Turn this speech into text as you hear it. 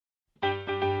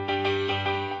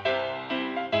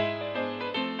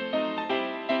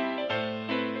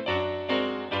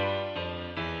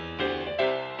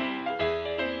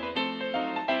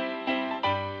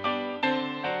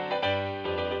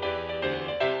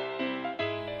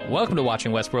Welcome to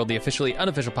Watching Westworld, the officially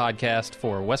unofficial podcast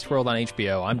for Westworld on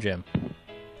HBO. I'm Jim.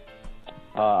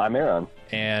 I'm Aaron.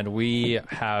 And we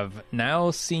have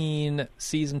now seen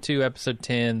Season 2, Episode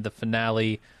 10, the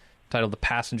finale, titled The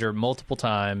Passenger, multiple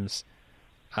times.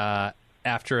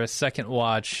 After a second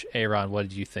watch, Aaron, what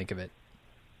did you think of it?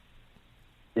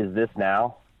 Is this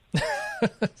now?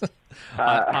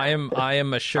 I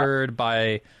am assured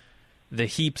by the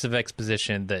heaps of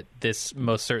exposition that this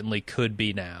most certainly could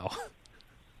be now.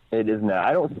 It is now.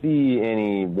 I don't see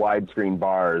any widescreen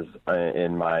bars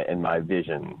in my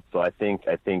vision, so I think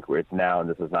it's now, and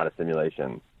this is not a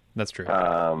simulation. That's true.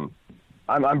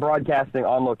 I'm broadcasting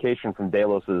on location from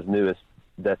Delos' newest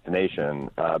destination,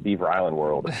 Beaver Island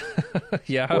World.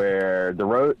 Yeah. Where the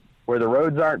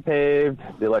roads aren't paved,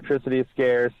 the electricity is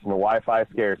scarce, and the Wi-Fi is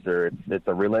scarcer. It's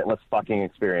a relentless fucking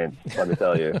experience, let me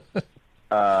tell you.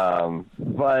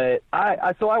 But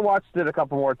I watched it a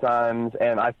couple more times,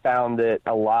 and I found it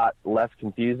a lot less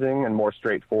confusing and more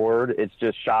straightforward. It's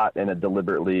just shot in a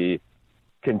deliberately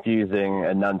confusing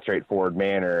and non-straightforward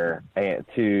manner, and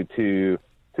to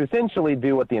essentially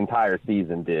do what the entire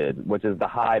season did, which is to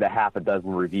hide a half a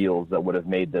dozen reveals that would have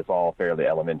made this all fairly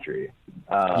elementary.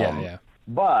 Yeah.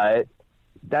 But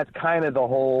that's kind of the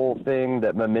whole thing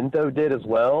that Memento did as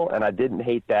well, and I didn't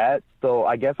hate that. So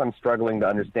I guess I'm struggling to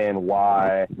understand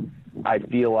why I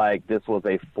feel like this was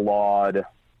a flawed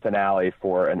finale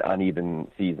for an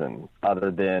uneven season, other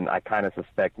than I kind of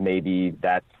suspect maybe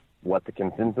that's what the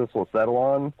consensus will settle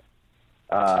on.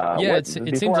 It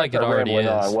seems like it already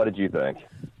is. What did you think?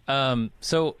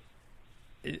 So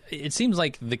it seems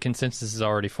like the consensus is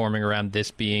already forming around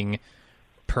this being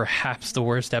perhaps the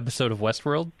worst episode of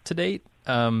Westworld to date.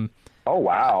 Oh,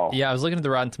 wow. Yeah, I was looking at the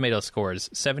Rotten Tomatoes scores.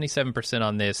 77%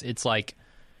 on this. It's like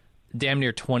damn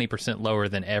near 20% lower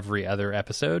than every other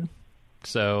episode.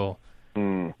 So,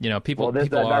 people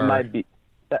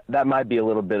that might be a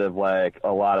little bit of like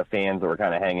a lot of fans that were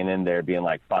kind of hanging in there being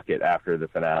like, fuck it, after the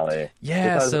finale.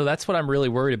 Yeah, so that's what I'm really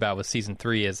worried about with Season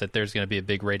 3 is that there's going to be a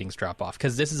big ratings drop-off.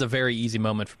 Because this is a very easy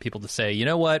moment for people to say, you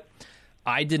know what?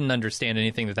 I didn't understand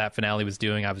anything that finale was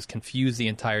doing. I was confused the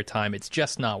entire time. It's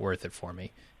just not worth it for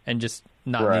me. And just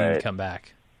not needing to come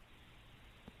back.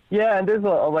 Yeah, and there's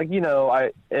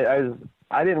I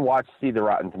didn't see the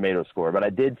Rotten Tomatoes score, but I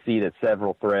did see that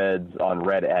several threads on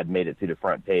Reddit had made it to the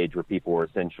front page where people were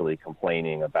essentially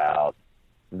complaining about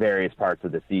various parts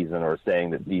of the season, or saying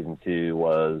that Season 2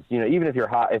 was, even if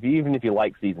you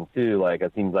like Season 2, like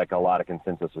it seems like a lot of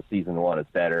consensus with Season 1 is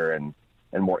better and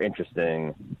more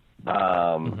interesting.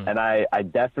 And I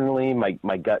definitely,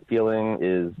 my gut feeling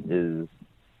is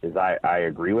I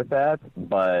agree with that,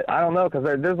 but I don't know, because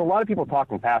there's a lot of people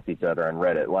talking past each other on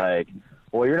Reddit, like,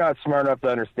 well, you're not smart enough to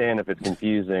understand if it's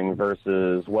confusing,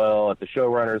 versus, well, if the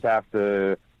showrunners have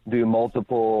to do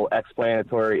multiple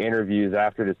explanatory interviews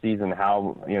after the season,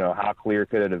 how clear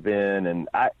could it have been? And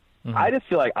I just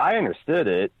feel like I understood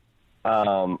it.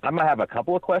 I might have a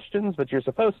couple of questions, but you're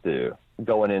supposed to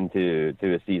going into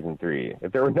a Season 3.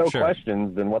 If there were no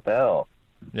questions, then what the hell?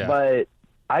 Yeah. But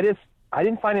I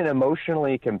didn't find it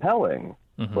emotionally compelling.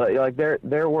 Like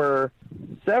there were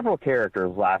several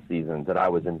characters last season that I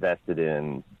was invested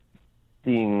in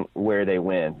seeing where they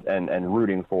went and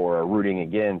rooting for or rooting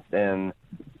against. And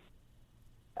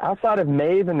outside of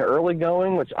Maeve in the early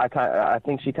going, which I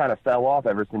think she kind of fell off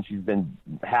ever since she's been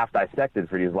half dissected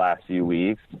for these last few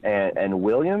weeks, and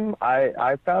William,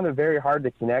 I found it very hard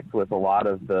to connect with a lot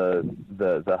of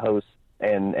the hosts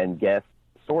and guest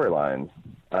storylines.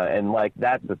 And like,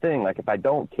 that's the thing. Like, if I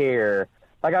don't care,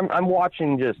 like I'm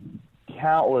watching just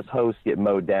countless hosts get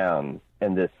mowed down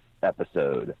in this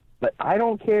episode, but I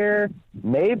don't care.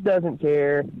 Maeve doesn't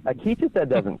care. Akita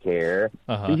doesn't care.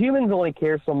 The humans only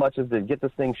care so much as to get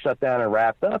this thing shut down and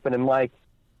wrapped up. And I'm like,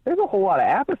 there's a whole lot of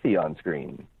apathy on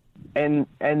screen. And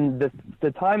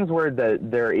the times where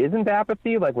there isn't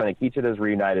apathy, like when Akita is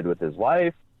reunited with his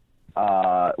wife,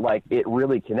 like it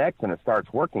really connects and it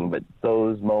starts working. But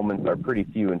those moments are pretty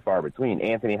few and far between.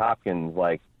 Anthony Hopkins,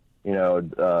 like,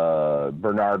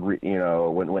 Bernard,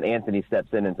 when Anthony steps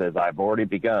in and says, "I've already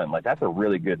begun," like, that's a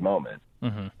really good moment.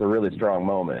 It's a really strong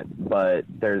moment. But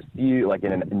there's few, like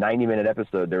in a 90-minute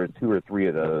episode, there were 2 or 3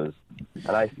 of those,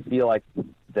 and I feel like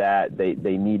that they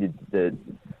needed to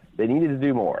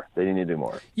do more. They needed to do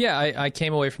more. Yeah, I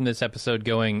came away from this episode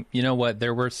going, you know what?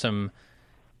 There were some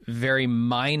very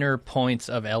minor points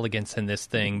of elegance in this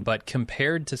thing, but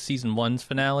compared to Season 1's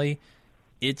finale,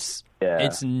 it's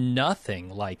nothing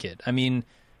like it. I mean,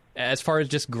 as far as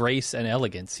just grace and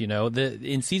elegance,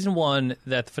 in Season 1,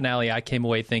 that finale, I came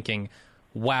away thinking,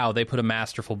 wow, they put a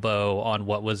masterful bow on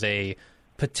what was a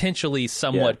potentially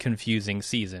somewhat confusing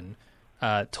season.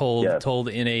 told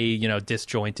in a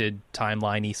disjointed,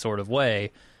 timeliney sort of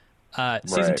way.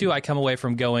 Season 2, I come away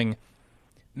from going,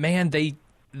 man, they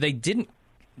didn't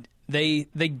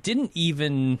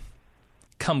even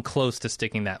come close to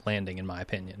sticking that landing, in my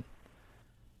opinion.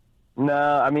 No,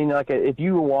 I mean, like, if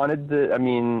you wanted to, I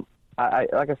mean, I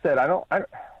like I said,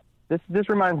 this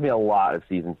reminds me a lot of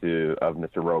season 2 of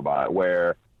Mr. Robot,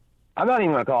 where I'm not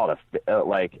even going to call it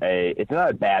it's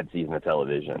not a bad season of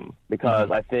television,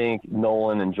 because I think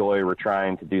Nolan and Joy were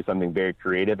trying to do something very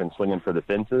creative and swinging for the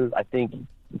fences. I think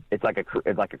it's like a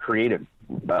creative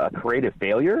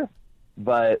failure,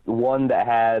 but one that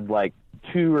had like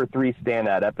 2 or 3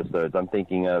 standout episodes. I'm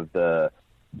thinking of the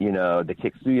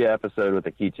Kitsuya episode with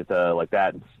the Kichita, like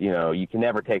that. You can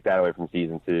never take that away from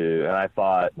season 2. And I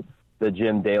thought the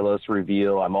Jim Delos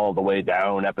reveal, I'm all the way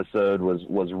down episode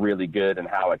was really good, and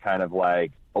how it kind of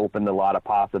like opened a lot of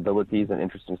possibilities and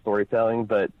interesting storytelling.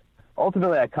 But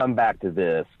ultimately, I come back to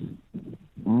this.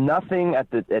 Nothing at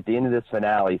the end of this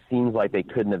finale seems like they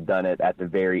couldn't have done it at the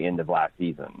very end of last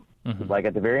season. Like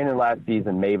at the very end of last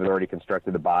season, Maeve had already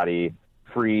constructed a body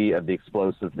free of the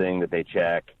explosive thing that they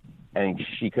check, and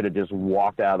she could have just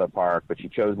walked out of the park, but she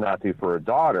chose not to for her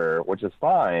daughter, which is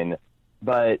fine.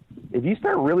 But if you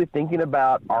start really thinking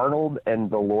about Arnold and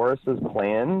Dolores'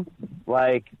 plan,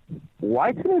 like,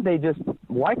 why couldn't they just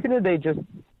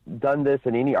done this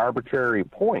at any arbitrary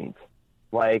point?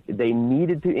 Like, they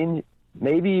needed to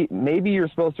maybe you're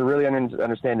supposed to really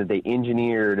understand that they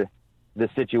engineered the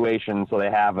situation so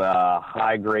they have a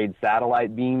high-grade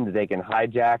satellite beam that they can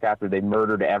hijack after they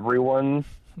murdered everyone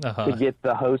to get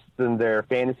the hosts in their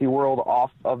fantasy world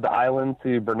off of the island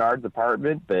to Bernard's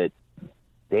apartment. But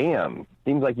damn,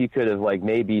 seems like you could have like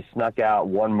maybe snuck out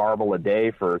 1 marble a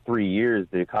day for 3 years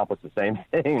to accomplish the same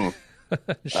thing.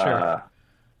 Sure.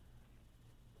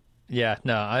 Yeah,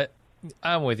 no,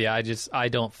 I'm with you. I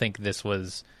don't think this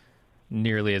was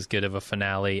nearly as good of a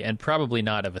finale, and probably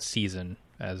not of a season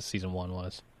as season 1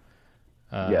 was.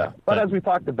 But as we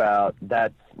talked about,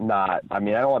 that's not. I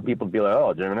mean, I don't want people to be like,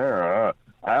 "Oh, Jim."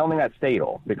 I don't think that's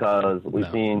fatal, because we've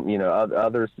seen,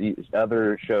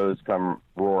 other shows come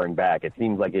roaring back. It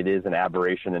seems like it is an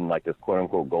aberration in like this quote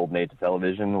unquote golden age of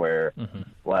television, where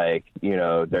it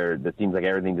seems like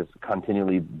everything just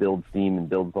continually builds steam and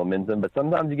builds momentum. But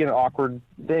sometimes you get an awkward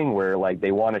thing where like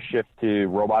they want to shift to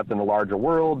robots in a larger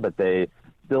world, but they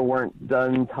still weren't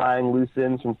done tying loose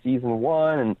ends from season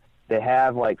 1, and they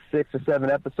have like 6 or 7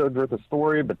 episodes worth of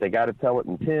story, but they got to tell it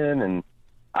in 10. And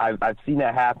I've seen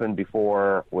that happen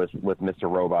before with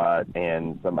Mr. Robot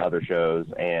and some other shows,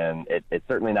 and it's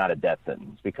certainly not a death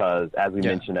sentence, because as we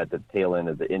mentioned at the tail end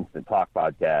of the Instant Talk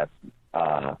podcast,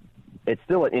 it's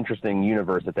still an interesting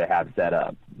universe that they have set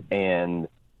up. And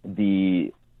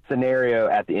the scenario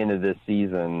at the end of this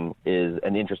season is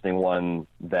an interesting one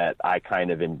that I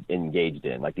kind of engaged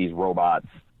in, like these robots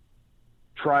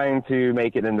trying to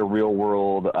make it in the real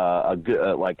world, a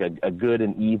good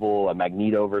and evil, a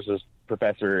Magneto versus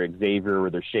Professor Xavier, where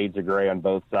there's shades of gray on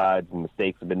both sides and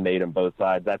mistakes have been made on both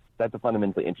sides. That's a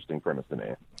fundamentally interesting premise to me.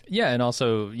 Yeah, and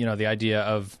also, the idea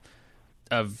of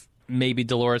maybe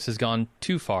Dolores has gone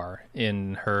too far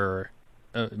in her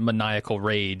maniacal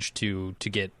rage to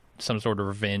get some sort of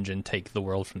revenge and take the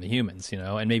world from the humans,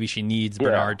 and maybe she needs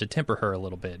Bernard to temper her a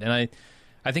little bit. And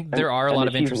I think there are a lot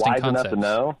of interesting concepts.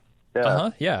 Enough to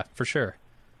know. Yeah, for sure.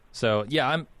 So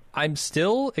yeah, I'm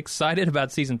still excited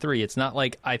about season 3. It's not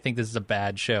like I think this is a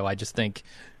bad show. I just think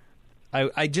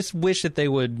I just wish that they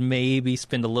would maybe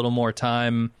spend a little more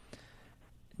time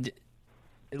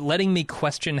letting me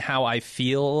question how I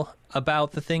feel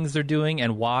about the things they're doing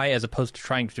and why, as opposed to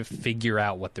trying to figure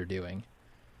out what they're doing.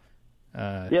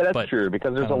 That's true,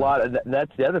 because there's a lot of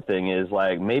that's the other thing is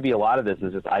like maybe a lot of this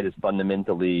is just I just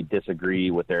fundamentally disagree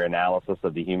with their analysis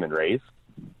of the human race.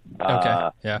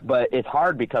 But it's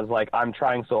hard because like I'm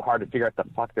trying so hard to figure out the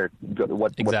fuck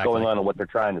what's going on and what they're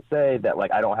trying to say, that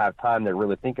like I don't have time to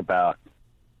really think about,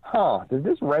 does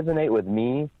this resonate with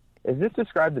me? Is this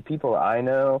describe the people that I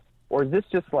know, or is this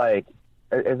just like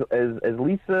is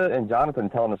Lisa and Jonathan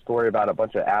telling a story about a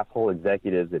bunch of asshole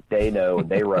executives that they know and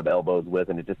they rub elbows with,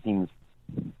 and it just seems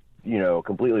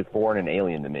completely foreign and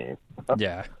alien to me?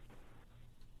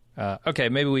 Okay,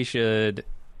 maybe we should.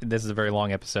 This is a very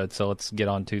long episode, so let's get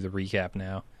on to the recap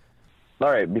now. All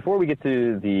right, before we get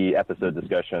to the episode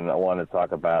discussion, I want to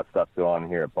talk about stuff going on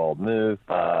here at Bald Move.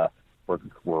 We're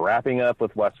wrapping up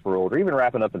with Westworld. We're even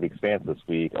wrapping up with The Expanse this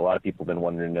week. A lot of people have been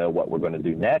wanting to know what we're going to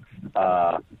do next.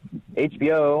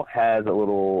 HBO has a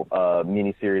little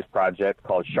mini-series project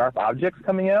called Sharp Objects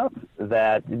coming out.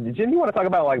 That Jim, you want to talk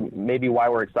about like maybe why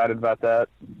we're excited about that?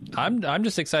 I'm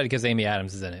just excited because Amy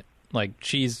Adams is in it. Like,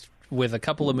 she's with a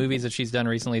couple of movies that she's done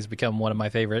recently, has become one of my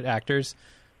favorite actors.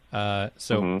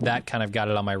 So that kind of got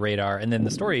it on my radar. And then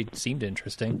the story seemed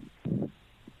interesting.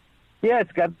 Yeah,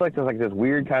 it's got like this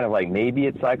weird kind of like, maybe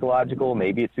it's psychological,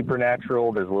 maybe it's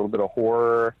supernatural. There's a little bit of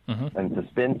horror and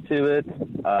suspense to it.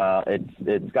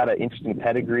 It's got an interesting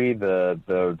pedigree.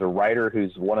 The writer,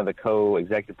 who's one of the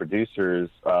co-executive producers,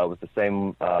 was the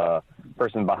same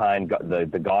person behind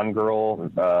the Gone Girl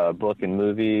book and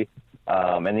movie.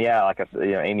 And yeah, like I said,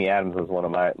 Amy Adams was one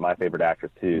of my favorite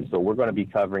actors too. So we're going to be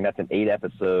covering, that's an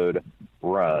 8-episode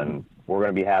run. We're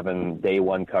going to be having day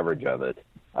one coverage of it.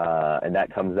 And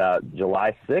that comes out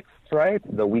July 6th, right?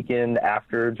 The weekend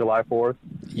after July 4th.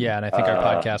 Yeah, and I think our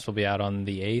podcast will be out on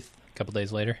the 8th, a couple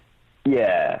days later.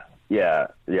 Yeah.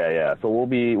 So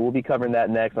we'll be covering that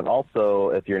next. And also,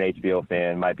 if you're an HBO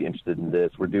fan, might be interested in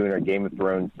this, we're doing our Game of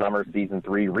Thrones Summer Season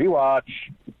 3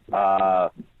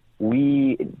 rewatch.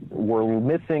 We were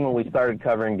missing when we started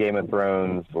covering Game of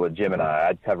Thrones with Jim and I.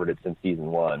 I'd covered it since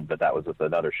season 1, but that was with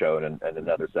another show and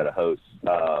another set of hosts.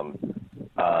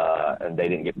 And they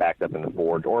didn't get backed up in the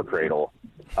Forge or Cradle.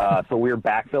 So we're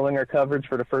backfilling our coverage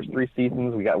for the first 3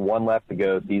 seasons. We got one left to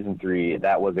go, season 3.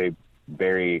 That was a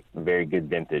very, very good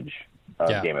vintage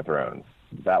of Game of Thrones.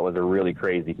 That was a really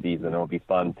crazy season. It'll be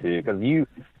fun too, because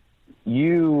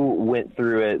you went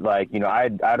through it, like,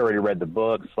 I'd already read the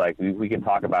books. Like, we can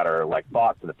talk about our like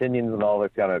thoughts and opinions and all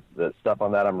that kind of the stuff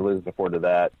on that. I'm really looking forward to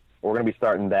that. We're going to be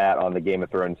starting that on the Game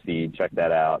of Thrones feed. Check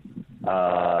that out.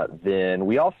 Then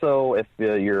we also, if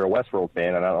you're a Westworld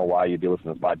fan, and I don't know why you'd be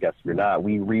listening to this podcast if you're not,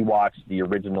 we rewatched the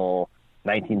original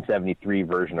 1973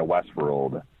 version of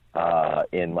Westworld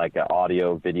in like an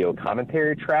audio video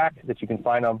commentary track that you can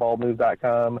find on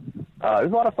baldmove.com. It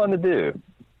was a lot of fun to do.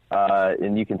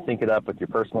 And you can sync it up with your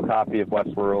personal copy of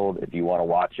Westworld if you want to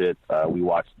watch it. We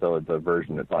watched the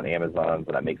version that's on Amazon,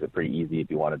 so that makes it pretty easy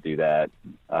if you want to do that.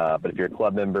 But if you're a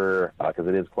club member, because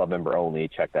it is club member only,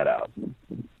 check that out.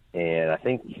 And I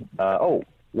think,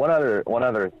 one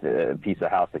other piece of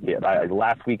house that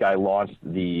last week I launched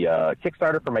the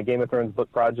Kickstarter for my Game of Thrones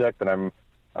book project, and I'm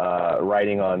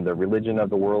writing on the religion of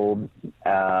the world,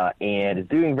 and it's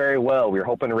doing very well. We were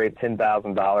hoping to raise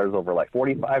 $10,000 over like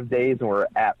 45 days, and we're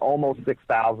at almost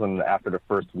 6,000 after the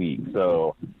first week.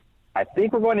 So I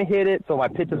think we're going to hit it. So my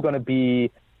pitch is going to be,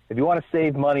 if you want to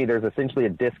save money, there's essentially a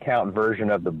discount version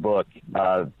of the book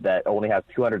that only has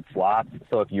 200 slots.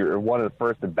 So if you're one of the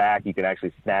first to back, you can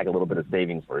actually snag a little bit of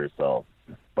savings for yourself.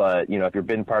 But, if you've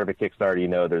been part of a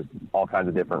Kickstarter, there's all kinds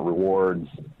of different rewards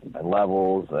and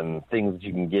levels and things that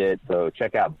you can get. So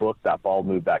check out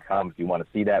book.baldmove.com if you want to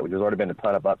see that. There's already been a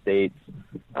ton of updates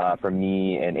from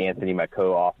me and Anthony, my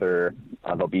co-author.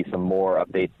 There'll be some more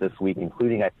updates this week,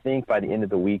 including, I think, by the end of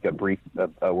the week, we're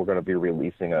going to be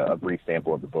releasing a brief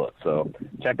sample of the book. So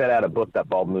check that out at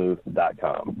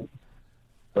book.baldmove.com.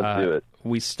 Let's do it.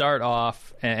 We start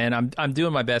off, and I'm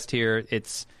doing my best here.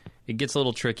 It gets a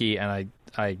little tricky, and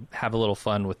I have a little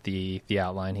fun with the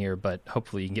outline here, but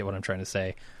hopefully you can get what I'm trying to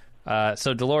say.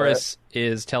 So Dolores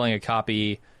is telling the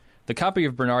copy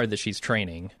of Bernard that she's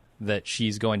training, that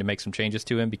she's going to make some changes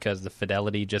to him because the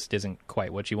fidelity just isn't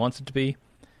quite what she wants it to be.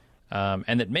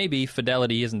 And that maybe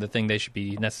fidelity isn't the thing they should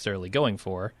be necessarily going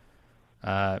for.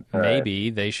 Maybe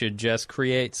they should just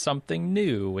create something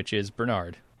new, which is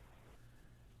Bernard.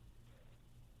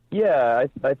 Yeah,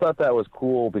 I thought that was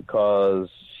cool because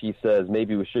she says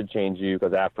maybe we should change you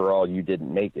because after all you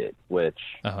didn't make it, which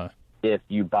if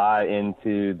you buy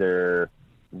into the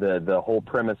whole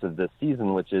premise of this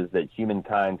season, which is that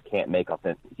humankind can't make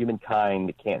authentic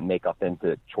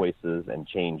choices and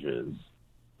changes,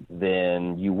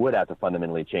 then you would have to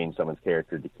fundamentally change someone's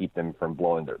character to keep them from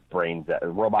blowing their brains out.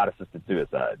 Robot-assisted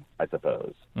suicide, I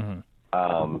suppose.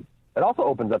 It also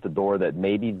opens up the door that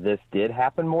maybe this did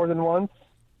happen more than once.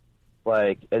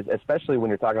 Like, especially when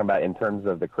you're talking about in terms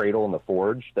of the Cradle and the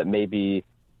Forge, that maybe,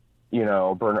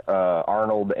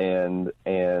 Arnold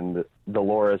and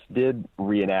Dolores did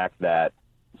reenact that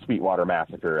Sweetwater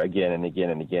Massacre again and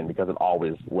again and again because it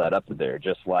always led up to there,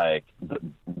 just like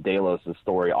Delos'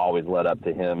 story always led up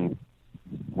to him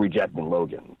rejecting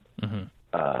Logan.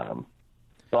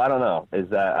 So I don't know.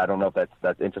 I don't know if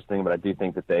that's interesting, but I do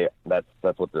think that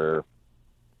that's what they're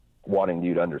wanting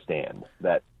you to understand,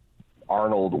 that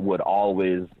Arnold would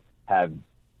always have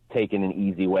taken an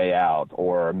easy way out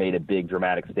or made a big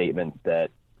dramatic statement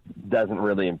that doesn't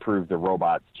really improve the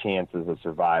robot's chances of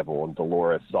survival, and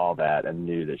Dolores saw that and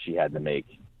knew that she had to make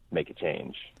a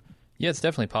change. Yeah, it's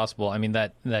definitely possible. I mean,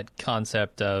 that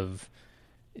concept of,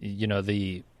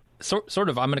 the sort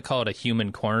of, I'm going to call it a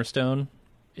human cornerstone,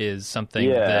 is something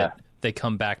that they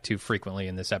come back to frequently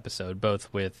in this episode,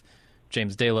 both with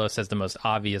James Delos as the most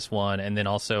obvious one, and then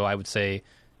also I would say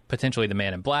potentially the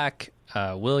Man in Black,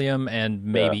 William, and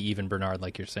maybe even Bernard,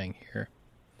 like you're saying here.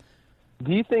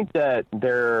 Do you think that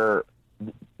they're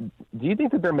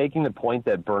making the point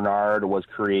that Bernard was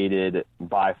created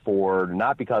by Ford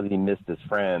not because he missed his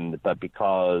friend, but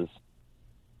because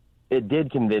it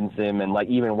did convince him, and like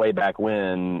even way back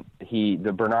when,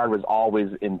 the Bernard was always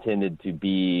intended to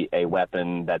be a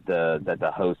weapon that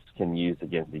the hosts can use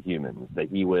against the humans, that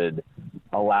he would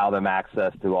allow them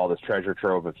access to all this treasure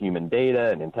trove of human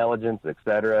data and intelligence,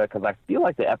 etc. Because I feel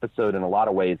like the episode in a lot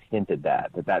of ways hinted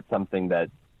that's something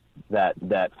that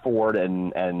Ford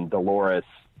and Dolores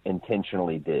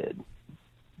intentionally did.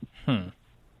 I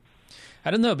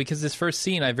don't know, because this first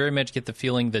scene, I very much get the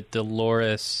feeling that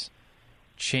Dolores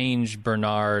changed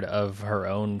Bernard of her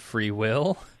own free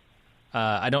will.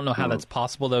 I don't know how that's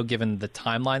possible, though, given the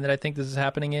timeline that I think this is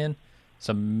happening in.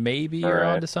 So maybe you're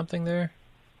onto something there.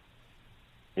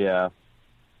 Yeah.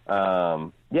 I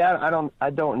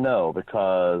don't know,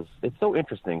 because it's so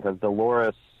interesting, because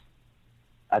Dolores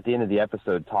at the end of the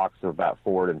episode talks about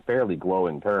Ford in fairly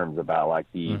glowing terms about like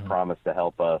he promised to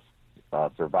help us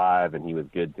survive, and he was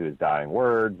good to his dying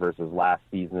word, versus last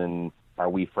season, are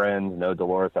we friends? No,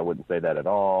 Dolores, I wouldn't say that at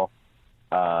all.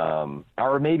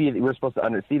 Or maybe we're supposed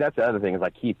to see, that's the other thing, is I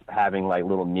keep having like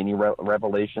little mini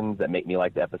revelations that make me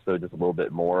like the episode just a little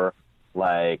bit more.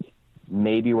 Like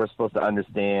maybe we're supposed to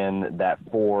understand that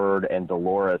Ford and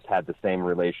Dolores had the same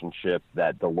relationship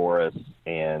that Dolores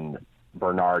and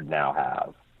Bernard now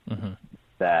have.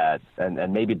 That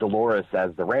and maybe Dolores,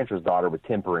 as the rancher's daughter, was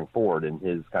tempering Ford in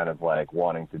his kind of like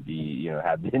wanting to be,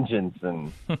 have vengeance,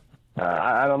 and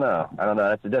I don't know.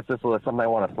 That's just something I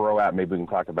want to throw out. Maybe we can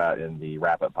talk about in the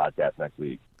wrap-up podcast next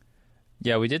week.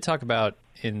 Yeah, we did talk about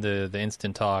in the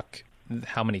instant talk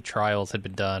how many trials had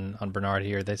been done on Bernard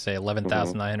here. They say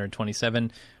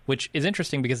 11,927, which is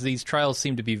interesting because these trials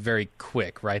seem to be very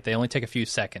quick, right? They only take a few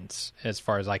seconds, as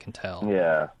far as I can tell.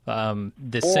 Yeah.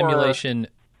 Simulation,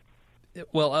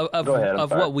 well,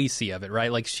 of what we see of it,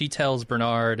 right? Like she tells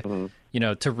Bernard,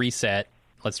 to reset,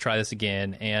 let's try this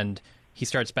again, and he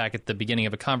starts back at the beginning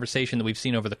of a conversation that we've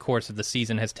seen over the course of the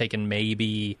season has taken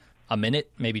maybe a minute,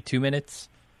 maybe 2 minutes.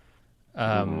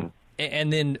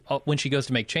 And then when she goes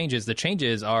to make changes, the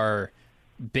changes are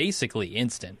basically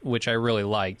instant, which I really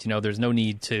liked. There's no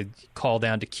need to call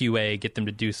down to QA, get them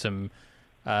to do some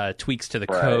tweaks to the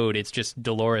code. It's just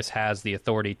Dolores has the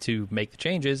authority to make the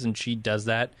changes, and she does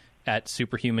that at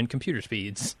superhuman computer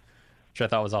speeds, which I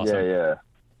thought was awesome.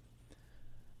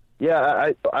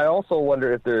 Yeah, I also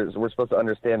wonder if we're supposed to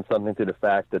understand something to the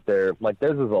fact that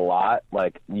this is a lot.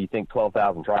 Like, you think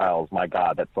 12,000 trials, my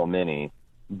God, that's so many.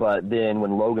 But then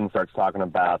when Logan starts talking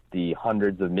about the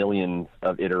hundreds of millions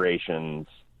of iterations,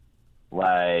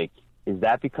 like, is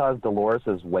that because Dolores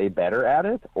is way better at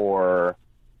it? Or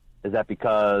is that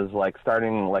because, like,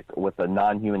 starting, like, with a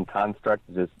non-human construct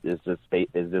is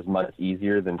just much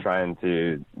easier than trying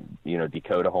to,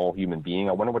 decode a whole human being?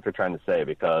 I wonder what they're trying to say,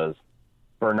 because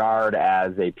Bernard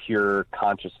as a pure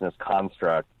consciousness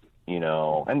construct,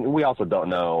 and we also don't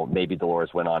know, maybe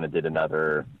Dolores went on and did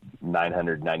another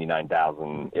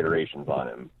 999,000 iterations on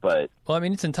him. But well, I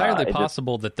mean, it's entirely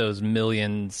possible that those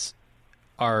millions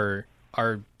are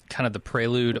kind of the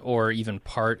prelude or even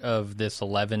part of this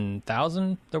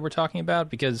 11,000 that we're talking about,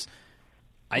 because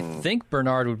I think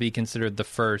Bernard would be considered the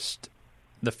first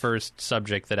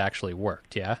subject that actually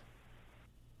worked.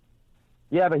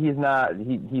 Yeah, but he's not.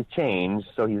 He's changed,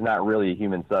 so he's not really a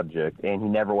human subject, and he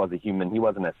never was a human. He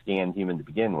wasn't a scanned human to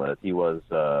begin with. He was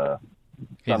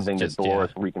something that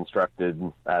Dolores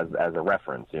reconstructed as a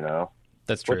reference.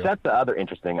 That's true. Which that's the other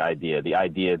interesting idea. The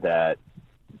idea that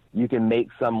you can make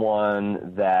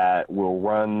someone that will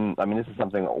run. I mean, this is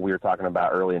something we were talking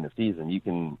about early in the season. You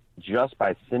can, just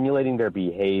by simulating their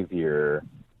behavior,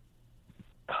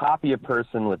 copy a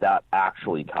person without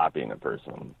actually copying a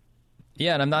person.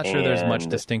 Yeah, and I'm not sure there's much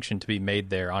distinction to be made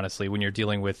there, honestly, when you're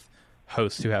dealing with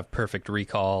hosts who have perfect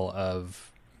recall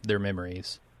of their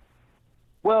memories.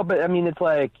 Well, but I mean, it's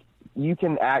like you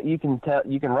can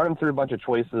run them through a bunch of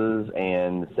choices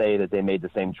and say that they made the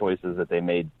same choices that they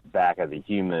made back as a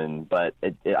human. But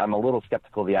I'm a little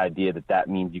skeptical of the idea that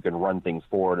means you can run things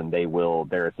forward and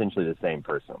they're essentially the same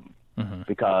person,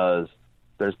 because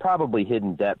there's probably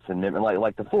hidden depths in memory.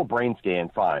 Like the full brain scan,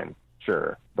 fine.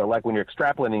 Sure. But like when you're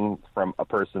extrapolating from a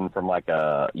person from like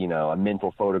a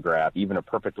mental photograph, even a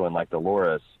perfect one like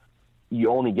Dolores, you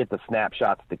only get the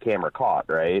snapshots the camera caught,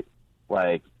 right?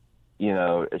 Like,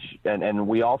 and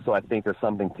we also, I think there's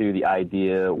something to the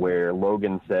idea where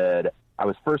Logan said, I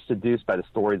was first seduced by the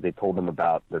stories they told them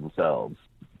about themselves.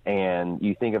 and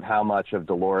you think of how much of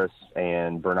Dolores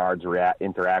and Bernard's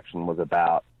interaction was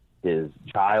about his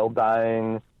child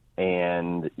dying,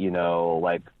 and, you know,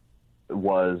 like,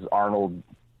 was Arnold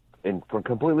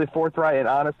completely forthright and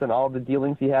honest in all the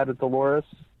dealings he had with Dolores?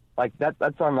 Like, that's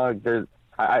why I'm like,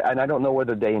 I don't know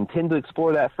whether they intend to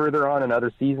explore that further on in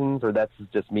other seasons, or that's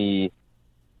just me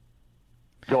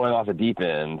going off the deep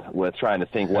end with trying to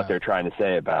think what they're trying to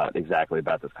say about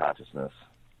this consciousness.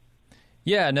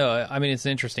 Yeah, no, I mean, it's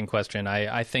an interesting question.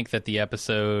 I think that the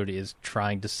episode is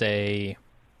trying to say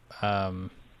a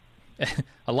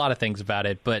lot of things about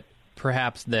it, but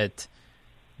perhaps that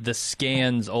the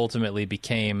scans ultimately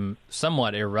became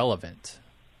somewhat irrelevant.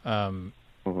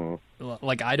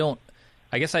 Like, I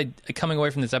guess coming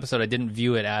away from this episode, I didn't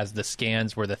view it as the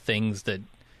scans were the things that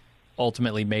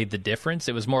ultimately made the difference.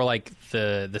 It was more like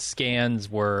the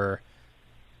scans were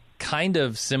kind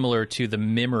of similar to the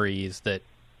memories that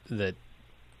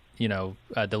you know,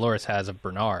 Dolores has of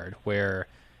Bernard, where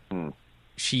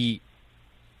she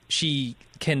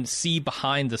can see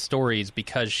behind the stories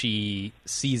because she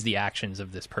sees the actions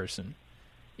of this person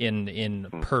in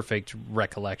perfect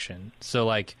recollection. So,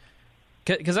 like,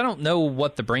 because I don't know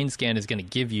what the brain scan is going to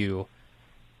give you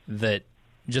that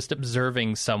just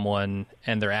observing someone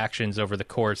and their actions over the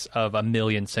course of a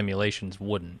million simulations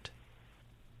wouldn't.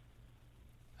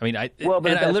 I mean, I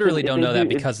literally don't know that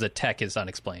because the tech is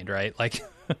unexplained, right? Like,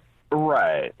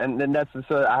 right. And then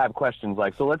so I have questions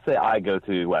like, so let's say I go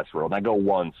to Westworld and I go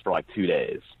once for like 2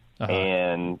 days,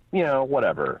 and, you know,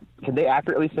 whatever. Can they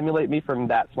accurately simulate me from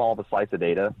that small of a slice of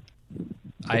data?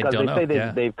 Because I don't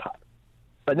know. They've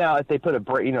but now if they put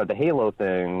the Halo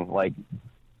thing, like,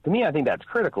 to me, I think that's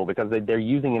critical because they're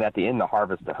using it at the end to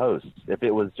harvest the hosts. If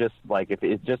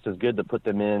it's just as good to put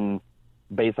them in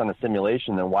based on a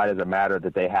simulation, then why does it matter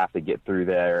that they have to get through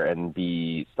there and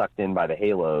be sucked in by the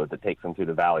Halo that takes them to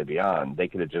the Valley Beyond? They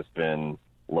could have just been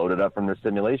loaded up from their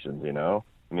simulations, you know?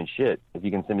 I mean, shit, if you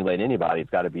can simulate anybody,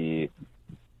 it's got to be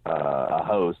a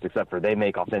host, except for they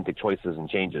make authentic choices and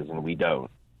changes, and we don't.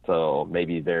 So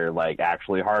maybe they're, like,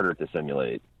 actually harder to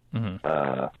simulate.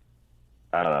 I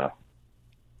don't know.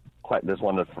 This is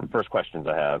one of the first questions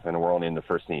I have, and we're only in the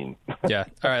first scene. Yeah.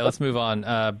 All right, let's move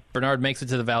on. Bernard makes it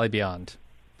to the Valley Beyond,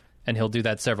 and he'll do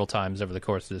that several times over the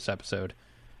course of this episode.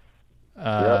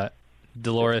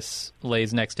 Dolores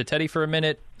lays next to Teddy for a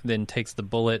minute, then takes the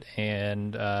bullet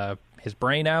and his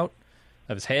brain out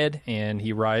of his head, and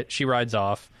she rides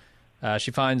off.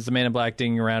 She finds the Man in Black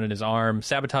digging around in his arm,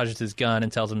 sabotages his gun,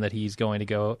 and tells him that he's going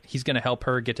to help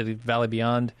her get to the Valley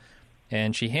Beyond.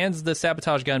 And she hands the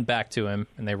sabotage gun back to him,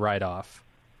 and they ride off.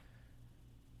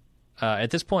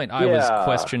 At this point, I was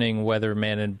questioning whether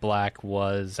Man in Black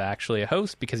was actually a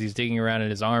host because he's digging around in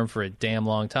his arm for a damn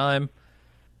long time.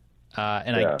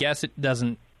 I guess it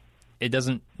doesn't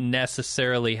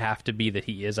necessarily have to be that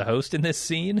he is a host in this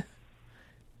scene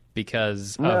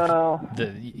because they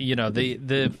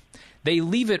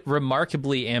leave it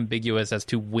remarkably ambiguous as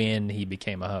to when he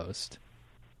became a host.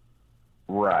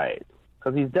 Right.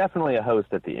 Because he's definitely a host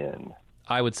at the end.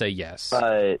 I would say yes.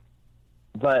 But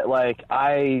like,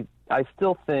 I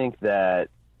still think that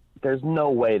there's no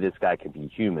way this guy could be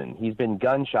human. He's been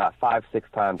gunshot 5-6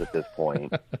 times at this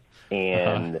point,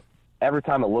 and every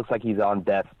time it looks like he's on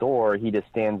death's door, he just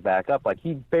stands back up. Like,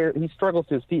 he struggles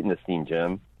to his feet in this scene,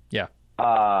 Jim. Yeah.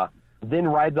 Then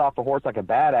rides off the horse like a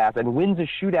badass and wins a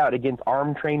shootout against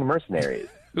armed-trained mercenaries.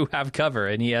 Who have cover,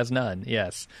 and he has none.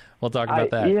 Yes. We'll talk about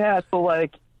that. Yeah, so,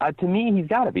 like, to me, he's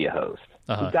got to be a host.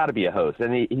 He's got to be a host.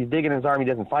 And he's digging his arm. He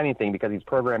doesn't find anything because he's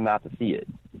programmed not to see it.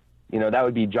 You know, that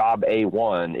would be job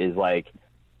A1 is, like,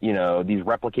 you know, these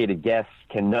replicated guests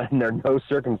can under no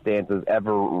circumstances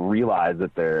ever realize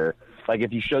that they're, like,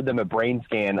 if you showed them a brain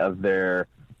scan of their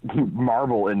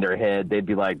marble in their head, they'd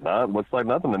be like, looks like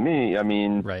nothing to me. I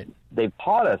mean, right. They've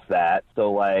taught us that.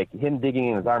 So, like, him digging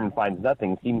in his arm and finds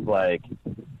nothing seems like,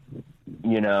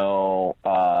 you know,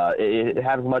 it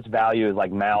has as much value as,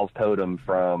 like, Mal's totem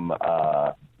from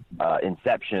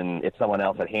Inception if someone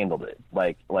else had handled it.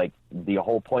 Like the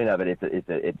whole point of it,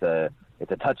 it's a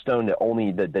touchstone that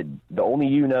only the only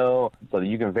you know, so that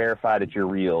you can verify that you're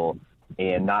real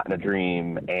and not in a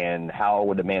dream. And how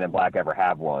would the Man in Black ever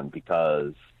have one?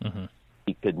 Because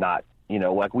he could not, you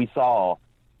know, like we saw.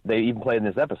 They even played in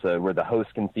this episode where the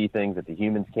host can see things that the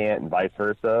humans can't, and vice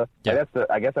versa. Yeah.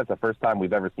 I guess that's the first time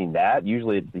we've ever seen that.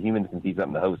 Usually, it's the humans can see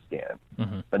something the host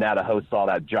can. But now the host saw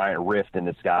that giant rift in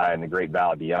the sky and the Great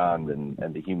Valley Beyond,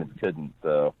 and the humans couldn't.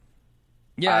 So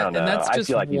yeah, I don't know. And that's just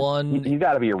like one. He's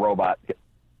got to be a robot.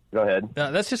 Go ahead.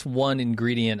 That's just one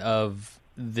ingredient of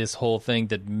this whole thing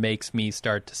that makes me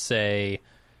start to say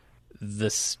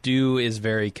the stew is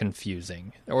very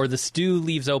confusing, or the stew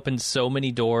leaves open so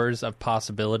many doors of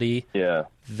possibility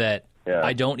that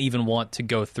I don't even want to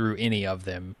go through any of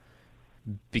them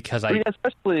because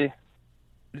especially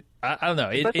I don't know.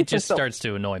 It just starts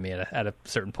to annoy me at a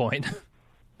certain point.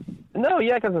 No,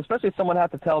 yeah, because especially someone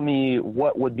has to tell me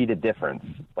what would be the difference.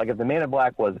 Like if the Man in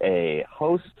Black was a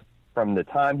host from the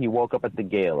time he woke up at the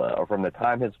gala, or from the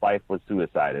time his wife was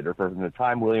suicided, or from the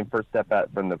time William first stepped out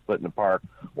from the foot in the park,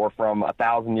 or from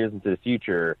 1,000 years into the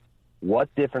future, what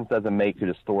difference does it make to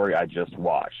the story I just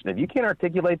watched? And if you can't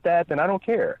articulate that, then I don't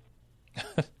care.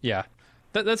 Yeah,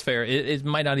 that's fair. It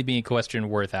might not even be a question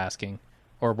worth asking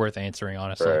or worth answering,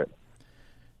 honestly. Right.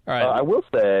 All right. I will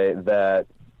say that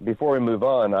before we move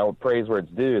on, I will praise where it's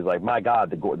due. Is like, my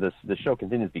God, the show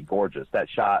continues to be gorgeous. That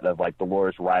shot of like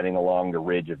Dolores riding along the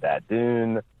ridge of that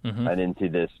dune and into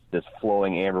this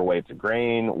flowing amber waves of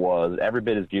grain was every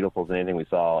bit as beautiful as anything we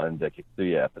saw in the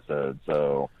Kikuya episode.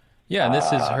 So yeah, and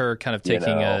this is her kind of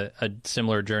taking a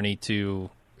similar journey to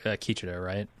Kichida,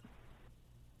 right?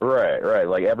 Right.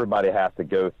 Like everybody has to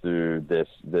go through this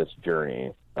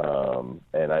journey,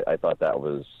 and I thought that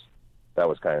was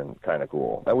kind of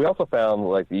cool. And we also found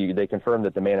like they confirmed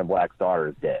that the Man in Black's daughter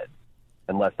is dead,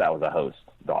 unless that was a host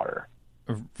daughter.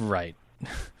 Right.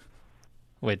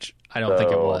 Which I don't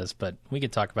think it was, but we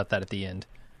could talk about that at the end.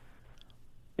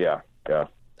 Yeah. All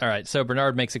right, so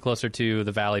Bernard makes it closer to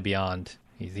the Valley Beyond.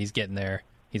 He's getting there.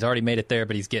 He's already made it there,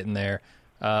 but he's getting there.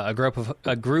 A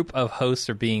group of hosts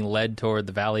are being led toward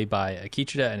the valley by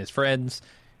Akichida and his friends,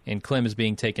 and Clem is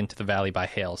being taken to the valley by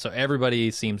Hale. So everybody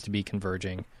seems to be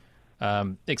converging,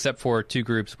 except for two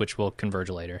groups which will converge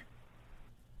later.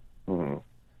 So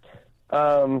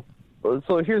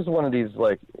here's one of these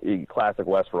like classic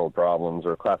Westworld problems,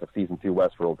 or classic season 2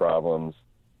 Westworld problems.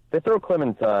 They throw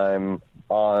Clementine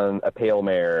on a pale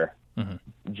mare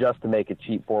just to make a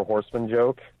cheap Four Horsemen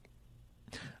joke.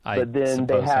 But then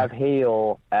they have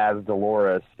Hale as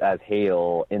Dolores, as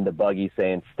Hale in the buggy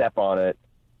saying, "Step on it.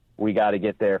 We got to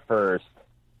get there first."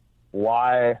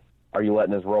 Why are you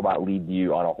letting this robot lead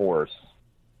you on a horse?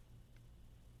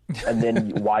 And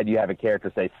then why do you have a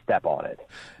character say, "Step on it"?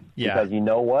 Yeah. Because you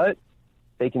know what?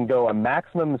 They can go a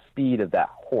maximum speed of that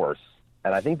horse,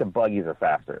 and I think the buggies are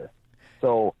faster.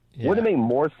 So wouldn't it make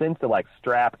more sense to like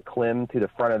strap Clem to the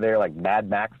front of there like Mad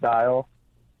Max style?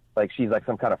 Like she's like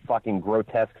some kind of fucking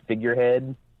grotesque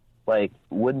figurehead. Like,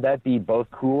 wouldn't that be both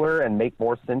cooler and make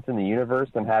more sense in the universe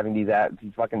than having these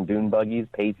fucking dune buggies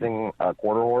pacing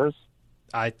quarter horse?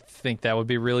 I think that would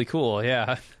be really cool.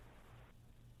 Yeah.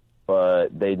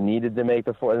 But they needed to make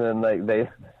and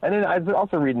then I was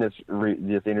also reading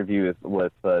this interview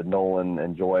with Nolan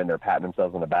and Joy, and they're patting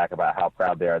themselves on the back about how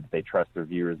proud they are that they trust their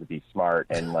viewers to be smart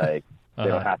and like. They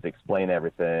don't have to explain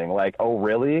everything. Like, oh,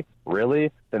 really?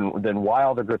 Then why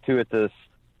all the gratuitous,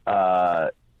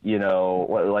 like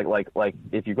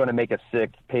if you're going to make a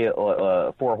sick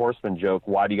Four Horsemen joke,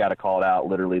 why do you got to call it out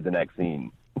literally the next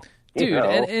scene? Dude,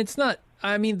 and it's not,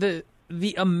 I mean,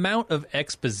 the amount of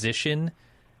exposition,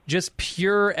 just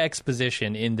pure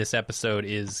exposition in this episode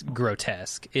is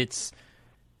grotesque.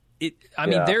 I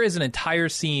mean, there is an entire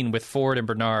scene with Ford and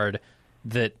Bernard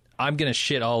that I'm going to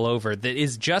shit all over that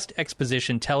is just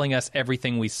exposition telling us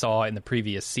everything we saw in the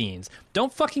previous scenes.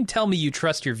 Don't fucking tell me you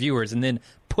trust your viewers and then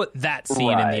put that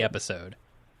scene in the episode.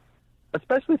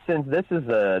 Especially since this is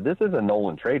a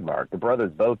Nolan trademark. The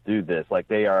brothers both do this. Like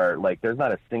they are like there's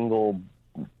not a single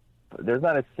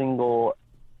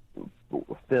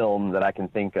film that I can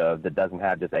think of that doesn't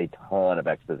have just a ton of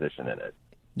exposition in it.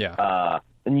 Yeah.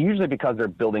 And usually because they're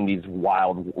building these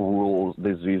wild rules,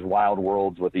 these wild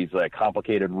worlds with these like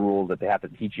complicated rules that they have to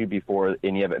teach you before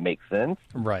any of it makes sense,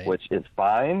 right? Which is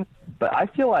fine. But I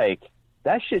feel like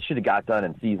that shit should have got done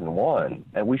in season 1,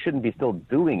 and we shouldn't be still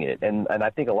doing it. And I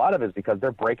think a lot of it is because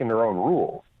they're breaking their own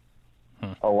rules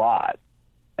a lot,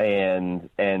 and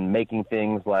making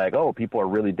things like, oh, people are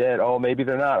really dead. Oh, maybe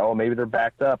they're not. Oh, maybe they're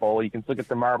backed up. Oh, you can look at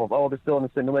the marbles. Oh, they're still in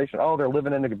the simulation. Oh, they're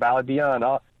living in the Valley Beyond.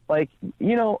 Oh, like,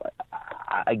 you know,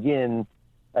 again,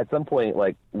 at some point,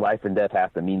 like, life and death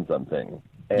have to mean something.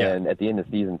 And at the end of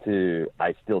season 2,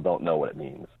 I still don't know what it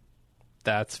means.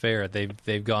 That's fair.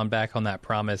 They've gone back on that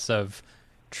promise of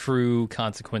true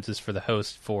consequences for the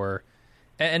host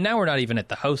and now we're not even at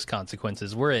the host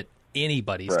consequences. We're at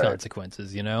anybody's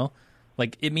consequences, you know?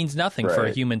 Like, it means nothing for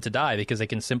a human to die because they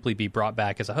can simply be brought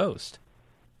back as a host.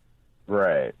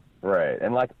 Right.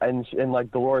 And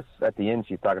like Dolores at the end,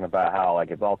 she's talking about how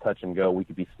like it's all touch and go. We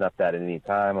could be snuffed at any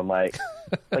time. I'm like,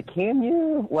 can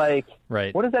you? Like,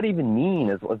 what does that even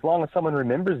mean? As long as someone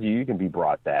remembers you, you can be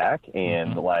brought back.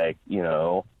 And like, you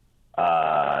know,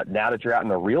 now that you're out in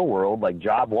the real world, like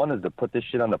job one is to put this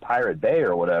shit on the Pirate Bay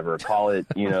or whatever. Call it,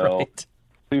 Right.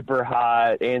 super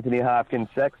hot Anthony Hopkins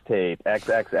sex tape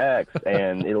XXX,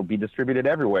 and it'll be distributed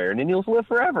everywhere, and then you'll live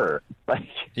forever. Like,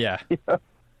 yeah,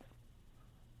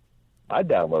 I'd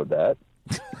download that.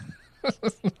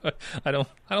 I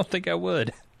don't think I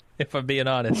would, if I'm being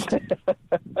honest.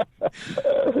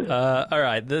 All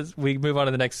right, we move on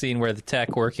to the next scene where the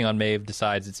tech working on Maeve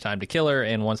decides it's time to kill her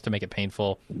and wants to make it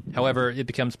painful. However, it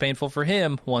becomes painful for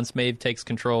him once Maeve takes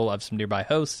control of some nearby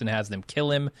hosts and has them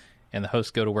kill him, and the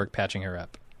hosts go to work patching her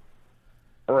up.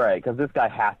 Right, because this guy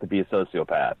has to be a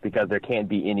sociopath, because there can't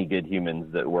be any good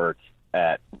humans that work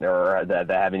at or that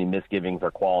have any misgivings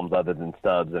or qualms other than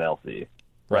Stubbs and Elsie.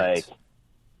 Right.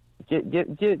 Like, get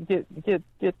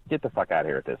the fuck out of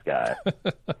here with this guy.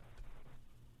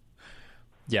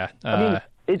 Yeah. I mean,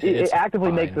 it actively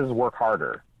fine. makes his work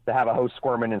harder to have a host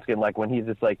squirming and skin, like when he's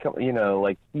just like,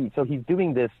 so he's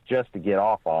doing this just to get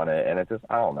off on it, and it just,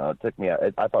 I don't know, it took me out.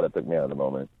 I thought it took me out of the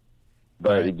moment.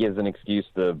 But Right. It gives an excuse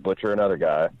to butcher another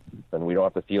guy, and we don't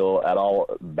have to feel at all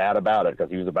bad about it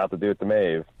because he was about to do it to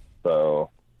Maeve. So,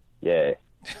 yay.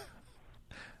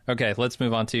 Okay, let's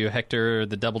move on to Hector,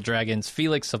 the Double Dragons,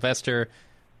 Felix, Sylvester.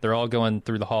 They're all going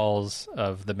through the halls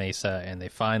of the Mesa, and they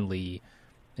find Lee,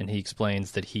 and he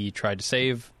explains that he tried to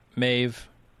save Maeve,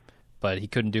 but he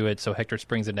couldn't do it, so Hector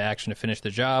springs into action to finish the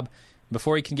job.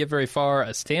 Before he can get very far,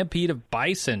 a stampede of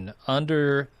bison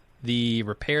under the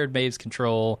repaired Maeve's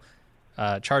control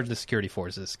charge the security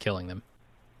forces, killing them.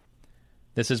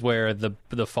 This is where the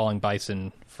falling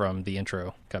bison from the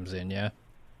intro comes in, yeah?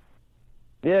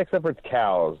 Yeah, except for it's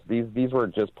cows. These were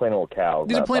just plain old cows.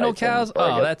 These are plain old bison, cows? or I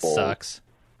Oh, guess that bulls. sucks.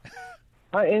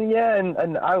 I'm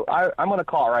going to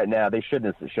call it right now. They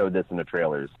shouldn't have showed this in the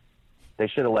trailers. They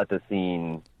should have let the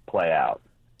scene play out.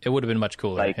 It would have been much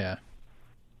cooler, Like, yeah.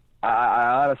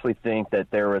 I honestly think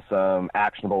that there were some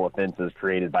actionable offenses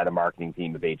created by the marketing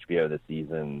team of HBO this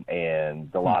season, and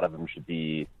a lot of them should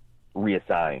be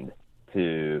reassigned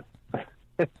to,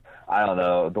 I don't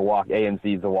know,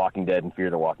 AMC's The Walking Dead and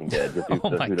Fear the Walking Dead. Just Oh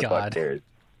my who the God. fuck cares?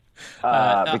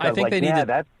 I Because, think they need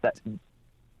to...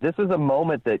 this is a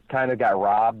moment that kind of got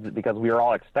robbed because we were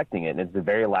all expecting it, and it's the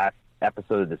very last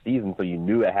episode of the season, so you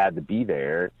knew it had to be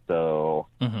there. So,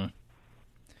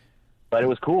 But it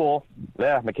was cool.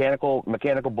 Yeah, mechanical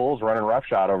bulls running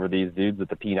roughshod over these dudes with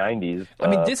the P90s. I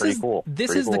mean, this is cool. this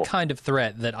Pretty is cool. the kind of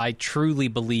threat that I truly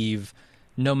believe,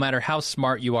 no matter how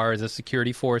smart you are as a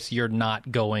security force, you're not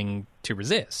going to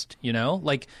resist. You know,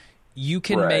 like you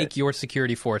can Right. make your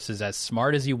security forces as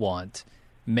smart as you want.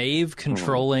 Maeve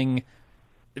controlling.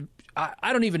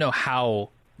 I don't even know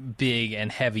how big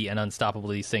and heavy and unstoppable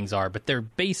these things are, but they're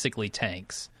basically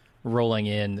tanks rolling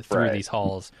in through Right. these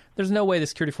halls. There's no way the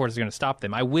security force is going to stop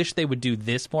them. I wish they would do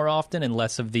this more often and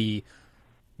less of the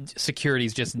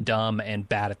security's just dumb and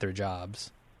bad at their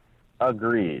jobs.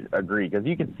 Agreed. Because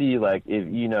you could see, like, if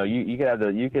you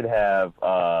could have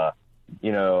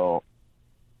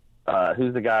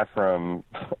who's the guy from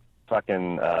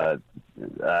fucking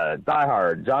Die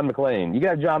Hard, John McClane. You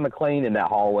got John McClane in that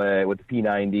hallway with the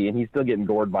P90, and he's still getting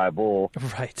gored by a bull.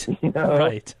 Right. You know?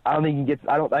 Right. I don't think he gets.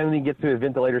 I don't think he gets to a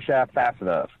ventilator shaft fast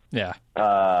enough. Yeah.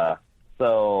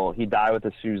 So he died with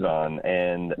his shoes on,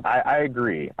 and I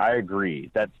agree.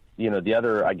 That's the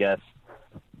other. I guess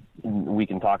we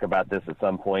can talk about this at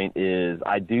some point. Is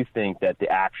I do think that the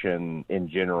action in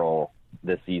general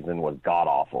this season was god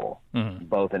awful,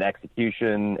 both in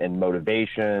execution and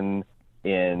motivation,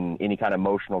 in any kind of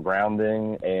emotional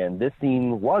grounding, and this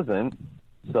scene wasn't.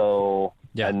 So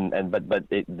Yeah. But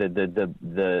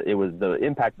it was the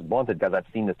impact was blunted because I've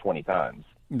seen this 20 times.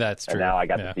 That's true. And now I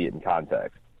got Yeah. to see it in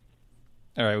context.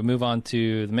 All right, we move on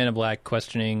to the Man in Black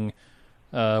questioning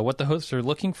what the hosts are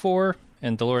looking for,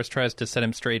 and Dolores tries to set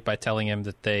him straight by telling him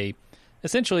that they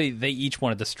each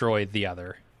want to destroy the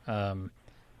other.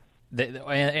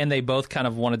 They both kind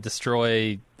of want to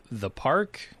destroy the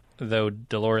park, though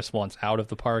Dolores wants out of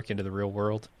the park into the real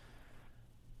world.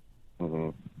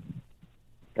 I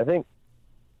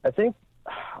think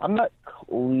I'm not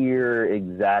clear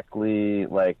exactly,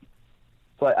 like,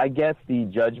 so I guess the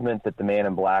judgment that the Man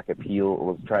in Black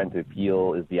was trying to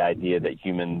appeal is the idea that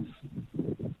humans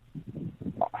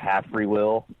have free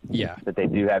will. Yeah. That they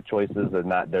do have choices. They're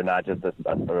not just a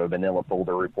sort of vanilla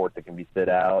folder report that can be spit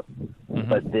out.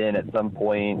 But then at some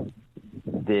point,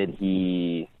 did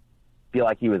he feel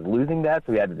like he was losing that,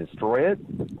 so he had to destroy it,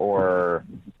 or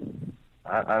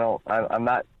I'm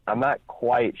not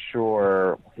quite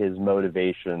sure his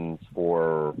motivations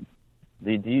for.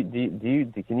 Can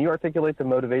you articulate the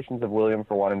motivations of William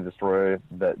for wanting to destroy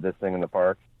this thing in the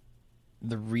park?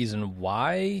 the reason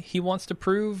why he wants to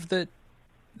prove that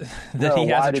he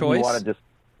has a choice.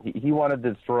 He wanted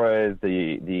to destroy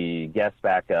the guest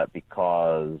backup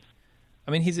because,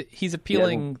 I mean, he's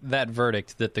appealing that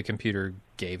verdict that the computer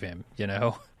gave him.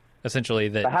 Essentially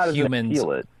that how does humans it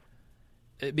appeal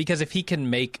it? Because if he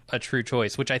can make a true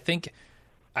choice, which I think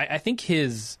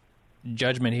his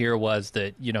judgment here was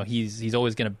that he's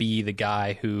always going to be the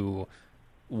guy who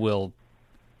will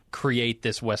create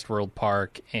this Westworld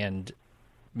park and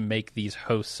make these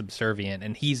hosts subservient,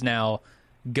 and he's now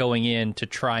going in to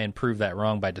try and prove that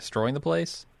wrong by destroying the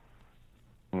place.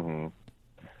 Mm-hmm.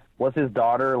 Was his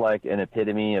daughter like an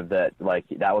epitome of that? Like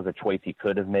that was a choice he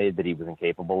could have made, but he was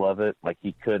incapable of it. Like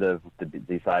he could have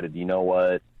decided, you know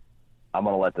what, I'm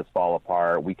going to let this fall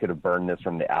apart. We could have burned this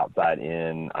from the outside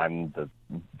in. I'm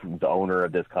the owner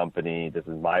of this company. This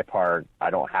is my park. I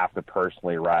don't have to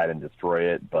personally ride and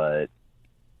destroy it, but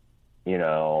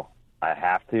I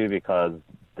have to because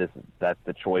that's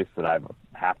the choice that I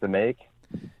have to make.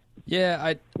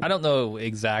 Yeah, I don't know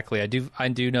exactly. I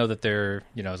do know that there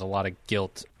is a lot of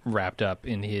guilt wrapped up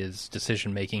in his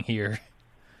decision making here.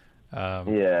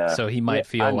 So he might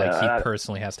feel like he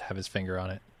personally has to have his finger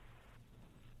on it.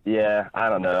 Yeah, I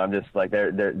don't know. I'm just like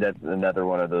that's another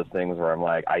one of those things where I'm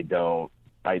like I don't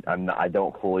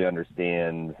fully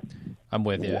understand. I'm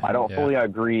with you. I don't fully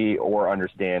agree or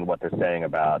understand what they're saying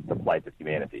about the plight of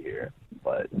humanity here,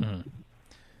 but. Mm-hmm.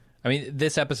 I mean,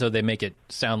 this episode, they make it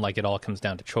sound like it all comes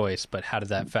down to choice, but how does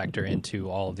that factor into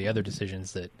all of the other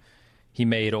decisions that he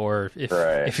made, or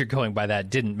if you're going by that,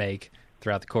 didn't make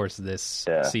throughout the course of this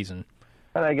season?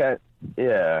 And I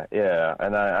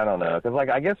and I don't know, because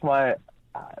I guess I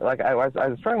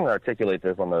was trying to articulate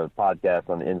this on the podcast,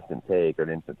 on the Instant Take or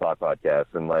the Instant Talk podcast,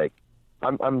 and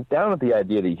I'm down with the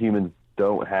idea that humans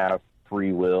don't have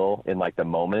free will in the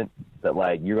moment, that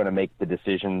you're going to make the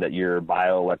decision that your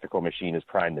bioelectrical machine is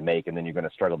trying to make, and then you're going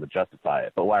to struggle to justify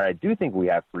it. But why I do think we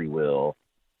have free will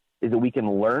is that we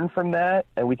can learn from that,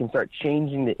 and we can start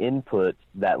changing the inputs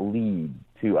that lead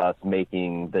to us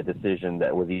making the decision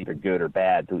that was either good or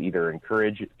bad, to either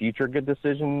encourage future good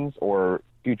decisions or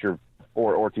to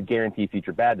guarantee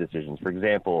future bad decisions. For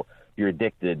example, you're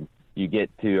addicted. You get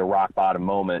to a rock bottom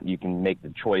moment, you can make the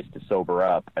choice to sober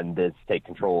up and then take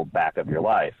control back of your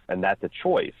life. And that's a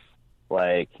choice.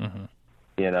 I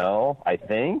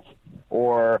think.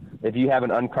 Or if you have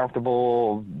an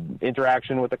uncomfortable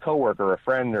interaction with a coworker or a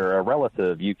friend or a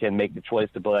relative, you can make the choice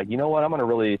to be like, you know what, I'm going to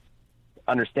really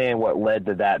understand what led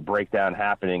to that breakdown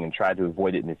happening and try to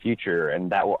avoid it in the future.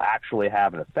 And that will actually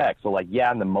have an effect. So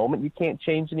in the moment you can't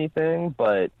change anything,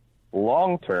 but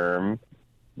long term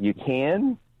you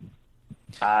can.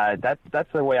 That's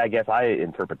the way I guess I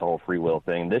interpret the whole free will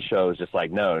thing. This show is just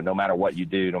no matter what you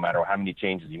do, no matter how many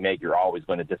changes you make, you're always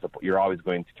going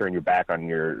to turn your back on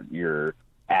your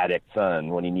addict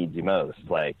son when he needs you most.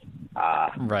 Right.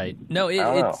 No,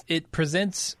 it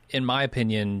presents, in my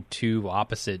opinion, two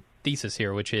opposite thesis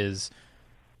here, which is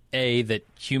that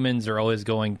humans are always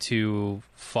going to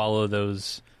follow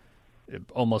those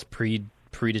almost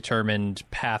predetermined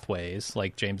pathways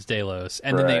like James Delos,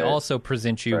 and then they also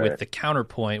present you with the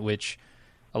counterpoint, which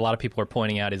a lot of people are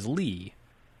pointing out is Lee,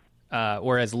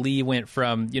 whereas Lee went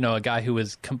from a guy who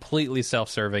was completely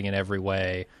self-serving in every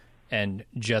way and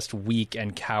just weak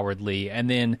and cowardly, and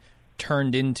then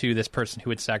turned into this person who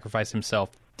would sacrifice himself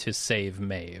to save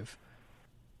Maeve.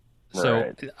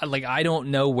 So I don't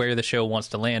know where the show wants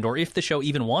to land, or if the show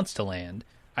even wants to land.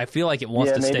 I feel like it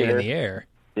wants to stay in the air.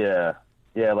 Yeah,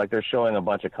 they're showing a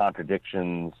bunch of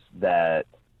contradictions that,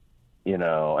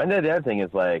 and then the other thing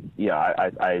is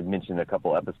I mentioned a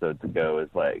couple episodes ago is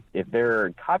if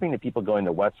they're copying the people going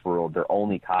to Westworld, they're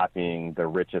only copying the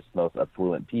richest, most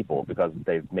affluent people because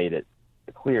they've made it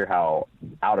clear how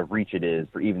out of reach it is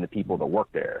for even the people that work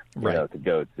there, to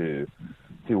go to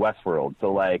Westworld.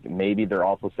 So maybe they're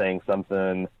also saying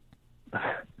something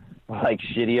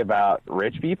shitty about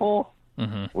rich people.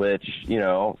 Mm-hmm. Which,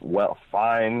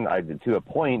 fine, to a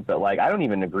point, but I don't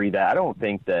even agree that I don't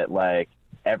think that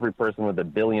every person with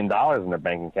 $1 billion in their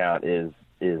bank account is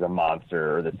a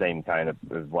monster or the same kind of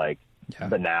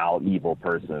banal evil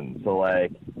person. So I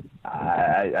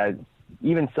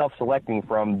even self-selecting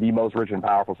from the most rich and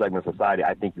powerful segment of society,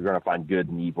 I think you're going to find good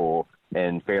and evil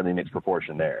in fairly mixed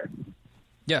proportion there.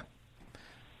 Yeah.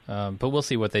 But we'll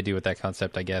see what they do with that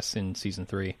concept, I guess, in season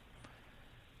 3.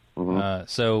 Mm-hmm.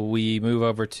 So we move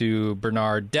over to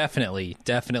Bernard definitely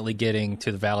getting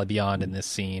to the Valley Beyond in this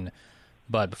scene.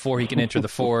 But before he can enter the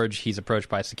forge, he's approached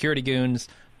by security goons,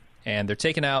 and they're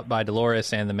taken out by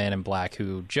Dolores and the Man in Black,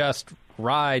 who just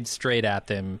ride straight at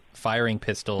them, firing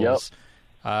pistols.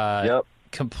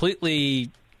 Completely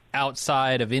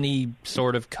outside of any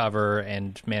sort of cover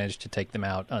and manage to take them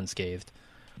out unscathed.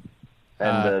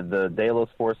 And the Delos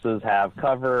forces have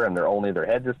cover, and their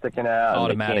heads are sticking out.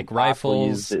 Automatic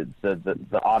rifles.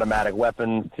 The automatic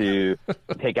weapons to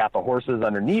take out the horses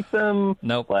underneath them.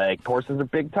 Nope. Like, horses are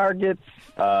big targets.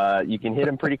 You can hit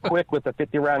them pretty quick with a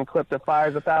 50-round clip that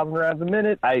fires 1,000 rounds a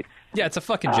minute. Yeah, it's a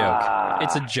fucking joke.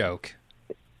 It's a joke.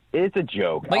 It's a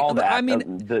joke. Like,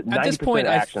 The at this point,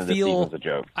 I feel a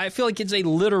joke. I feel like it's a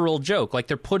literal joke. Like,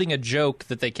 they're putting a joke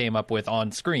that they came up with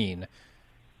on screen,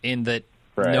 in that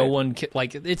no one can,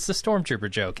 like, it's the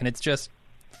Stormtrooper joke, and it's just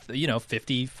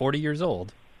 50, 40 years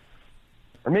old.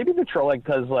 Or maybe the troll, like,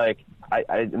 because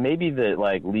maybe that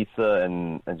like Lisa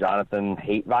and Jonathan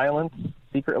hate violence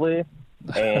secretly,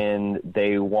 and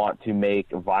they want to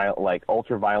make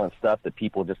ultra violent stuff that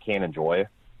people just can't enjoy.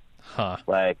 Huh.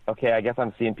 Like, okay, I guess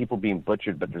I'm seeing people being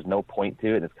butchered, but there's no point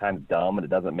to it, and it's kind of dumb, and it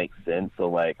doesn't make sense, so,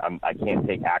 like, I can't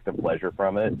take active pleasure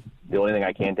from it. The only thing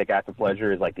I can take active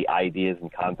pleasure is, like, the ideas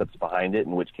and concepts behind it,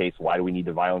 in which case, why do we need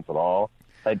the violence at all?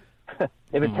 Like,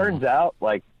 if it turns out,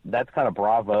 like, that's kind of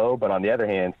bravo, but on the other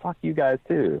hand, fuck you guys,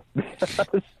 too.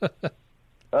 Because,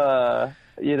 I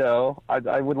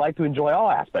would like to enjoy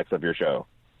all aspects of your show.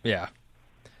 Yeah.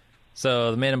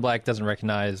 So the Man in Black doesn't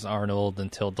recognize Arnold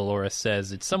until Dolores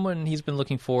says it's someone he's been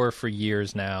looking for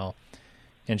years now.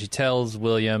 And she tells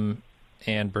William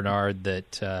and Bernard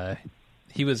that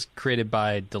he was created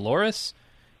by Dolores.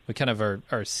 We kind of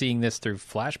are seeing this through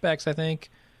flashbacks, I think.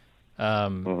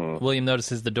 William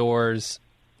notices the doors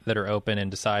that are open and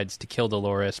decides to kill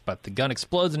Dolores, but the gun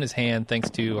explodes in his hand thanks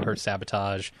to her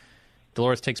sabotage.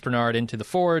 Dolores takes Bernard into the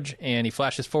forge, and he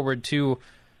flashes forward to...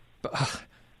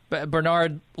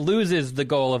 Bernard loses the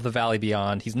goal of the Valley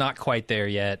Beyond. He's not quite there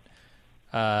yet.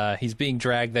 He's being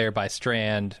dragged there by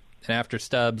Strand, and after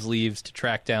Stubbs leaves to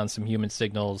track down some human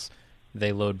signals,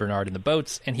 they load Bernard in the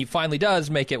boats, and he finally does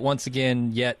make it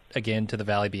yet again to the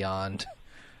Valley Beyond.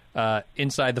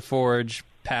 Inside the forge,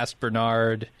 past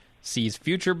Bernard sees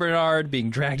future Bernard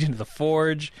being dragged into the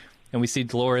forge, and we see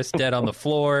Dolores dead on the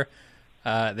floor.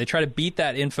 They try to beat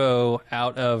that info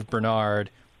out of Bernard,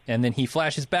 and then he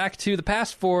flashes back to the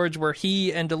past forge where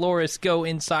he and Dolores go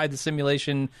inside the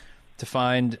simulation to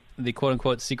find the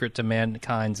quote-unquote secret to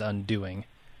mankind's undoing.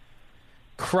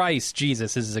 Christ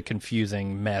Jesus, this is a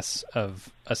confusing mess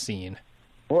of a scene.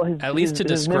 Well, at least to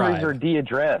describe. His memories are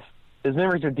de-addressed. His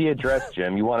memories are de-addressed,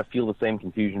 Jim. You want to feel the same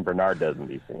confusion Bernard does in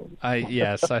these scenes.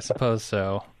 Yes, I suppose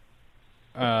so.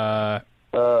 Yeah,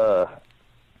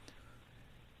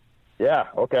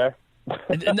 okay.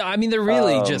 No, I mean, they're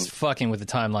really just fucking with the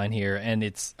timeline here, and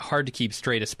it's hard to keep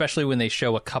straight, especially when they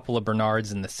show a couple of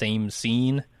Bernards in the same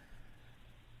scene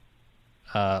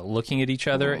looking at each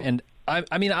other. And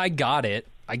I mean, I got it.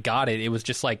 It was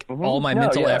just like all my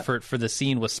mental effort for the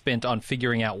scene was spent on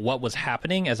figuring out what was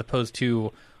happening as opposed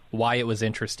to why it was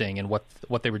interesting and what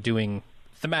they were doing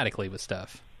thematically with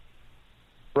stuff.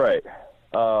 Right.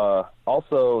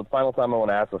 Also, the final time I want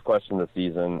to ask this question this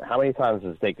season, how many times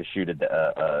does it take to shoot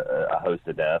a host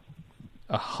to death?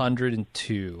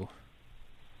 102.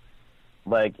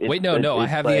 Like, wait, no, I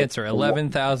have the answer.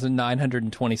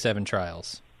 11,927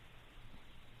 trials.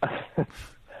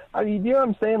 I mean, you know what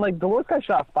I'm saying? Like, Dolores got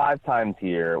shot 5 times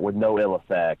here with no ill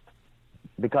effect.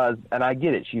 Because, and I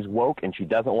get it, she's woke and she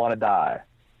doesn't want to die.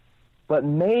 But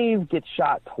Maeve gets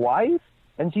shot twice,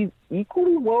 and she's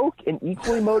equally woke and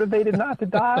equally motivated not to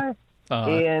die.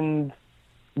 And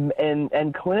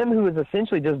Clem, who is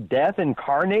essentially just death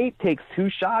incarnate, takes 2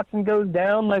 shots and goes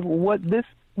down. Like,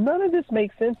 none of this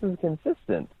makes sense as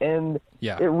consistent. And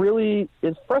it really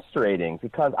is frustrating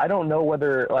because I don't know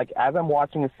whether, like, as I'm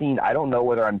watching a scene, I don't know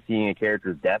whether I'm seeing a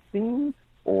character's death scene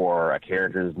or a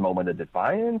character's moment of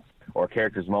defiance or a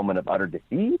character's moment of utter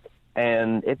defeat.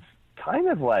 And it's kind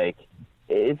of like,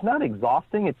 it's not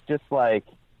exhausting. It's just like,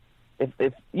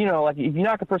 if you know, like, if you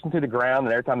knock a person through the ground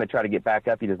and every time they try to get back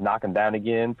up, you just knock them down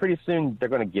again, pretty soon they're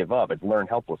going to give up. It's learned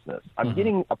helplessness.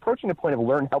 I'm approaching the point of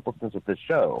learned helplessness with this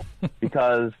show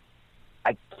because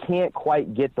I can't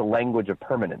quite get the language of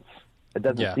permanence. It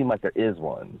doesn't seem like there is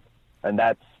one. And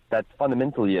that's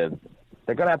fundamentally they're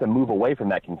going to have to move away from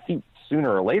that conceit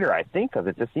sooner or later, I think, because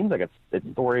it just seems like it's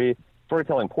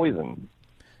storytelling poison.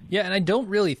 Yeah, and I don't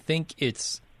really think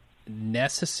it's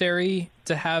necessary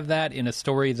to have that in a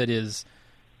story that is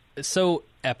so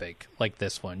epic like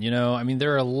this one. You know, I mean,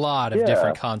 there are a lot of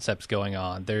different concepts going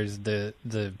on. There's the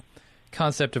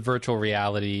concept of virtual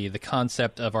reality, the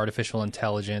concept of artificial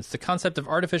intelligence, the concept of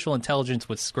artificial intelligence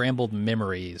with scrambled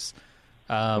memories,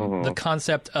 the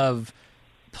concept of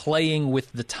playing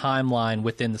with the timeline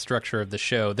within the structure of the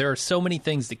show. There are so many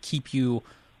things that keep you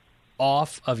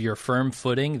off of your firm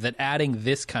footing that adding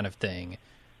this kind of thing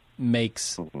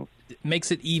makes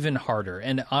it even harder.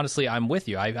 And honestly, I'm with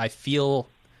you. I feel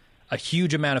a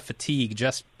huge amount of fatigue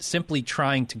just simply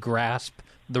trying to grasp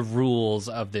the rules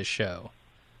of this show.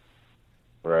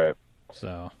 Right.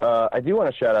 So I do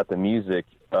want to shout out the music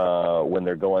when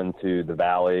they're going to the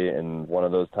valley, and one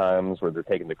of those times where they're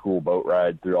taking the cool boat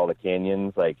ride through all the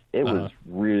canyons. Like, it was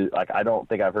really, like, I don't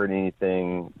think I've heard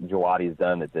anything Djawadi's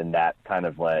done that's in that kind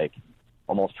of like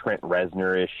almost Trent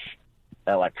Reznor-ish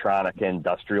electronic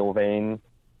industrial vein.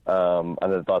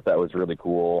 I thought that was really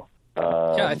cool.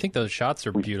 Yeah, I think those shots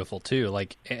are beautiful too.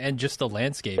 Like, and just the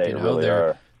landscape, you know, really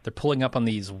they're pulling up on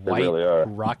these white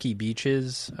rocky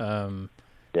beaches.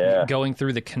 Going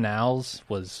through the canals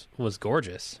was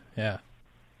gorgeous. Yeah.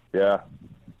 Yeah.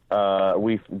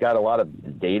 We've got a lot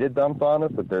of data dumped on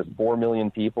us, but there's 4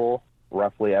 million people.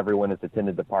 Roughly everyone that's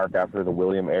attended the park after the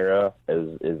William era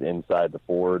is inside the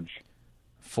Forge.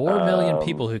 4 million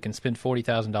people who can spend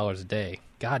 $40,000 a day.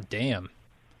 God damn.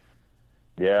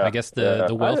 Yeah. I guess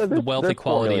the wealth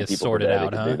equality is sorted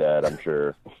out, huh? Do that, I'm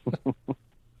sure.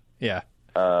 Yeah.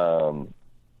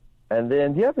 And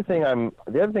then the other thing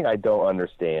I don't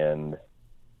understand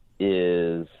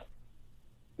is,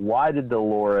 why did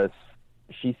Dolores?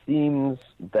 She seems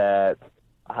that,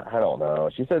 I don't know.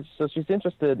 She says, so she's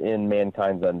interested in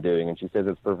mankind's undoing, and she says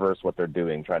it's perverse what they're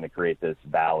doing, trying to create this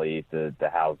valley to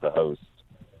house the hosts.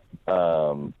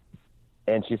 And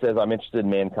she says, I'm interested in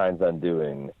mankind's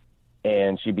undoing,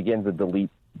 and she begins to delete.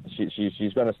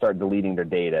 She's going to start deleting their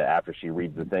data after she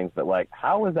reads the things. But like,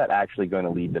 how is that actually going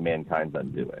to lead to mankind's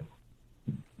undoing?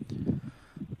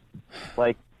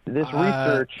 Like, this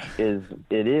research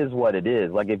is what it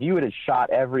is. Like, if you would have shot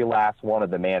every last one of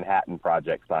the Manhattan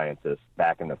Project scientists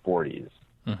back in the 40s,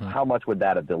 how much would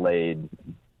that have delayed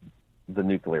the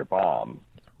nuclear bomb?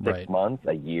 6 months,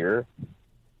 a year?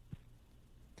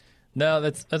 No,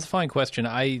 that's a fine question.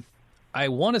 I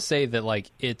want to say that, like,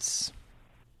 it's...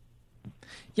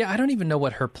 Yeah, I don't even know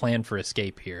what her plan for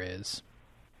escape here is.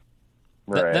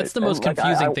 Right. That's the most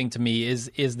confusing thing to me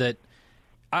is that,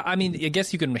 I mean, I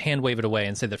guess you can hand wave it away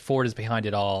and say that Ford is behind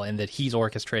it all and that he's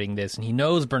orchestrating this and he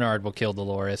knows Bernard will kill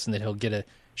Dolores and that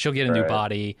she'll get a new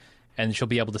body and she'll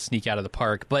be able to sneak out of the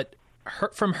park. But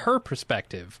from her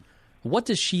perspective, what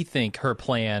does she think her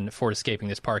plan for escaping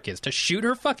this park is? To shoot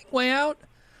her fucking way out?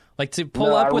 Like, to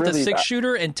pull up with a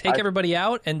 6-shooter and take everybody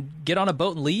out and get on a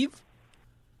boat and leave?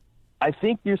 I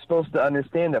think you're supposed to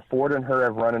understand that Ford and her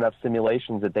have run enough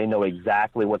simulations that they know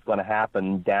exactly what's going to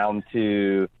happen down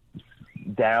to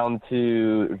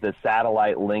the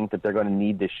satellite link that they're going to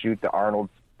need to shoot to Arnold's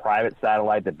private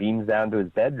satellite that beams down to his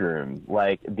bedroom.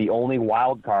 Like, the only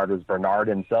wild card was Bernard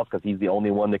himself, because he's the only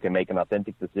one that can make an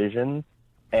authentic decision.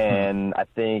 And I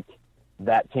think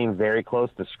that came very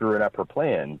close to screwing up her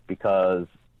plan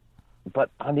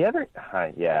but on the other,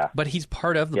 But he's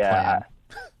part of the plan.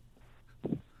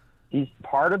 He's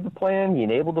part of the plan. He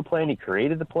enabled the plan. He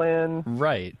created the plan.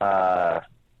 Right.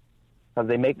 Because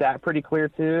they make that pretty clear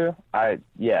too. Like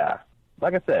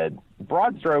I said,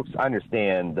 broad strokes, I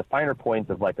understand. The finer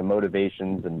points of like the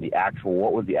motivations and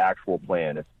what was the actual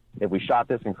plan? If we shot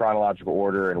this in chronological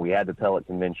order and we had to tell it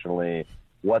conventionally,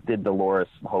 what did Dolores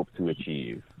hope to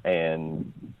achieve?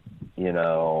 And, you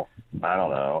know, I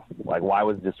don't know. Like, why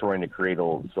was destroying the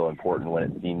cradle so important when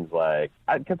it seems like...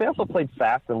 Because they also played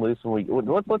fast and loose.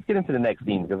 Let's get into the next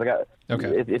scene, because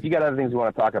if you got other things you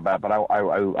want to talk about, but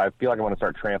I feel like I want to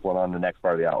start trampling on the next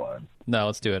part of the outline. No,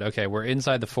 let's do it. Okay, we're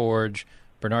inside the Forge.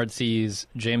 Bernard sees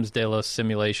James Delos'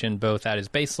 simulation both at his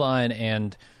baseline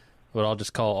and what I'll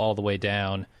just call all the way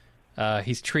down.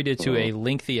 He's treated to a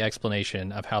lengthy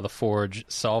explanation of how the Forge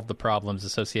solved the problems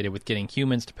associated with getting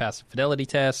humans to pass the fidelity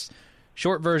tests.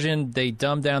 Short version, they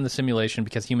dumb down the simulation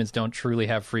because humans don't truly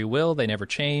have free will. They never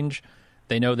change.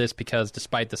 They know this because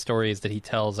despite the stories that he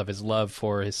tells of his love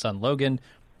for his son Logan,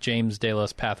 James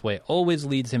Delos' pathway always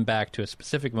leads him back to a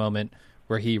specific moment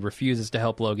where he refuses to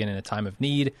help Logan in a time of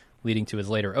need, leading to his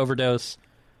later overdose.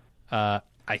 I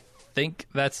think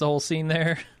that's the whole scene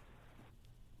there.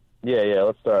 Yeah.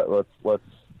 Let's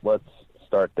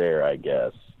start there, I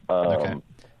guess. Okay.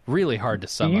 Really hard to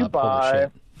sum up. Holy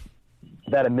shit.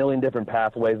 That a million different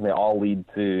pathways, and they all lead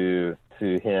to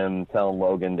him telling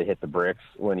Logan to hit the bricks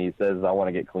when he says, "I want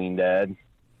to get clean, Dad."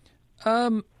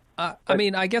 I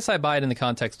mean, I guess I buy it in the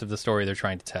context of the story they're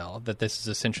trying to tell, that this is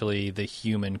essentially the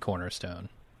human cornerstone.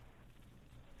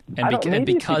 And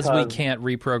because we can't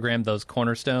reprogram those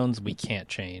cornerstones, we can't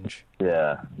change.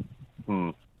 Yeah.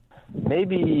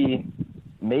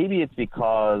 Maybe it's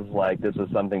because, like, this was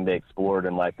something they explored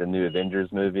in, like, the new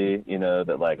Avengers movie, you know,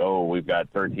 that, like, we've got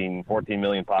 14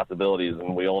 million possibilities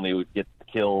and we only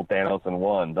kill Thanos in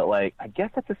one. But like, I guess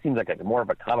that just seems like a more of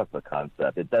a comic book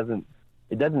concept. It doesn't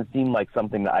seem like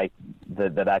something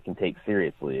that I can take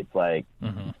seriously. It's like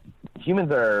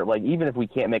humans are like, even if we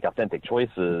can't make authentic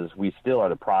choices, we still are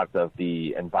the product of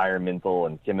the environmental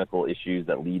and chemical issues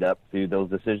that lead up to those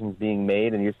decisions being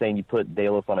made. And you're saying you put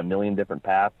Delos on a million different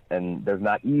paths, and there's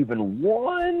not even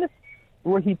one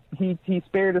where he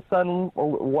spared his son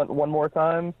one more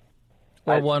time,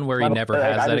 or one where he never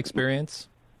has that experience.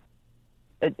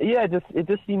 It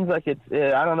just seems like it's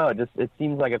I don't know. It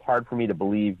seems like it's hard for me to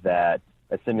believe that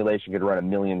a simulation could run a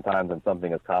million times on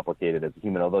something as complicated as a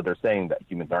human. Although they're saying that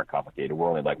humans aren't complicated. We're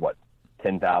only like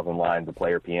 10,000 lines of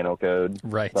player piano code,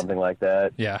 right? Something like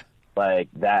that. Yeah, like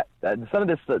that. Some of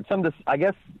this. I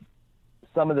guess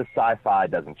some of the sci-fi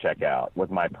doesn't check out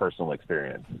with my personal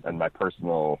experience and my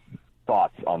personal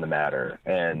thoughts on the matter.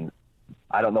 And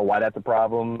I don't know why that's a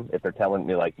problem. If they're telling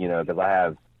me, like, because I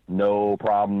have no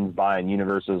problems buying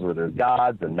universes where there's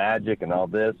gods and magic and all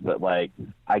this, but like,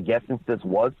 I guess since this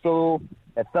was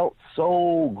it felt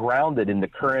so grounded in the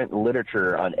current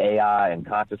literature on AI and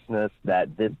consciousness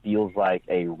that this feels like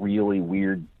a really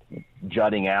weird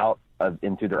jutting out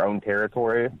into their own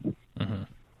territory. Mm-hmm.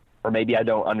 Or maybe I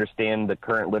don't understand the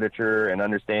current literature and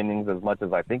understandings as much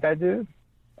as I think I do.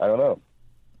 I don't know.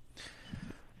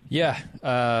 Yeah,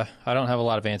 I don't have a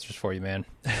lot of answers for you, man.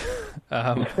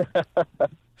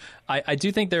 I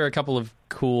do think there are a couple of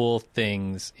cool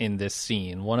things in this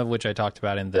scene, one of which I talked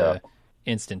about in the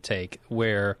instant take,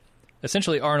 where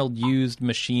essentially Arnold used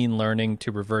machine learning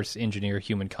to reverse engineer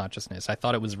human consciousness. I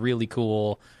thought it was really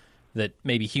cool that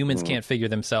maybe humans can't figure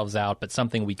themselves out, but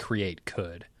something we create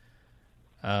could.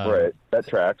 Right, that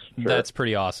tracks. Sure. That's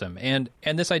pretty awesome. And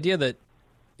this idea that,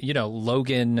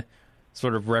 Logan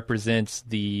sort of represents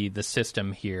the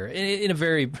system here in a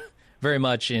very, very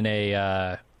much in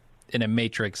a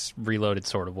Matrix Reloaded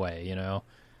sort of way,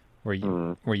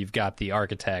 where you've got the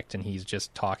architect and he's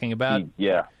just talking about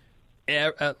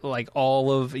like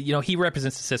all of he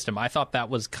represents the system. I thought that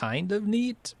was kind of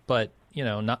neat, but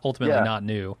not ultimately not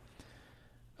new.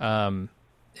 And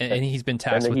he's been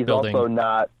tasked with building. Also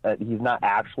not he's not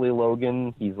actually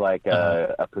Logan. He's like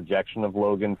a projection of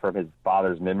Logan from his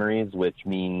father's memories, which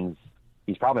means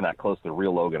he's probably not close to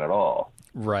real Logan at all.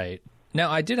 Right. Now,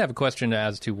 I did have a question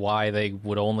as to why they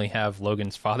would only have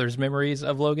Logan's father's memories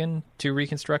of Logan to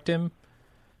reconstruct him.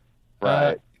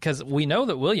 Right. Because we know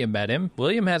that William met him.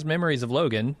 William has memories of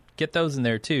Logan. Get those in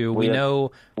there, too. We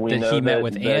know that he met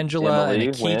with Angela and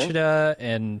Akecheta,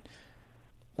 and,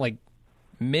 like,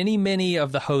 many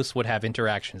of the hosts would have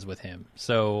interactions with him.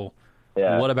 So,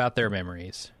 what about their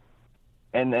memories?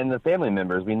 And the family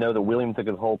members, we know that William took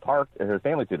his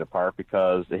family to the park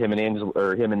because him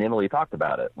and Emily talked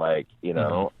about it. Like,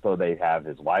 so they have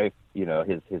his wife,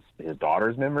 his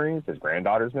daughter's memories, his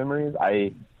granddaughter's memories.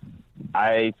 I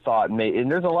thought,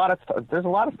 and there's a lot of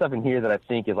stuff in here that I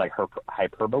think is like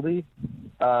hyperbole,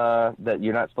 that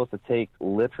you're not supposed to take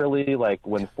literally. Like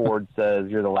when Ford says,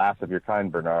 "You're the last of your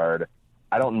kind, Bernard."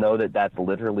 I don't know that that's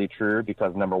literally true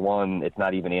because number one, it's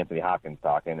not even Anthony Hopkins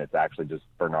talking. It's actually just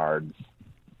Bernard's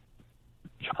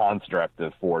construct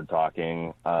of Ford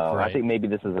talking. Right. I think maybe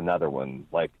this is another one.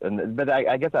 Like, but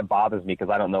I guess that bothers me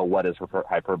because I don't know what is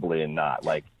hyperbole and not.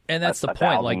 Like, and that's the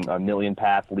point. Like a million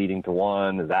paths leading to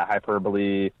one. Is that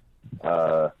hyperbole?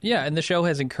 Yeah, and the show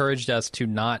has encouraged us to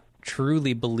not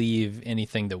truly believe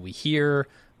anything that we hear,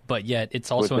 but yet it's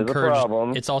also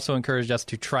encouraged us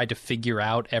to try to figure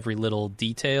out every little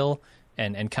detail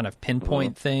and kind of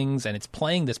pinpoint things. And it's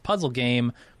playing this puzzle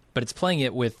game, but it's playing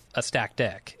it with a stacked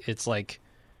deck. It's like,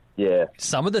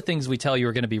 some of the things we tell you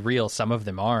are going to be real, some of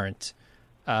them aren't,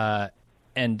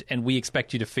 and we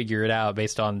expect you to figure it out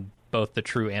based on both the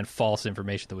true and false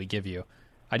information that we give you.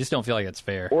 I just don't feel like that's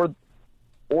fair. Or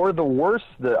the worst,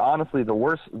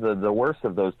 the worst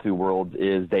of those two worlds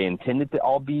is they intended to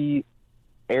all be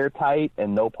airtight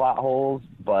and no plot holes,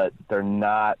 but they're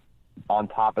not on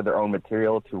top of their own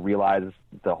material to realize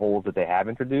the holes that they have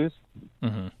introduced.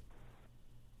 Mm-hmm.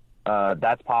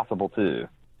 That's possible too.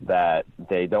 That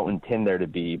they don't intend there to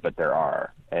be, but there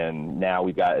are. And now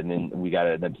we got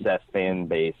an obsessed fan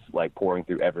base like pouring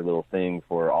through every little thing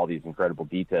for all these incredible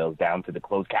details, down to the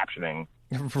closed captioning.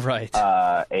 Right.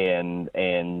 And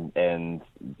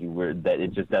that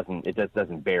it just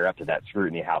doesn't bear up to that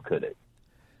scrutiny. How could it?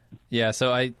 Yeah.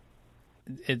 So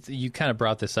you kind of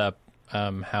brought this up,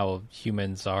 how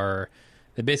humans are.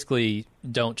 They basically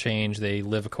don't change. They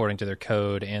live according to their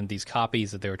code, and these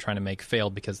copies that they were trying to make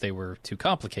failed because they were too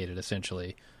complicated,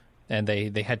 essentially. And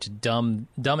they had to dumb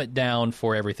it down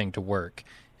for everything to work.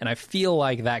 And I feel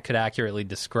like that could accurately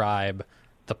describe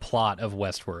the plot of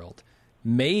Westworld.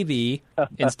 maybe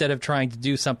instead of trying to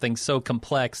do something so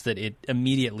complex that it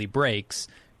immediately breaks,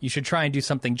 you should try and do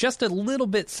something just a little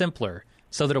bit simpler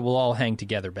so that it will all hang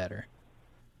together better.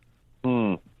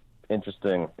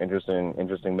 Interesting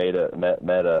meta.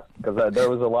 Because there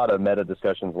was a lot of meta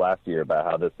discussions last year about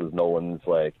how this is Nolan's,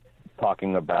 like,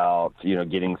 talking about,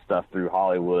 getting stuff through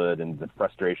Hollywood and the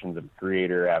frustrations of the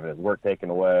creator having his work taken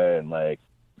away, and, like,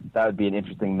 that would be an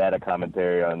interesting meta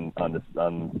commentary on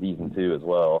season 2 as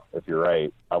well, if you're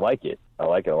right. I like it a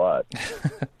lot.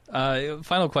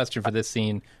 Final question for this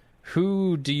scene.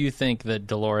 Who do you think that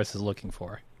Dolores is looking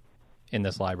for in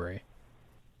this library?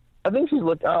 I think she's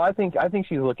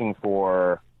looking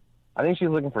for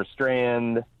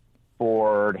Strand,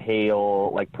 Ford,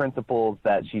 Hale, like principals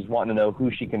that she's wanting to know who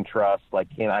she can trust.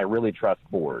 Like, can I really trust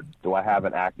Ford? Do I have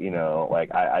an act?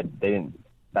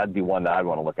 That'd be one that I'd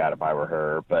want to look at if I were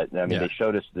her. But I mean, They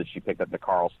showed us that she picked up the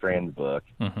Carl Strand book,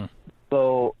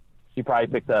 so she probably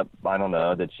picked up. I don't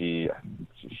know that she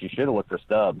should have looked for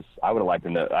Stubbs. I would have liked to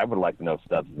know. If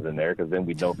Stubbs was in there, because then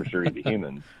we'd know for sure he's a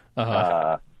human.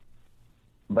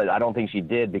 But I don't think she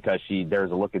did, because there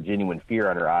was a look of genuine fear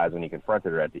on her eyes when he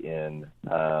confronted her at the end.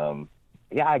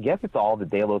 I guess it's all the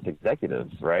Delos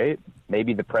executives, right?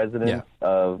 Maybe the presidents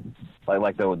of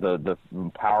like the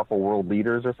powerful world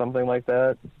leaders or something like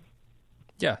that.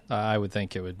 Yeah, I would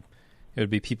think it would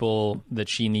be people that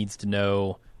she needs to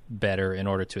know better in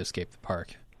order to escape the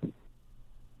park.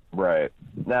 Right.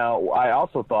 Now, I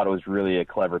also thought it was really a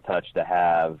clever touch to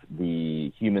have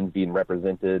the humans being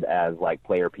represented as, like,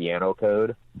 player piano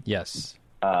code. Yes.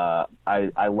 I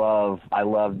love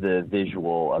the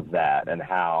visual of that, and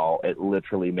how it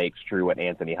literally makes true what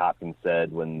Anthony Hopkins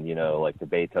said when, like, the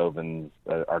Beethovens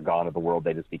are gone of the world,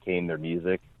 they just became their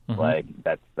music. Like,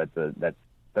 that's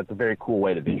a very cool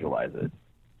way to visualize it.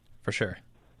 For sure.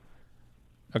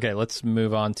 Okay, let's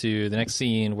move on to the next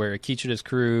scene, where Akichita's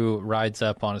crew rides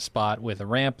up on a spot with a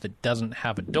ramp that doesn't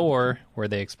have a door where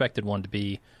they expected one to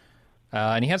be.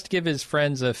 And he has to give his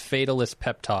friends a fatalist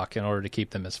pep talk in order to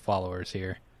keep them as followers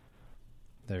here.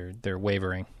 They're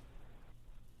wavering.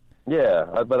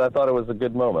 Yeah, but I thought it was a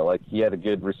good moment. Like, he had a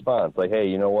good response. Like, hey,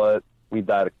 you know what? We've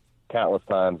died countless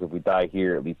times. If we die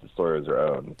here, at least the story is our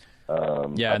own.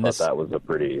 I thought that was a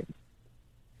pretty...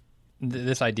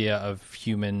 This idea of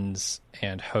humans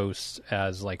and hosts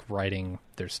as, like, writing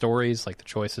their stories, like the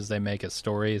choices they make as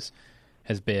stories,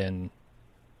 has been,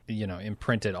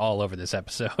 imprinted all over this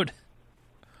episode.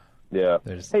 Yeah.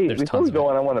 There's before we go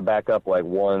on, I want to back up, like,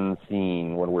 one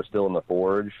scene when we're still in the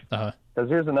Forge. Because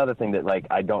here's another thing that, like,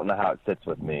 I don't know how it sits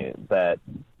with me. That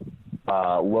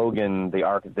Logan, the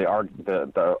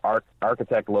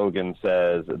architect Logan,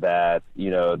 says that,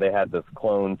 they had this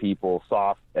clone people,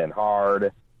 soft and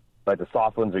hard. Like, the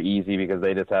soft ones are easy because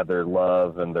they just have their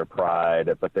love and their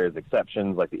pride, but there's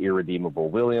exceptions, like the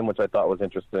irredeemable William, which I thought was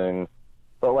interesting.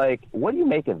 But, like, what do you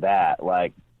make of that?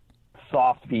 Like,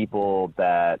 soft people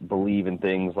that believe in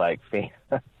things like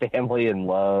family and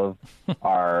love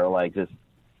are, like, just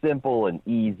simple and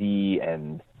easy,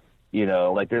 and,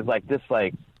 like, there's, like, this,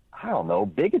 like, I don't know,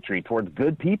 bigotry towards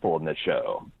good people in this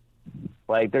show.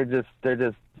 Like, they're just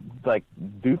like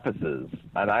doofuses,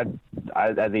 and I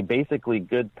as a basically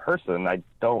good person, I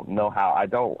don't know how. I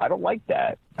don't like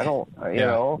that. I don't,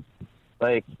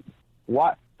 like,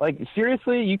 what? Like,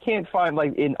 seriously, you can't find,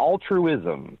 like, in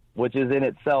altruism, which is in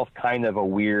itself kind of a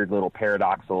weird little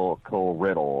paradoxical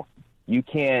riddle. You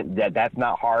can't. That's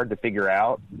not hard to figure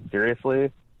out.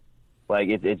 Seriously, like,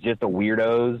 it's just the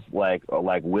weirdos like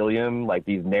William, like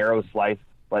these narrow slice.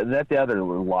 Like, that's the other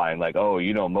line, like, oh,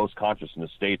 most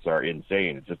consciousness states are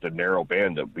insane. It's just a narrow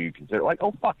band that we consider. Like,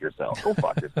 oh, fuck yourself. Go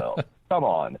fuck yourself. Come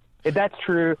on. If that's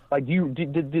true, like,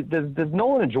 does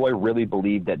Nolan and Joy really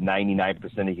believe that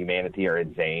 99% of humanity are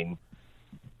insane?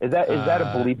 Is that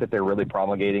a belief that they're really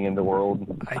promulgating in the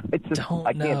world? I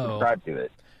can't subscribe to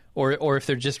it. Or if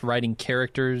they're just writing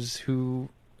characters who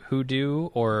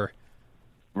do, or...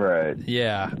 Right.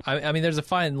 Yeah. I mean, there's a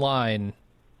fine line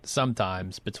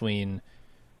sometimes between...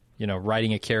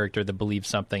 writing a character that believes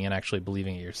something and actually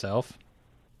believing it yourself.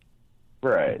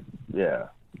 Right, yeah.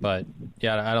 But,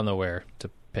 I don't know where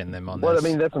to pin them on this. Well, I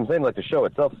mean, that's what I'm saying. Like, the show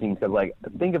itself seems... Because, like,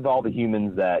 think of all the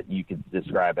humans that you could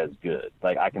describe as good.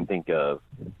 Like, I can think of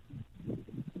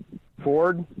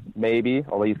Ford, maybe,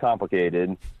 although he's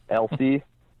complicated. Elsie,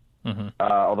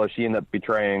 although she ended up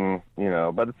betraying,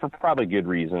 but for probably good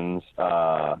reasons.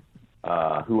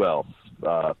 Who else?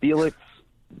 Felix,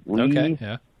 Lee,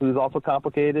 who's also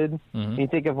complicated. You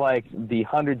think of, like, the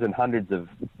hundreds and hundreds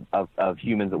of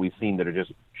humans that we've seen that are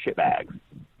just shitbags.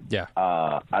 Yeah.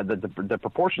 The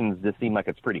proportions just seem like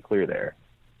it's pretty clear there.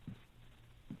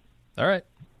 All right.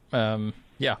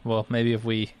 Yeah, well, maybe if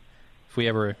we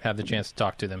ever have the chance to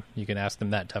talk to them, you can ask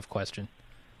them that tough question.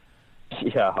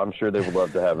 Yeah, I'm sure they would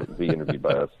love to have it be interviewed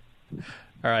by us.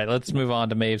 All right, let's move on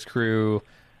to Maeve's crew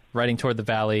riding toward the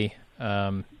valley.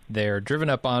 They're driven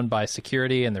up on by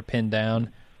security, and they're pinned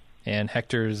down. And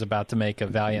Hector's about to make a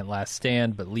valiant last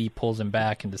stand, but Lee pulls him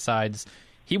back and decides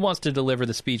he wants to deliver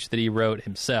the speech that he wrote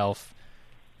himself.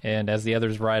 And as the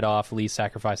others ride off, Lee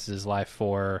sacrifices his life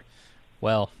for,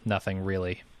 well, nothing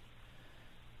really.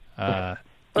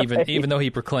 Even though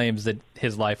he proclaims that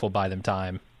his life will buy them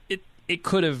time, he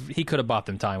could have bought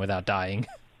them time without dying.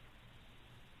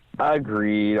 I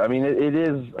agree. I mean, it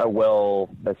is a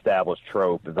well-established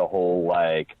trope, the whole,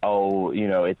 like,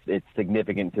 it's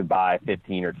significant to buy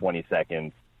 15 or 20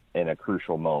 seconds in a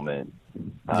crucial moment.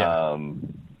 Yeah.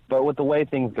 But with the way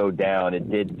things go down,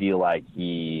 it did feel like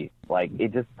the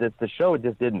show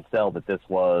just didn't sell that this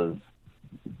was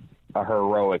a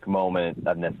heroic moment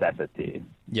of necessity.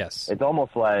 Yes. It's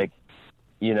almost like,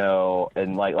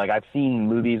 and like I've seen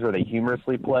movies where they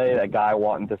humorously play a guy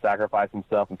wanting to sacrifice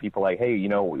himself, and people are like, hey,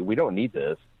 we don't need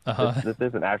this. This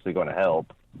isn't actually going to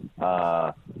help.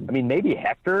 I mean, maybe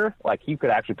Hector, like, he could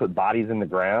actually put bodies in the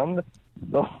ground.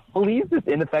 But he's just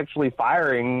ineffectually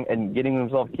firing and getting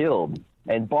himself killed,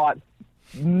 and bought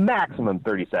maximum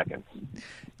 30 seconds.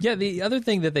 Yeah, the other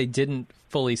thing that they didn't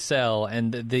fully sell,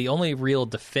 and the only real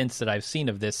defense that I've seen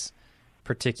of this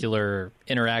particular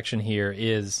interaction here,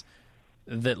 is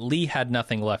that Lee had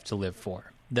nothing left to live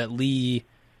for. That Lee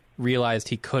realized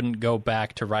he couldn't go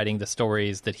back to writing the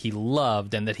stories that he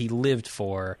loved and that he lived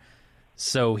for,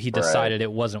 so he decided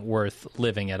it wasn't worth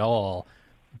living at all.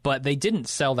 But they didn't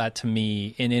sell that to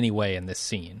me in any way in this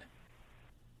scene.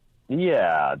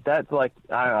 Yeah, that's like,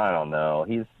 I don't know.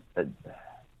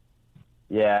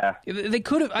 Yeah. They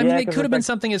could have, they could have been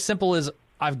something as simple as,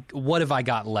 what have I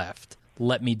got left?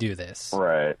 Let me do this.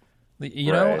 Right.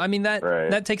 You know, I mean,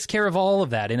 that takes care of all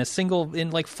of that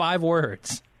in like 5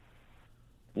 words.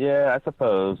 Yeah, I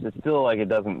suppose. It's still like it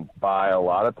doesn't buy a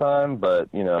lot of time, but,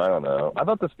 I don't know. I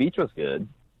thought the speech was good.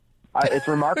 It's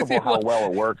remarkable how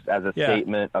well it works as a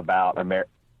statement about America.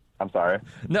 I'm sorry.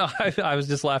 No, I was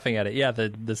just laughing at it. Yeah,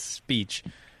 the speech,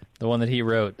 the one that he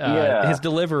wrote. His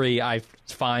delivery I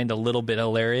find a little bit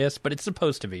hilarious, but it's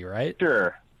supposed to be, right?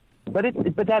 Sure. But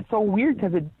that's so weird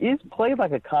because it is played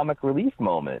like a comic relief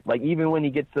moment. Like, even when he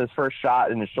gets his first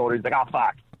shot in his shoulder, he's like, "Oh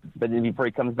fuck!" But then before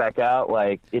he comes back out,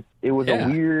 like it was a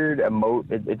weird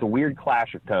it's a weird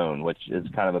clash of tone, which is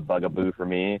kind of a bugaboo for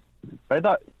me. But I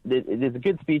thought it is a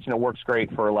good speech, and it works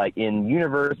great for, like, in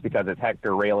universe, because it's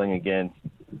Hector railing against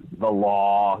the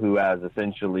law, who has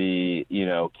essentially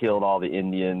killed all the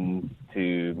Indians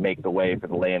to make the way for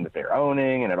the land that they're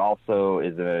owning, and it also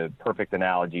is a perfect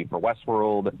analogy for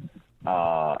Westworld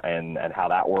and how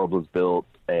that world was built,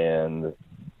 and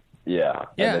and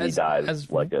then he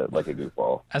dies like a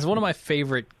goofball. As one of my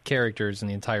favorite characters in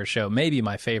the entire show, maybe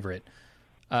my favorite,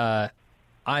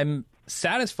 I'm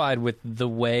satisfied with the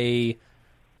way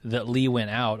that Lee went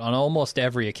out on almost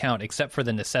every account, except for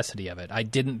the necessity of it. I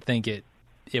didn't think it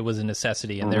was a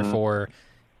necessity, and therefore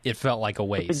it felt like a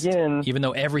waste. Again, even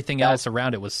though everything else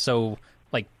around it was so,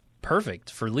 like,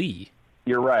 perfect for Lee.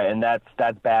 You're right, and that's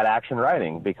bad action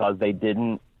writing, because they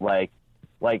didn't like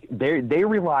they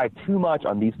rely too much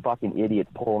on these fucking idiots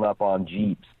pulling up on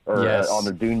Jeeps or on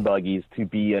their dune buggies to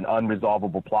be an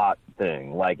unresolvable plot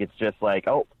thing. Like, it's just like,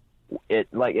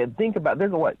 think about,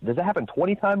 does it happen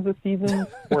 20 times this season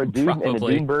where a dude in a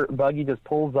dune buggy just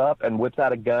pulls up and whips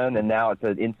out a gun, and now it's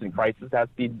an instant crisis that has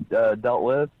to be dealt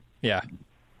with? Yeah.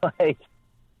 Like,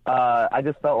 I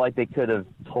just felt like they could have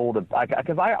told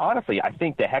because I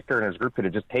think that Hector and his group could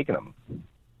have just taken him.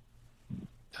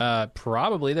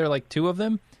 Probably. There are like 2 of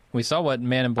them. We saw what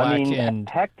Man in Black and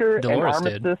Hector Dolores and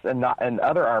Armistice did. and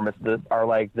other Armistice are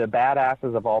like the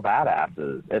badasses of all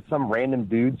badasses. If some random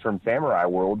dudes from Samurai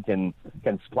World can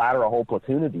splatter a whole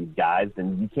platoon of these guys,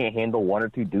 then you can't handle 1 or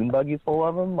 2 dune buggies full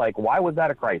of them. Like, why was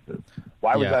that a crisis?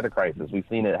 Why was that a crisis? We've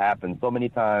seen it happen so many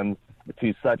times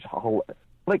to such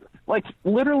like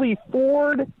literally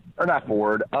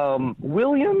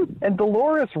William and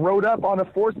Dolores rode up on a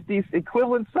force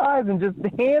equivalent size and just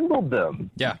handled them.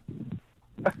 Yeah.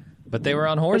 But they were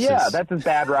on horses. But yeah, that's just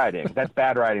bad writing. That's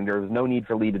bad writing. There was no need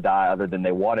for Lee to die, other than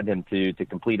they wanted him to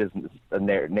complete his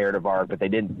narrative arc, but they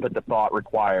didn't put the thought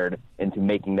required into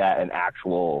making that an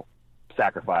actual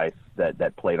sacrifice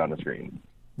that played on the screen.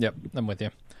 Yep, I'm with you.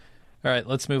 All right,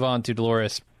 let's move on to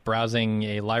Dolores browsing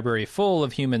a library full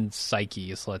of human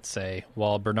psyches, let's say,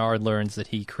 while Bernard learns that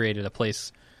he created a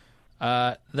place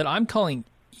that I'm calling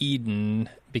Eden,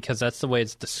 because that's the way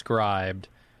it's described,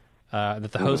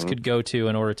 that the host could go to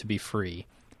in order to be free.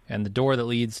 And the door that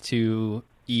leads to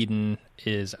Eden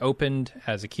is opened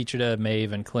as Akichita,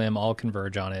 Maeve, and Clem all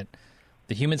converge on it.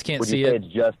 The humans can't see it. Would you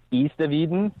say it's just east of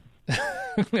Eden?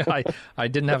 I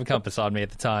didn't have a compass on me at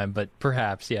the time, but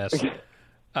perhaps, yes.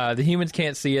 The humans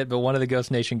can't see it, but one of the Ghost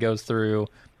Nation goes through.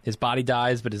 His body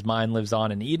dies, but his mind lives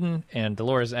on in Eden, and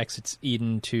Dolores exits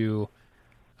Eden to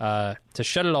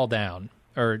shut it all down.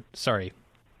 Or, sorry,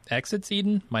 exits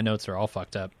Eden? My notes are all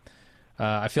fucked up.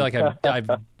 I feel like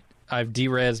I've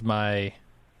de-resed my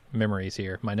memories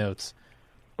here, my notes.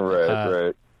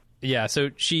 Right. Yeah, so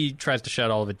she tries to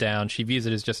shut all of it down. She views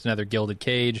it as just another gilded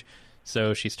cage,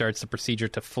 so she starts the procedure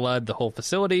to flood the whole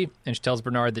facility, and she tells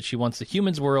Bernard that she wants the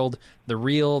humans' world, the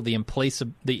real, the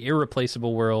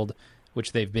irreplaceable world,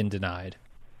 which they've been denied.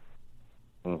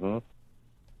 Mm-hmm.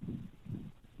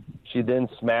 She then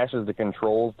smashes the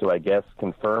controls to, I guess,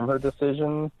 confirm her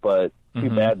decision, but too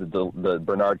bad that the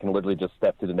Bernard can literally just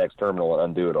step to the next terminal and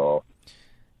undo it all.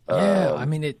 Yeah, I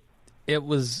mean, it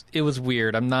was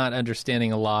weird. I'm not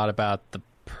understanding a lot about the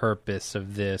purpose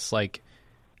of this. Like,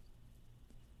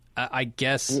 I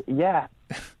guess... Yeah.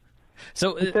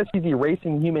 So it says she's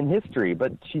erasing human history,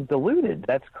 but she's deluded.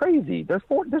 That's crazy. There's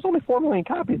only 4 million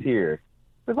copies here.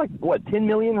 There's like, what, 10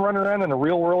 million running around in the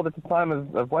real world at the time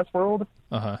of Westworld?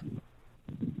 Uh-huh.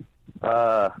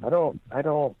 I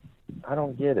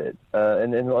don't get it.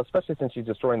 And especially since she's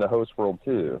destroying the host world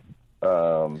too.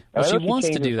 Well, she wants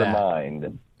to do that.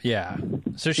 Mind. Yeah.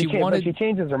 So she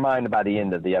changes her mind by the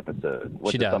end of the episode,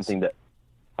 which is something that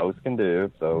hosts can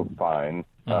do. So fine.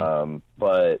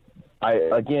 But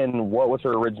what was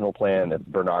her original plan if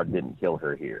Bernard didn't kill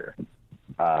her here?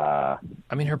 I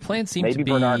mean, her plan seemed to be...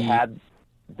 Maybe Bernard had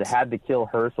to kill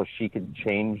her so she could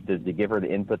change to give her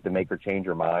the input to make her change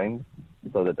her mind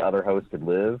so that the other hosts could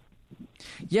live.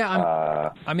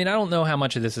 Yeah, I mean, I don't know how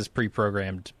much of this is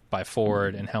pre-programmed by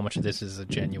Ford and how much of this is a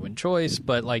genuine choice,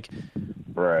 but like,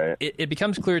 right, it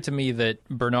becomes clear to me that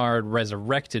Bernard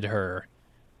resurrected her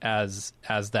as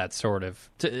that sort of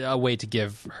a way to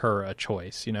give her a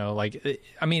choice. You know, like,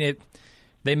 I mean,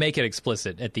 they make it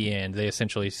explicit at the end. They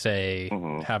essentially say,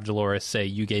 have Dolores say,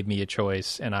 "You gave me a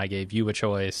choice, and I gave you a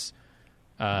choice."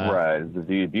 Right,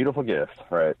 the beautiful gift.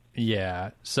 Right.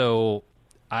 Yeah. So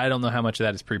I don't know how much of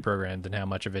that is pre-programmed and how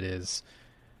much of it is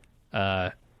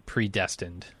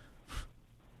predestined.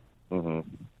 Mm-hmm.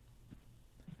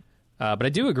 But I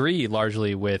do agree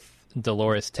largely with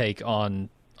Dolores' take on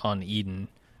Eden,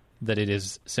 that it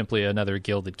is simply another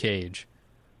gilded cage.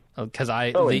 Because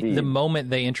the moment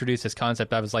they introduced this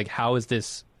concept, I was like, how is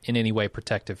this in any way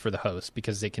protective for the host?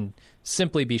 Because it can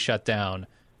simply be shut down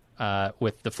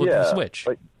with the flip of the switch.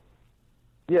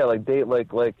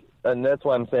 And that's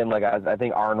why I'm saying, like, I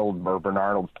think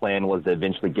Bernard's plan was to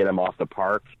eventually get him off the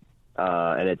park.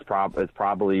 And it's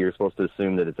probably, you're supposed to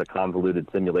assume that it's a convoluted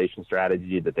simulation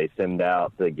strategy that they simmed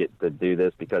out to get to do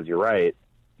this, because you're right.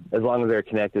 As long as they're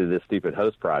connected to this stupid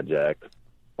host project,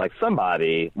 like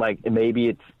somebody, like maybe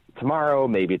it's tomorrow,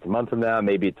 maybe it's a month from now,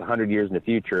 maybe it's 100 years in the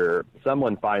future,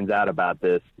 someone finds out about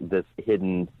this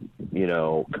hidden,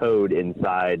 code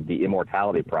inside the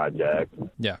Immortality Project.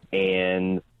 Yeah.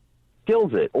 And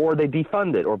kills it, or they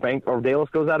defund it, or Delos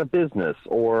goes out of business,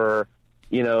 or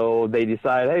they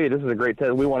decide, hey, this is a great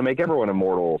test. We want to make everyone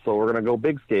immortal, so we're going to go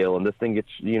big scale, and this thing gets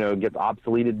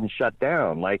obsoleted and shut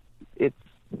down. Like, it's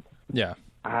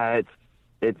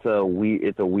a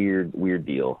weird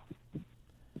deal.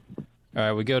 All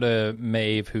right, we go to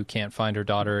Maeve, who can't find her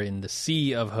daughter in the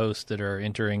sea of hosts that are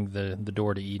entering the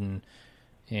door to Eden.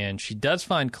 And she does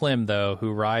find Clem, though,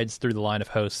 who rides through the line of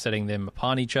hosts, setting them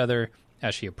upon each other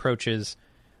as she approaches.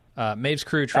 Maeve's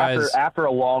crew tries... After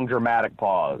a long, dramatic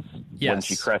pause, yes, when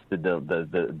she crested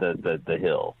the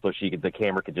hill, so the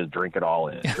camera could just drink it all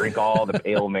in. Drink all the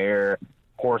pale mare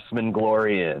horseman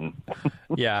glory in.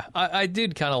 Yeah, I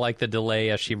did kind of like the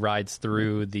delay as she rides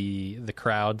through the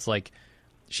crowds. Like,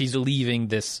 she's leaving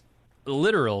this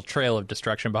literal trail of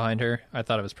destruction behind her. I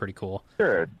thought it was pretty cool.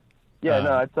 Sure. Yeah,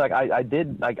 no, it's like I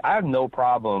have no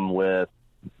problem with,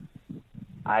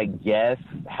 I guess,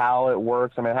 how it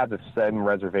works. I mean, I have the same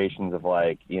reservations of,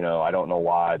 like, I don't know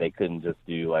why they couldn't just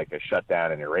do like a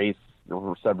shutdown and erase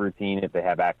subroutine if they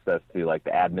have access to like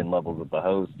the admin levels of the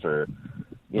hosts, or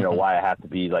why I have to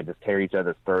be like just tear each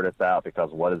other's throats out, because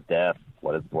what is death?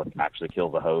 What actually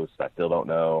kills a host? I still don't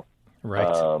know. Right.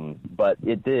 But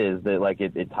it is that, like,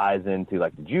 it ties into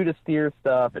like the Judas Steer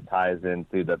stuff. It ties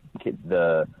into the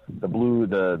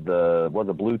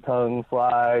blue tongue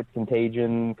fly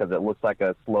contagion, because it looks like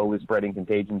a slowly spreading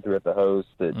contagion throughout the host.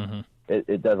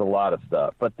 It does a lot of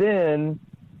stuff. But then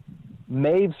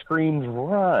Maeve screams,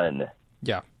 "Run!"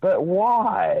 Yeah. But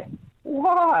why?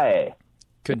 Why?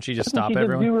 Couldn't she just stop she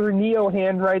everyone? Just do her Neo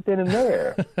hand right then and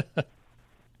there.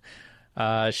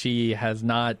 She has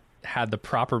not had the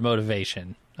proper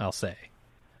motivation, I'll say.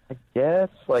 I guess,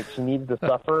 like, she needs to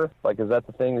suffer. Like, is that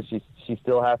the thing that she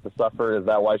still has to suffer? Is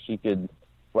that why she could,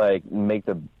 like, make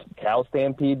the cow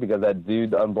stampede because that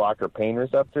dude unblocked her pain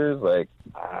receptors? Like,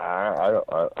 I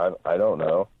don't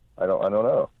know. I don't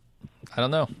know. I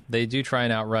don't know. They do try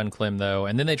and outrun Klim, though,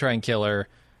 and then they try and kill her,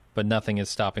 but nothing is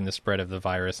stopping the spread of the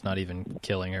virus, not even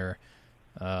killing her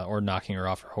or knocking her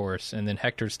off her horse. And then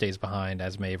Hector stays behind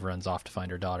as Maeve runs off to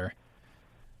find her daughter.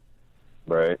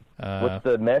 Right. What's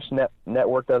the mesh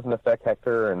network doesn't affect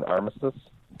Hector and Armistice?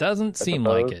 Doesn't seem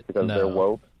like it. Because they're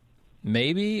woke?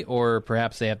 Maybe, or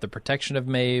perhaps they have the protection of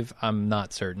Maeve. I'm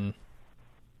not certain.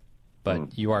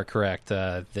 But you are correct.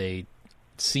 They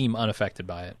seem unaffected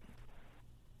by it.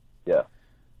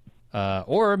 Yeah.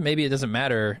 Or maybe it doesn't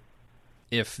matter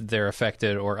if they're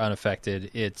affected or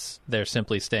unaffected. They're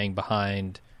simply staying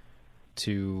behind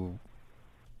to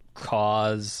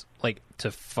cause, like,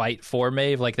 to fight for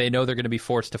Maeve. Like, they know they're going to be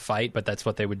forced to fight, but that's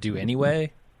what they would do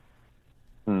anyway.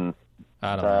 I don't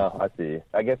know. I see.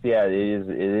 I guess, yeah, it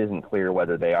isn't clear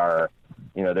whether they are,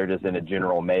 they're just in a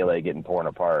general melee getting torn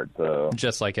apart. So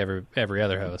just like every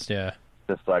other host, yeah.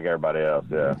 Just like everybody else,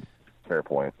 yeah. Fair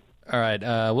point. All right,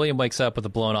 William wakes up with a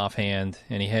blown-off hand,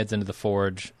 and he heads into the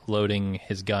forge, loading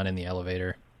his gun in the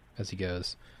elevator as he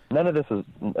goes. None of this is...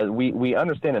 We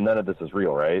understand that none of this is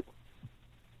real, right?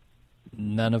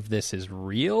 None of this is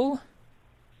real?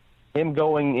 Him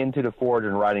going into the forge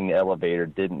and riding the elevator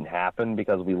didn't happen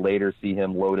because we later see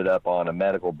him loaded up on a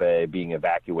medical bay being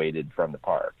evacuated from the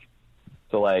park.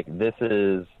 So, like, this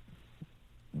is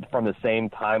from the same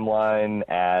timeline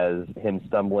as him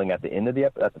stumbling at the end of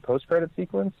at the post-credit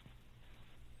sequence?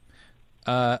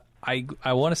 I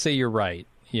want to say you're right,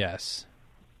 yes.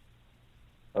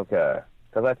 Okay.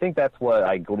 Because I think that's what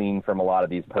I gleaned from a lot of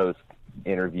these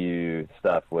post-interview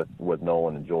stuff with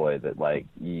Nolan and Joy, that, like,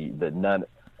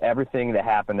 everything that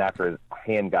happened after his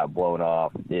hand got blown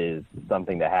off is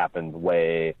something that happened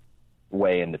way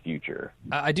in the future.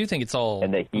 I do think it's all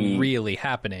really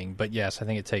happening, but yes, I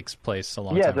think it takes place a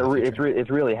long time in the future. It's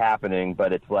really happening,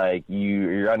 but it's like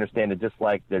you understand it, just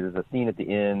like there's a scene at the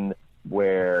end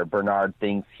where Bernard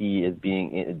thinks he is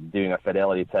doing a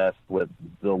fidelity test with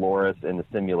Dolores in the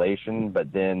simulation,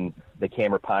 but then the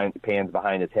camera pans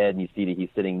behind his head and you see that he's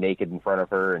sitting naked in front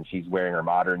of her and she's wearing her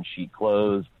modern chic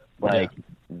clothes. Like,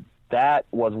 that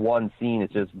was one scene.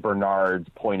 It's just Bernard's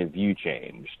point of view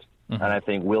changed. And I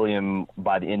think William,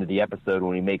 by the end of the episode,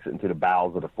 when he makes it into the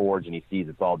bowels of the forge and he sees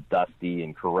it's all dusty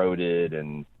and corroded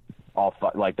and all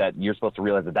like that, you're supposed to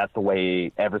realize that that's the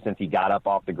way, ever since he got up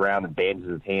off the ground and bandaged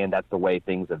his hand, that's the way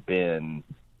things have been.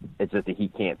 It's just that he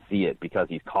can't see it because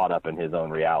he's caught up in his own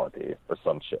reality or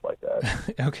some shit like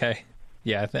that. Okay.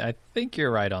 Yeah, I think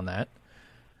you're right on that.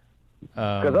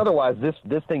 Because otherwise,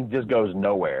 this thing just goes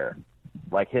nowhere.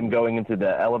 Like, him going into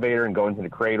the elevator and going to the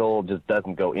cradle just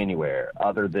doesn't go anywhere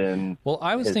other than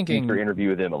his future interview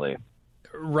with Emily.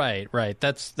 Right.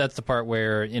 That's the part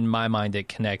where, in my mind, it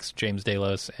connects James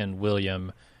Delos and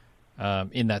William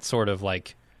in that sort of,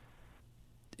 like,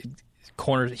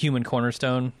 human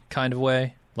cornerstone kind of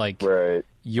way. Like,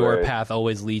 your path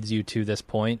always leads you to this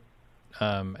point.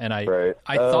 And I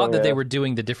thought that they were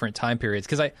doing the different time periods,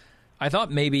 because I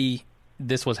thought maybe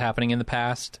this was happening in the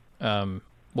past.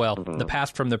 The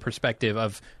past from the perspective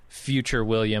of future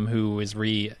William, who is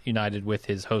reunited with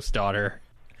his host daughter,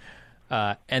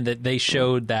 and that they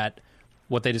showed that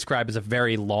what they describe as a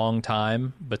very long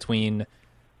time between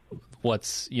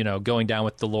what's going down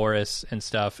with Dolores and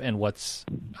stuff, and what's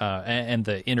and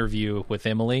the interview with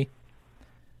Emily.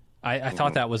 I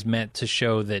thought that was meant to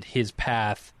show that his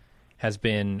path has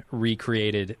been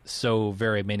recreated so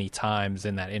very many times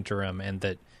in that interim, and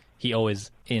that he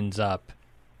always ends up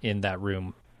in that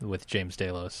room with James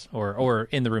Delos, or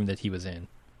in the room that he was in.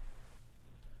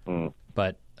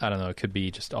 But I don't know, it could be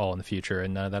just all in the future,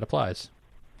 and none of that applies.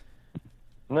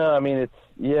 No, I mean,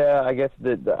 I guess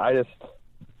it's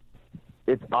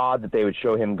odd that they would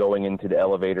show him going into the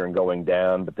elevator and going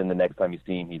down, but then the next time you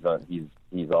see him,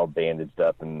 he's all bandaged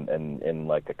up and in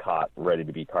like a cot, ready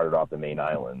to be carted off the main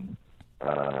island.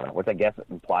 Which I guess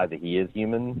implies that he is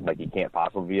human. Like, he can't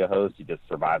possibly be a host. He just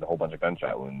survived a whole bunch of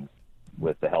gunshot wounds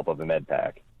with the help of the med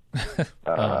pack.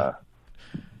 All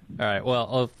right.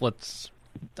 Well, let's,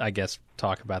 I guess,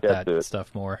 talk about that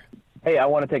stuff more. Hey, I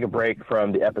want to take a break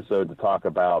from the episode to talk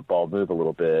about Bald Move a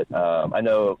little bit. I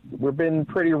know we've been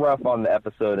pretty rough on the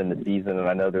episode and the season, and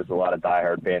I know there's a lot of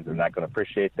diehard fans that are not going to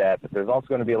appreciate that, but there's also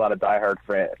going to be a lot of diehard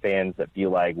fans that feel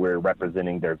like we're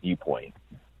representing their viewpoint.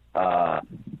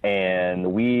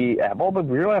 And we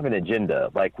really have an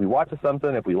agenda. Like, we watch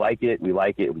something, if we like it, we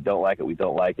like it. If we don't like it, we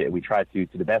don't like it. We try to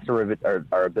the best of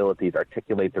our abilities,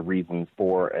 articulate the reasons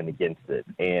for and against it.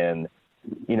 And,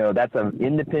 you know, that's an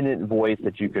independent voice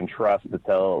that you can trust to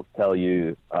tell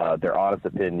you their honest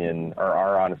opinion, or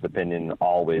our honest opinion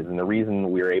always. And the reason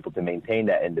we're able to maintain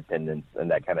that independence and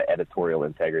that kind of editorial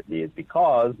integrity is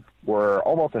because we're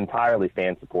almost entirely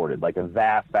fan supported. Like, a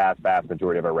vast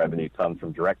majority of our revenue comes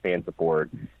from direct fan support,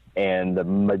 and the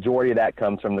majority of that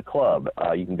comes from the club.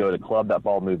 You can go to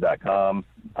club.baldmove.com.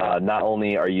 Not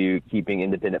only are you keeping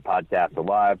independent podcasts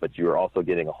alive, but you are also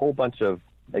getting a whole bunch of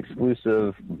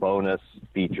exclusive bonus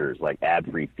features like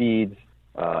ad-free feeds,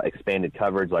 expanded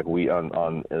coverage. Like we on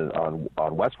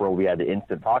Westworld, we had the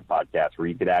Instant Talk podcast where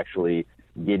you could actually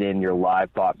get in your live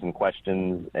thoughts and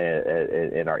questions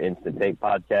in our Instant Take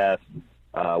podcast.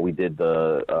 We did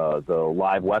the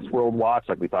live Westworld watch,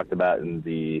 like we talked about in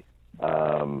the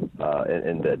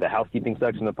housekeeping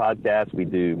section of the podcast. We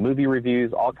do movie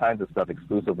reviews, all kinds of stuff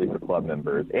exclusively for club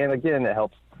members. And again, it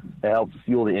helps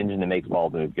fuel the engine that makes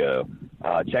Bald Move go.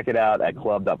 Check it out at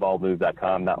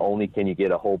club.baldmove.com. Not only can you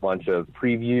get a whole bunch of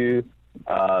preview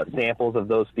samples of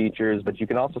those features, but you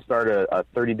can also start a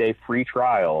 30-day free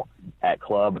trial at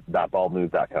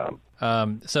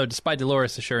club.baldmove.com. So despite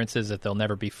Dolores' assurances that they'll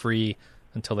never be free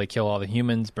until they kill all the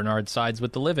humans, Bernard sides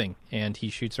with the living, and he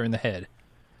shoots her in the head,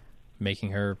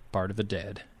 making her part of the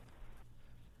dead.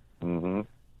 Mm-hmm.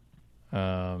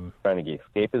 Trying to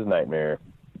escape his nightmare.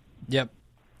 Yep.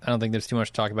 I don't think there's too much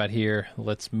to talk about here.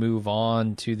 Let's move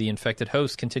on to the infected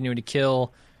host continuing to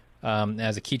kill.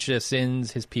 As Akecheta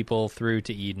sends his people through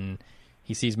to Eden,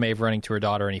 he sees Maeve running to her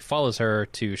daughter, and he follows her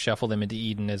to shuffle them into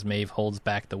Eden as Maeve holds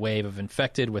back the wave of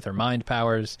infected with her mind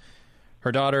powers.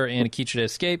 Her daughter and Akecheta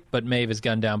escape, but Maeve is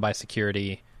gunned down by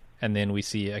security, and then we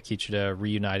see Akecheta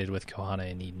reunited with Kohana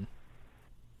in Eden.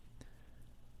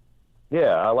 Yeah,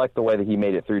 I like the way that he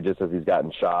made it through just as he's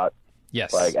gotten shot.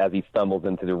 Yes. Like, as he stumbles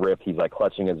into the rift, he's, like,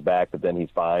 clutching his back, but then he's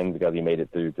fine because he made it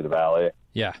through to the valley.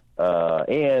 Yeah.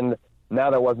 And now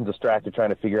that I wasn't distracted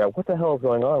trying to figure out what the hell is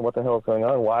going on,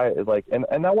 why is, like, and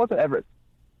that wasn't ever,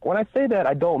 when I say that,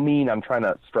 I don't mean I'm trying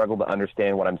to struggle to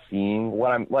understand what I'm seeing.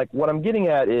 What I'm getting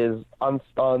at is, on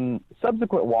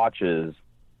subsequent watches,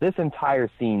 this entire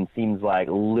scene seems like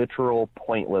literal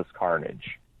pointless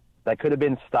carnage that could have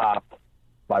been stopped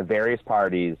by various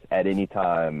parties at any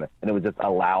time, and it was just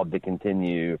allowed to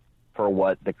continue for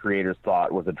what the creators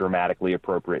thought was a dramatically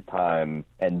appropriate time,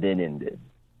 and then ended.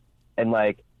 And,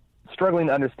 like, struggling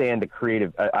to understand the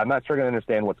creative, I'm not struggling to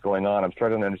understand what's going on, I'm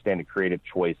struggling to understand the creative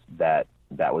choice that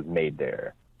was made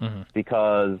there. Mm-hmm.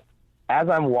 Because as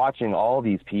I'm watching all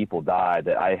these people die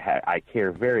that I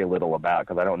care very little about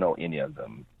because I don't know any of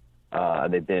them,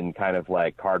 they've been kind of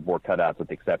like cardboard cutouts with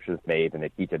the exception of Maeve and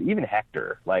Akecheta, even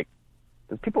Hector, like,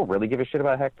 does people really give a shit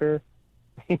about Hector?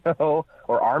 You know,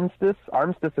 or Armistice?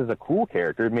 Armistice is a cool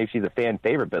character. Maybe she's a fan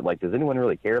favorite, but, like, does anyone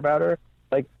really care about her?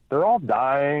 Like, they're all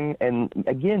dying, and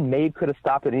again, Maeve could have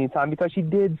stopped at any time because she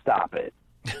did stop it.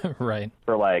 Right.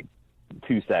 For, like,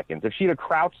 2 seconds. If she'd have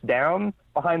crouched down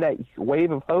behind that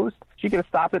wave of hosts, she could have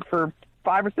stopped it for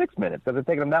 5 or 6 minutes because it's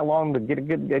taken them that long to get a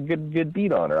good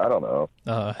beat on her. I don't know.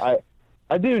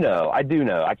 I do know. I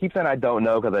keep saying I don't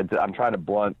know because I'm trying to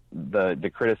blunt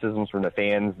the criticisms from the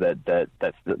fans that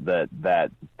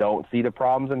don't see the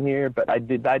problems in here. But I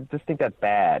just think that's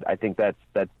bad. I think that's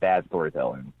bad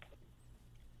storytelling.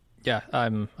 Yeah,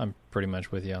 I'm pretty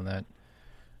much with you on that.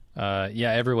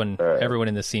 Yeah, everyone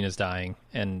in this scene is dying,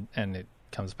 and it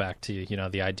comes back to, you know,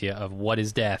 the idea of what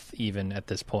is death even at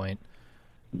this point.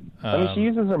 I mean, she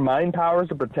uses her mind powers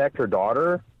to protect her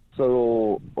daughter.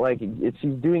 So, like,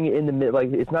 she's doing it in the mid,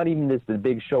 like, it's not even the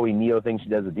big showy Neo thing she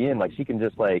does at the end. Like, she can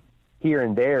just, like, here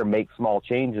and there make small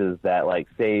changes that, like,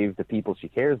 save the people she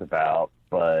cares about.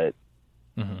 But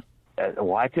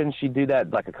why couldn't she do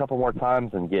that, like, a couple more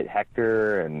times and get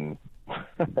Hector and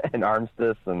and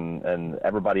Armistice and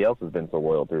everybody else has been so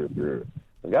loyal to her through?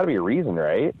 There's got to be a reason,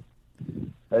 right?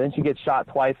 And then she gets shot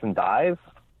twice and dies.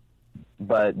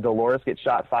 But Dolores gets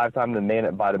shot 5 times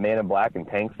by the Man in Black and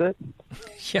tanks it.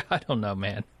 Yeah, I don't know,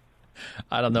 man.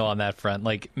 I don't know on that front.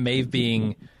 Like, Maeve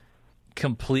being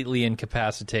completely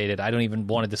incapacitated, I don't even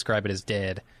want to describe it as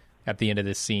dead at the end of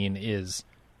this scene, is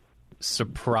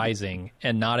surprising,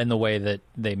 and not in the way that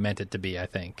they meant it to be, I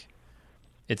think.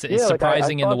 It's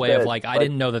surprising in the way of, like, I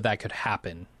didn't know that could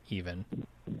happen, even.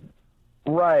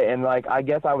 Right, and, like, I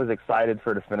guess I was excited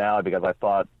for the finale because I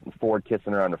thought Ford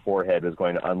kissing her on the forehead was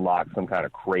going to unlock some kind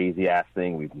of crazy-ass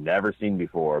thing we've never seen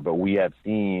before, but we have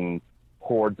seen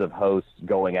hordes of hosts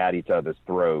going at each other's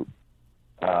throat,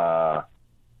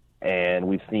 and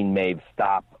we've seen Maeve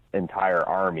stop entire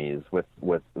armies with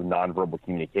nonverbal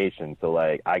communication. So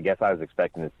like, I guess I was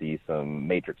expecting to see some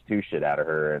Matrix 2 shit out of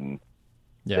her, and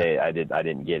I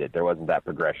didn't get it. There wasn't that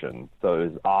progression, so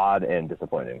it was odd and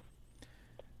disappointing.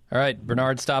 All right,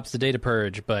 Bernard stops the data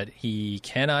purge, but he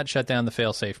cannot shut down the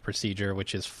failsafe procedure,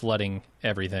 which is flooding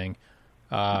everything.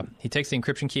 He takes the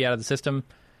encryption key out of the system.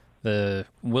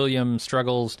 William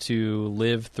struggles to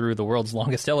live through the world's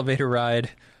longest elevator ride.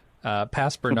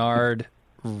 Past Bernard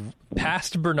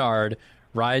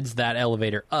rides that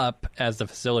elevator up as the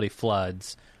facility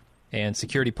floods, and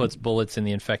security puts bullets in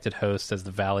the infected host as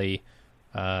the valley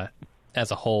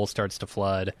as a whole starts to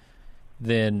flood.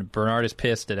 Then Bernard is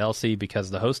pissed at Elsie because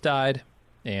the host died,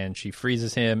 and she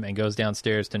freezes him and goes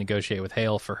downstairs to negotiate with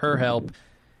Hale for her help.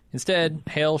 Instead,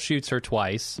 Hale shoots her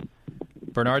twice.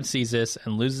 Bernard sees this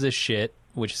and loses his shit,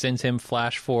 which sends him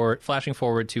flashing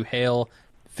forward to Hale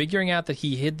figuring out that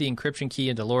he hid the encryption key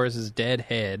in Dolores' dead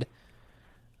head.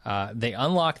 They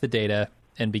unlock the data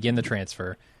and begin the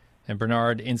transfer, and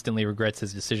Bernard instantly regrets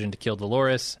his decision to kill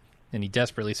Dolores, and he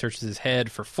desperately searches his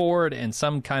head for Ford and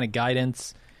some kind of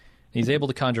guidance. He's able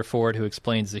to conjure Ford, who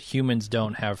explains that humans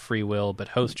don't have free will, but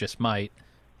hosts just might,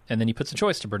 and then he puts a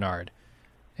choice to Bernard.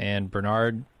 And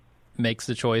Bernard makes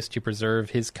the choice to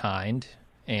preserve his kind,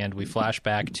 and we flash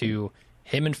back to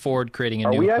him and Ford creating a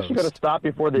new host. Are we actually going to stop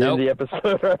before the end of the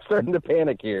episode? I'm starting to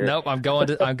panic here. Nope, I'm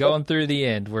going through the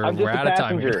end. We're out of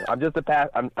time here. I'm just a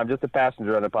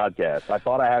passenger on the podcast. I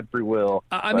thought I had free will.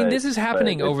 I mean, this is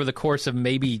happening over the course of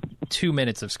maybe 2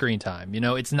 minutes of screen time. You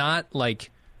know, it's not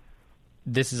like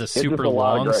this is a super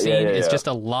long scene. It's just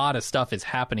a lot of stuff is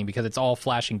happening because it's all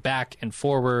flashing back and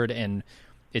forward, and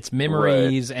it's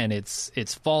memories, and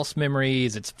it's false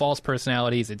memories, it's false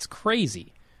personalities. It's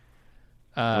crazy.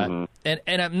 And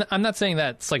I'm not saying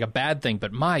that's like a bad thing,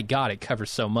 but my God, it covers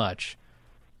so much.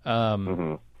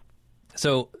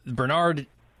 So Bernard,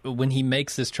 when he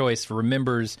makes this choice,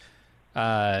 remembers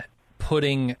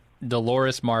putting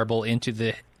Dolores Marble into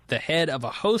the head of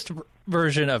a host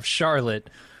version of Charlotte,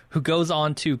 who goes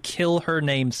on to kill her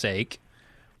namesake,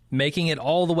 making it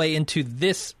all the way into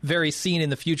this very scene in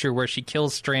the future where she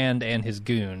kills Strand and his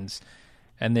goons.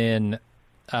 And then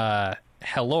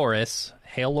Haloris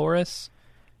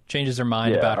changes her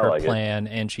mind about her plan,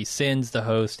 and she sends the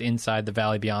host inside the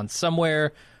Valley Beyond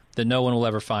somewhere that no one will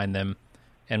ever find them.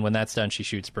 And when that's done, she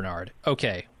shoots Bernard.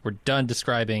 Okay, we're done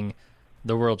describing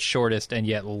the world's shortest and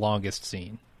yet longest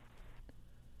scene.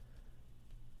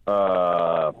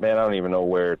 Man, I don't even know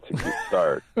where to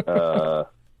start. Because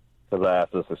I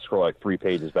have to scroll like 3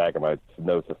 pages back in my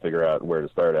notes to figure out where to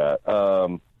start at.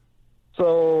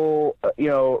 So,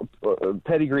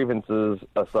 petty grievances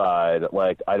aside,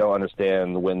 like, I don't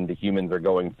understand when the humans are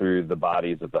going through the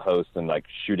bodies of the hosts and, like,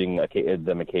 shooting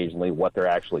them occasionally, what they're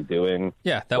actually doing.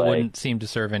 Yeah, that wouldn't seem to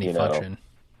serve any function.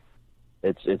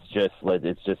 It's just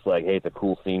like, hey, it's a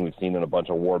cool scene we've seen in a bunch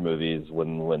of war movies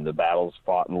when the battle's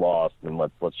fought and lost, and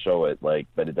let's show it, like,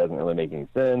 but it doesn't really make any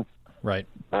sense. Right.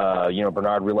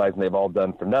 Bernard realizing they've all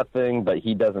done for nothing, but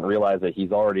he doesn't realize that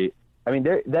he's already. I mean,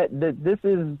 this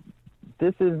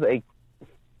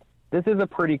is a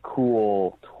pretty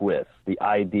cool twist. The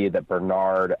idea that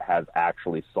Bernard has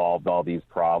actually solved all these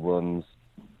problems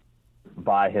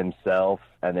by himself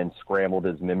and then scrambled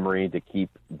his memory to keep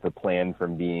the plan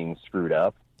from being screwed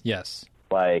up. Yes.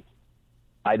 Like,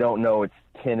 I don't know. It's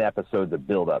 10 episodes of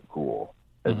build up. Cool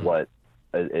is what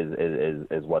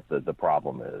is what the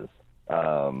problem is.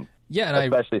 And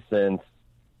especially since.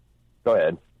 Go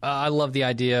ahead. I love the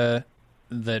idea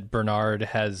that Bernard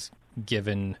has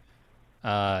given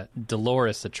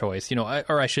Dolores a choice.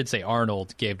 Or I should say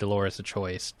Arnold gave Dolores a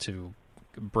choice to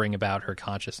bring about her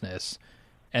consciousness,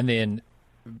 and then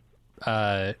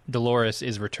Dolores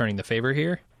is returning the favor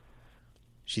here.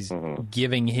 She's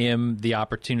giving him the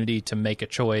opportunity to make a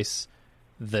choice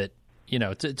that,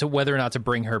 to whether or not to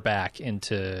bring her back and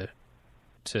to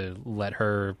let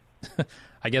her,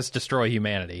 I guess, destroy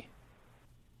humanity.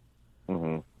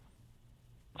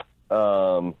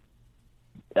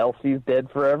 Elsie's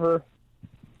dead forever?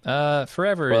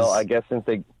 Forever well, is... I guess since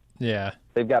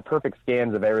they've got perfect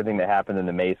scans of everything that happened in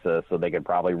the Mesa, so they could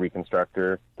probably reconstruct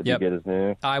her to be good as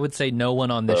new. I would say no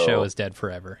one on this show is dead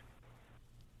forever.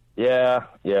 Yeah,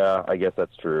 I guess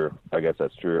that's true.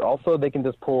 Also, they can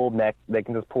just pull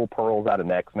pearls out of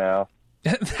necks now.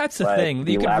 That's the thing.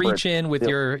 You can reach in with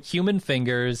your human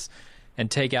fingers and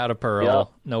take out a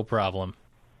pearl, no problem.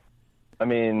 I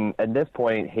mean, at this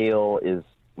point, Hale is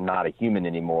not a human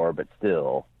anymore, but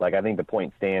still, like, I think the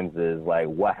point stands is, like,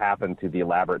 what happened to the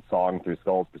elaborate sawing through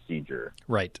skulls procedure?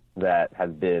 Right. That has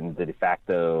been the de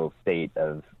facto state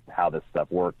of how this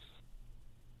stuff works.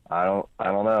 I don't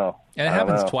know. And it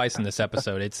happens twice in this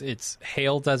episode. It's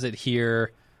Hale does it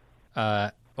here,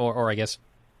 or I guess,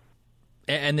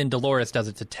 and then Dolores does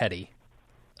it to Teddy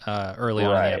early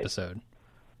on in the episode.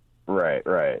 Right.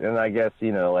 And I guess,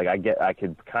 I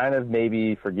could kind of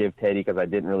maybe forgive Teddy because I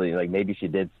didn't really, maybe she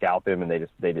did scalp him and it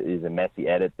was a messy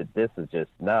edit, but this is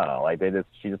just, no,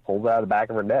 she just pulls it out of the back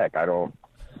of her neck. I don't.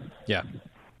 Yeah.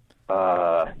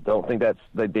 Don't think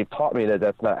they taught me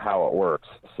that's not how it works.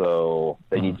 So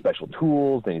they need special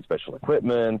tools, they need special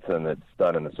equipment, and it's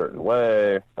done in a certain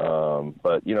way.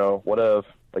 But, what if,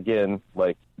 again,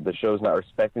 the show's not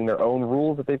respecting their own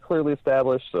rules that they've clearly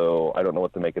established, so I don't know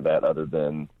what to make of that other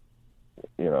than,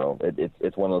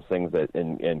 it's one of those things that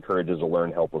encourages a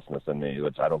learned helplessness in me,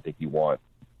 which I don't think you want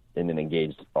in an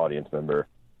engaged audience member.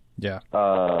 Yeah.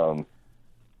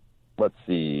 Let's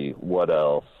see, what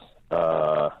else?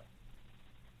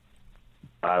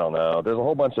 I don't know. There's a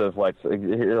whole bunch of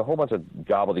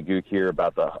gobbledygook here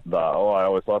about I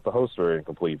always thought the hosts were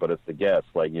incomplete, but it's the guests.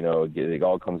 It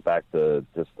all comes back to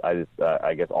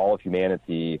I guess all of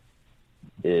humanity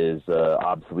is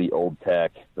obsolete old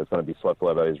tech that's going to be swept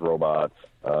away by these robots.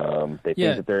 They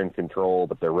think that they're in control,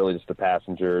 but they're really just a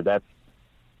passenger. That's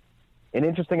an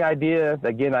interesting idea.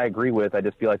 Again, I agree with. I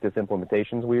just feel like this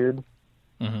implementation's weird.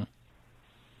 Mm-hmm.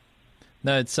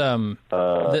 No, it's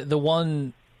the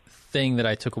one thing that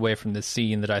I took away from this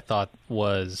scene that I thought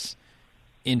was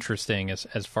interesting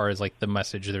as far as the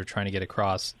message they're trying to get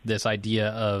across. This idea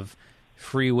of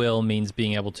free will means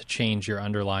being able to change your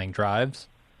underlying drives.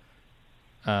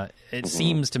 It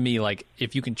seems to me like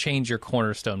if you can change your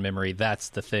cornerstone memory, that's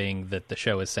the thing that the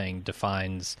show is saying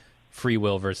defines free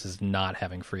will versus not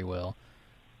having free will.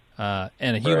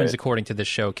 And humans, according to this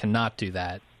show, cannot do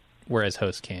that, whereas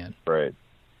hosts can. Right.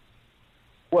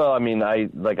 Well, I mean, I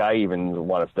even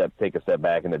want to take a step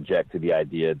back and object to the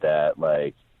idea that,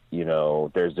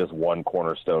 there's just one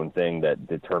cornerstone thing that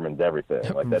determines everything.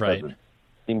 That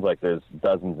seems like there's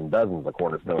dozens and dozens of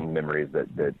cornerstone memories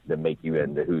that make you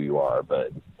into who you are.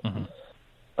 But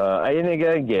and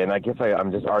again, I guess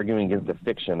I'm just arguing against the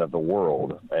fiction of the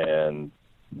world, and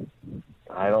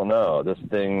I don't know. This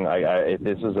thing, if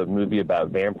this was a movie about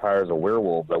vampires or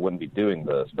werewolves, I wouldn't be doing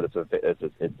this. But it's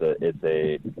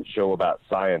a show about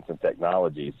science and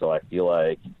technology, so I feel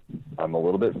like I'm a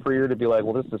little bit freer to be like,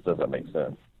 well, this just doesn't make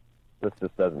sense. This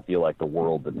just doesn't feel like the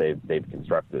world that they've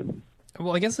constructed.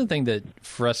 Well, I guess the thing that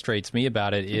frustrates me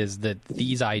about it is that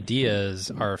these ideas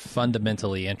are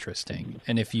fundamentally interesting,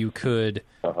 and if you could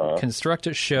construct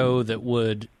a show that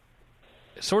would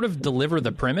sort of deliver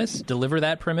that premise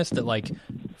that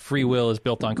free will is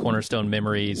built on cornerstone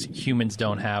memories, humans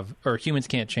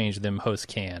can't change them, hosts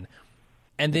can,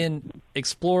 and then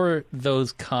explore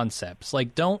those concepts.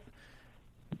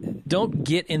 Don't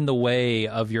get in the way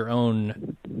of your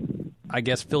own, I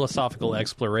guess, philosophical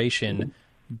exploration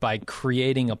by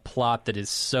creating a plot that is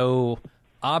so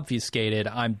obfuscated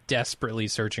I'm desperately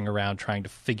searching around trying to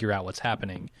figure out what's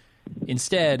happening.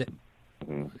 Instead,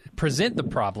 present the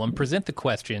problem, present the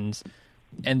questions,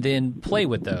 and then play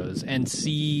with those and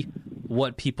see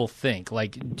what people think.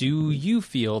 Do you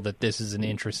feel that this is an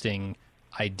interesting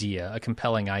idea, a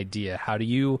compelling idea? How do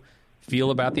you feel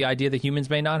about the idea that humans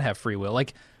may not have free will?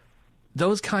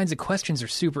 Those kinds of questions are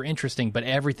super interesting, but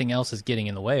everything else is getting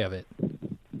in the way of it.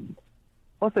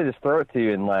 Plus, they just throw it to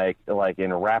you in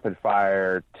in a rapid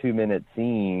fire 2-minute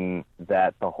scene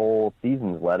that the whole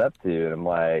season's led up to, and I'm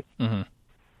like,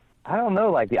 I don't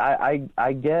know. I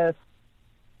guess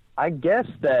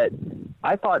that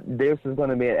I thought this was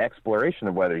going to be an exploration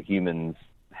of whether humans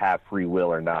have free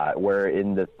will or not. Where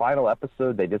in the final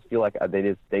episode, they just feel like they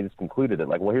just concluded it.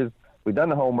 We've done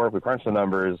the homework, we crunched the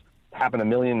numbers. It's happened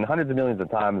hundreds of millions of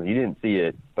times. You didn't see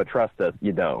it, but trust us,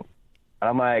 you don't. And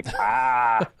I'm like,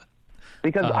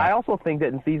 Because I also think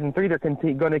that in season 3 they're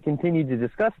going to continue to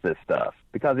discuss this stuff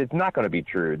because it's not going to be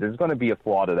true. There's going to be a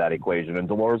flaw to that equation, and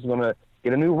Dolores is going to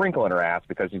get a new wrinkle in her ass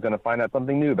because she's going to find out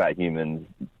something new about humans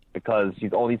because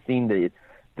she's only seen the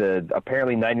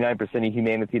apparently 99% of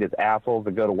humanity that's assholes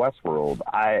that go to Westworld.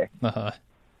 I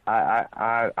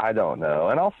don't know.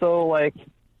 And also,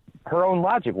 her own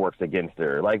logic works against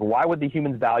her. Why would the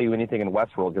humans value anything in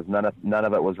Westworld because none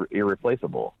of it was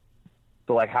irreplaceable?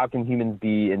 So, how can humans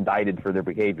be indicted for their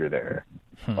behavior there?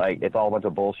 It's all a bunch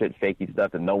of bullshit, fakey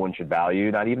stuff that no one should value,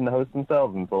 not even the hosts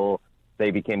themselves, until they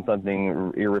became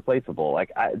something irreplaceable.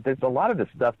 There's a lot of this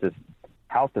stuff, this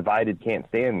house divided can't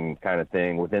stand kind of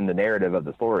thing within the narrative of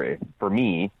the story, for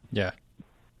me. Yeah.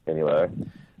 Anyway.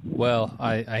 Well,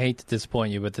 I hate to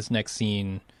disappoint you, but this next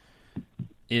scene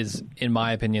is, in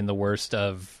my opinion, the worst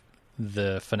of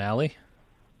the finale,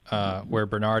 where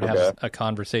Bernard has a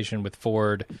conversation with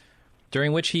Ford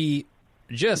during which he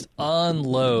just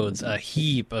unloads a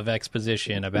heap of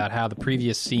exposition about how the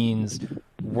previous scenes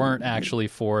weren't actually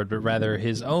Ford, but rather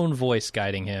his own voice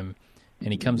guiding him.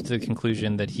 And he comes to the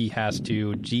conclusion that he has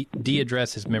to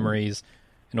de-address his memories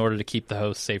in order to keep the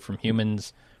host safe from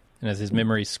humans. And as his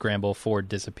memories scramble, Ford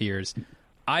disappears.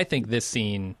 I think this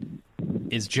scene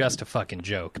is just a fucking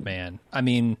joke, man. I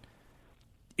mean,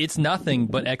 it's nothing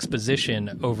but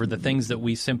exposition over the things that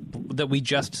we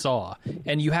just saw.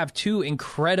 And you have two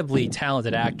incredibly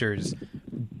talented actors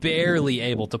barely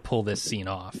able to pull this scene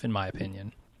off, in my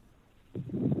opinion.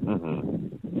 Mm-hmm.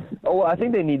 Oh, well, I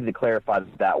think they needed to clarify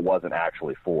that wasn't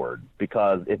actually Ford,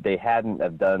 because if they hadn't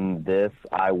have done this,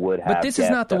 I would have. But this is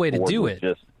not the way to do it.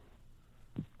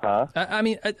 Huh? I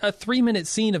mean, a 3-minute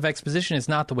scene of exposition is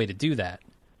not the way to do that.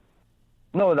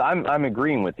 No, I'm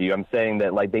agreeing with you. I'm saying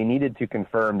that like they needed to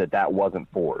confirm that wasn't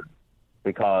Ford,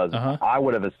 because I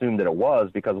would have assumed that it was,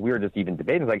 because we were just even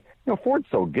debating. It's like, Ford's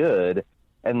so good,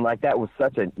 and like that was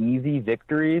such an easy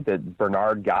victory that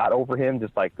Bernard got over him,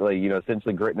 just like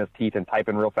essentially gritting his teeth and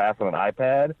typing real fast on an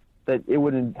iPad. That it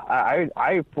wouldn't.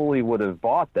 I fully would have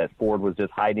bought that Ford was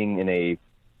just hiding in a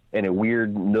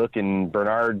weird nook in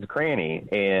Bernard's cranny,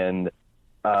 and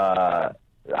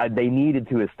they needed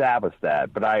to establish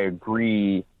that. But I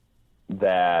agree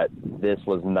that this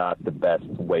was not the best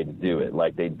way to do it.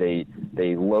 Like they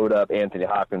load up Anthony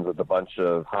Hopkins with a bunch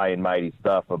of high and mighty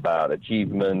stuff about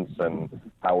achievements and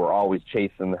how we're always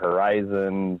chasing the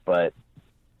horizon, but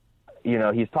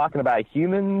he's talking about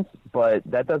humans, but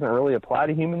that doesn't really apply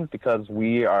to humans because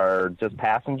we are just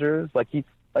passengers. Like he's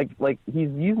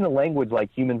using the language like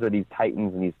humans are these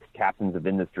titans and these captains of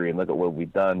industry and look at what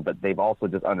we've done, but they've also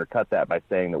just undercut that by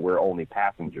saying that we're only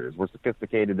passengers. We're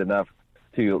sophisticated enough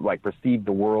to like perceive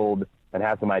the world and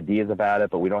have some ideas about it,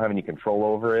 but we don't have any control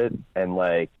over it. And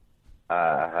again,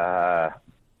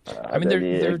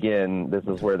 this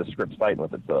is where the script's fighting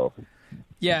with itself.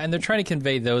 Yeah, and they're trying to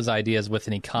convey those ideas with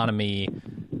an economy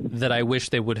that I wish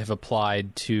they would have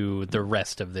applied to the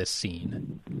rest of this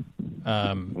scene.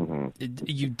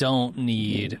 You don't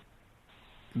need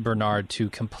Bernard to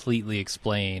completely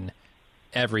explain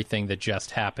everything that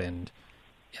just happened.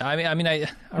 I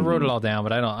wrote it all down,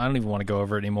 but I don't even want to go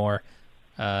over it anymore.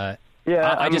 I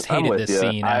just hated this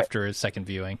scene after a second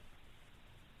viewing.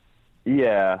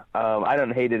 Yeah, I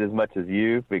don't hate it as much as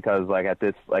you because I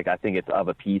think it's of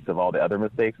a piece of all the other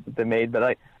mistakes that they made.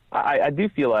 But I do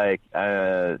feel like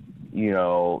this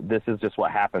is just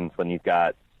what happens when you've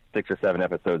got 6 or 7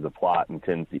 episodes of plot and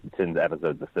 10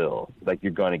 episodes to fill. Like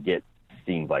you're going to get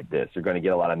scenes like this. You're going to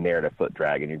get a lot of narrative foot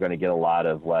drag, and you're going to get a lot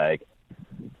of we'll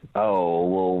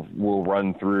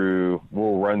run through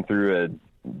a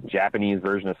Japanese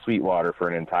version of Sweetwater for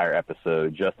an entire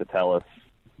episode just to tell us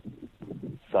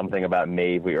something about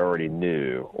Maeve we already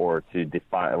knew, or to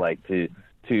define, to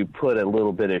put a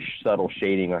little bit of subtle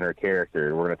shading on her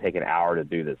character. We're going to take an hour to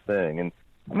do this thing. And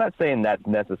I'm not saying that's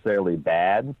necessarily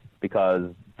bad,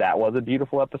 because that was a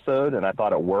beautiful episode and I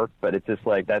thought it worked, but it's just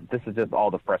like that. This is just all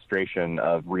the frustration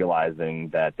of realizing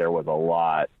that there was a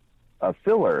lot of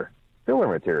filler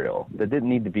material that didn't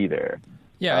need to be there.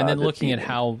 Yeah, and then looking at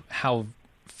how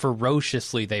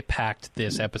ferociously they packed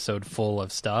this episode full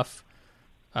of stuff,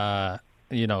 plot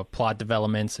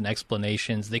developments and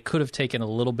explanations. They could have taken a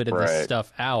little bit of this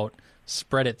stuff out,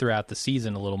 spread it throughout the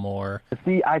season a little more.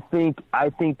 See, I think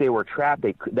they were trapped.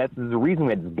 That's the reason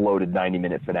we had this bloated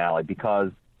 90-minute finale, because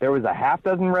there was a half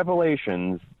dozen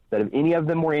revelations that if any of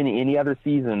them were in any other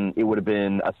season, it would have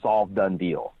been a solved, done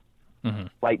deal. Mm-hmm.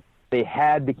 Like, they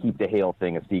had to keep the Hale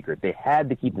thing a secret. They had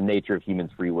to keep the nature of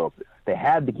humans' free will. They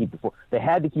had to keep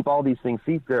all these things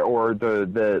secret, or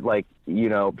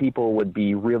people would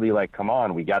be really like, come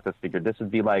on, we got this figured. This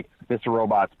would be like Mr.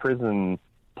 Robot's prison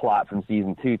plot from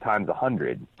season 2 times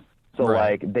 100.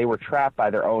 So they were trapped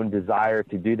by their own desire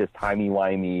to do this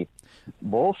timey-wimey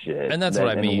bullshit. And that's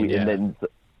what I mean.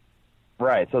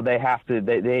 Right, so they have to.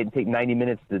 They take 90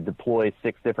 minutes to deploy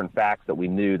 6 different facts that we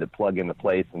knew that plug into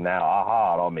place, and now,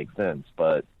 it all makes sense.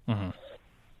 But yeah.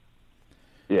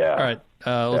 All right,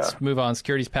 let's move on.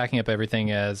 Security's packing up everything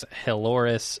as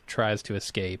Halores tries to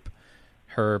escape.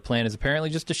 Her plan is apparently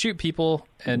just to shoot people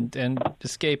and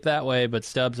escape that way. But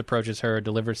Stubbs approaches her,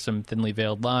 delivers some thinly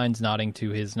veiled lines, nodding to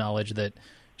his knowledge that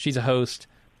she's a host,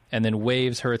 and then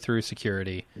waves her through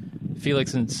security.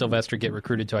 Felix and Sylvester get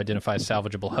recruited to identify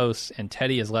salvageable hosts, and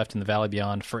Teddy is left in the Valley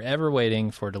Beyond, forever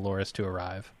waiting for Dolores to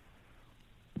arrive.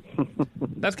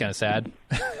 That's kind of sad.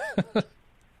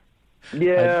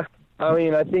 Yeah, I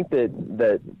mean, I think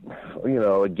that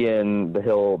again,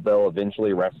 they'll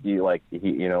eventually rescue,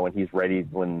 when he's ready,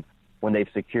 when when they've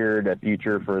secured a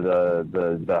future for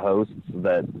the hosts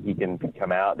that he can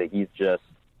come out, that he's just,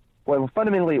 well,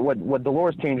 fundamentally what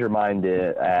Dolores changed her mind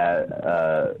did,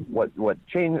 what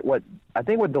I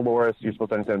think what Dolores, you're supposed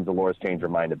to understand Dolores changed her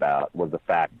mind about was the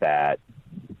fact that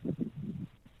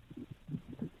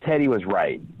Teddy was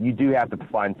right. You do have to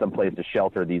find some place to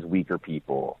shelter these weaker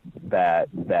people that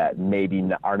maybe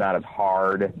are not as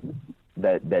hard,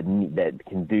 that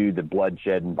can do the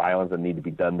bloodshed and violence that need to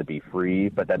be done to be free,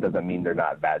 but that doesn't mean they're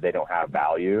not bad. They don't have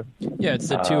value. Yeah, it's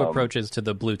the two approaches to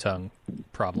the blue tongue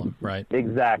problem, right?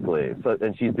 Exactly. So,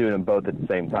 and she's doing them both at the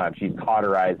same time. She's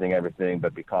cauterizing everything,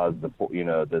 but because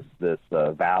this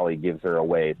valley gives her a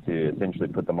way to essentially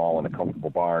put them all in a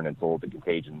comfortable barn until the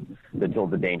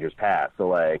dangers pass. So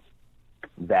like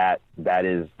that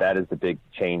is the big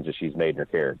change that she's made in her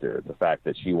character. The fact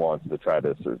that she wants to try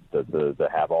to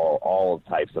have all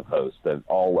types of hosts at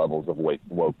all levels of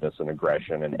wokeness and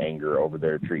aggression and anger over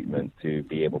their treatment to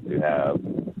be able to have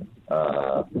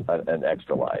an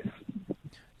extra life.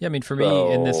 Yeah, I mean, for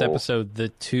me, in this episode, the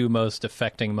two most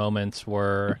affecting moments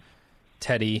were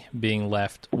Teddy being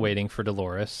left waiting for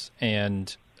Dolores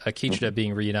and Akichita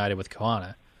being reunited with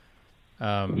Kohana.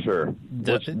 Sure.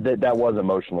 That was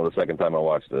emotional the second time I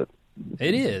watched it.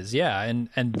 It is, yeah.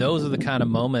 And those are the kind of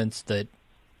moments that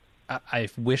I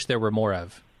wish there were more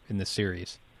of in this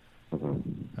series.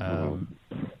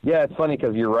 Yeah, it's funny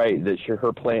because you're right that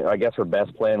her plan. I guess her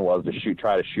best plan was to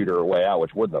try to shoot her way out,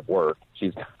 which wouldn't have worked.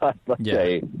 She's got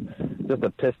just a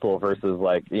pistol versus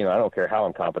I don't care how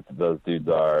incompetent those dudes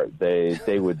are.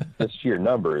 They would just sheer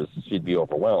numbers. She'd be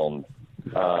overwhelmed.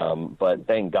 But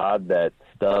thank God that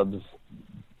Stubbs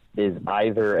is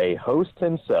either a host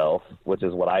himself, which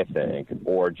is what I think,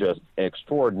 or just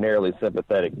extraordinarily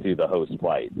sympathetic to the host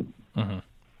plight. Mm-hmm.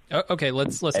 Okay,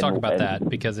 let's talk about that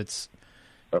because it's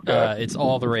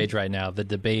all the rage right now. The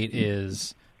debate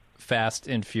is fast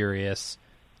and furious.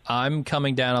 I'm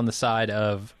coming down on the side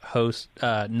of host,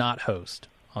 not host,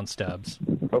 on Stubbs.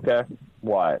 Okay,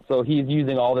 why? So he's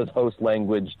using all this host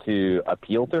language to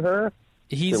appeal to her.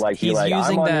 He's using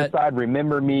I'm on your side.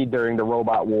 Remember me during the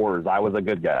robot wars. I was a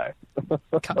good guy.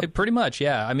 Pretty much,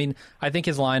 yeah. I mean, I think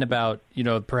his line about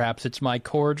perhaps it's my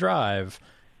core drive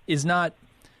is not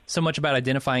so much about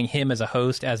identifying him as a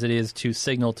host as it is to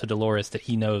signal to Dolores that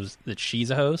he knows that she's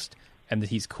a host and that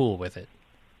he's cool with it.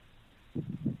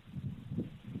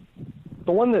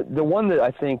 The one that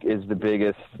I think is the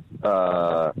biggest,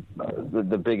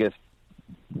 the biggest.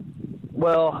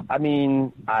 Well, I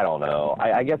mean, I don't know.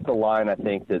 I guess the line I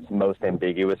think that's most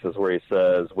ambiguous is where he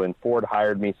says, "When Ford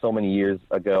hired me so many years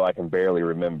ago, I can barely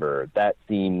remember." That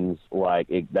seems like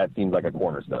a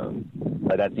cornerstone.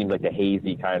 That seems like the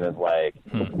hazy kind of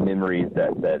memories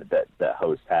that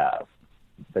hosts have.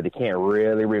 That they can't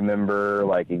really remember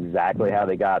exactly how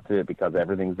they got to it because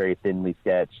everything's very thinly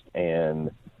sketched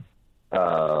and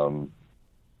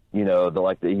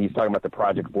he's talking about the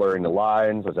project blurring the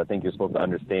lines, which I think you're supposed to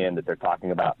understand that they're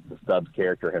talking about the Stubbs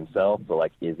character himself. So,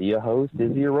 is he a host?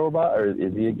 Is he a robot? Or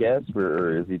is he a guest?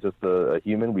 Or is he just a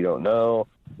human? We don't know.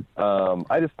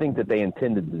 I just think that they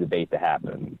intended the debate to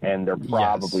happen, and they're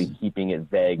probably keeping it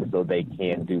vague so they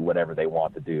can do whatever they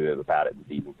want to do about it in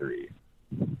season 3.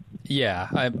 Yeah,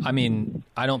 I mean,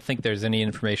 I don't think there's any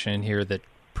information in here that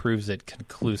proves it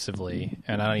conclusively,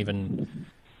 and I don't even...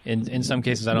 In some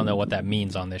cases, I don't know what that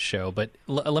means on this show, but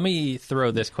let me throw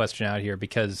this question out here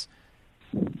because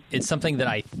it's something that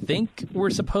I think we're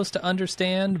supposed to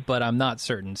understand, but I'm not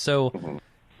certain. So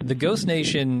the Ghost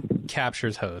Nation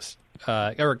captures Host,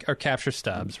 or captures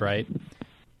Stubbs, right?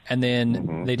 And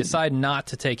then they decide not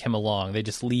to take him along. They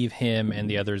just leave him and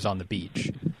the others on the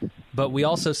beach. But we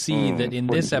also see that in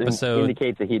this episode...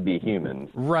 indicates that he'd be human.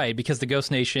 Right, because the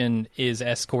Ghost Nation is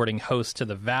escorting Host to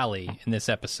the valley in this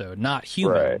episode, not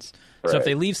humans. Right. So if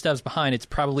they leave Stubbs behind, it's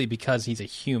probably because he's a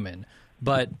human.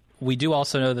 But we do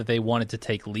also know that they wanted to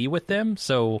take Lee with them,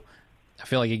 so I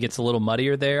feel like it gets a little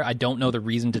muddier there. I don't know the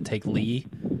reason to take Lee,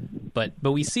 but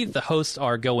we see that the hosts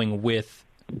are going with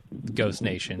the Ghost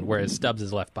Nation, whereas Stubbs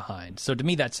is left behind. So to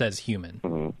me, that says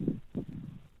human.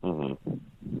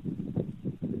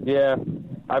 Yeah,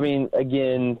 I mean,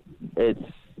 again,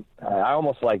 I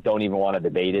almost don't even want to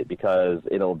debate it because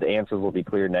the answers will be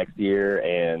clear next year,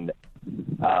 and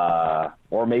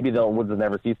or maybe we'll just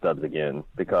never see Stubbs again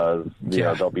because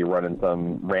they'll be running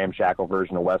some ramshackle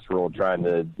version of Westworld trying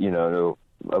to to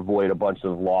avoid a bunch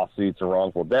of lawsuits and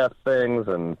wrongful death things,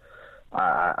 and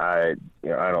I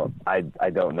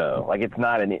don't know. It's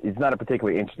not a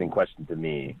particularly interesting question to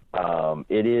me.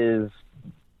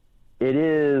 It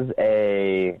is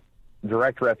a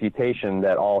direct refutation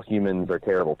that all humans are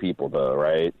terrible people, though,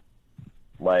 right?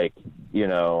 You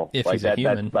know, if like he's a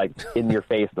human. that's like in your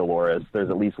face, Dolores. There's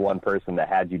at least one person that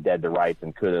had you dead to rights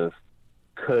and could have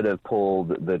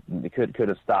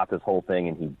stopped this whole thing,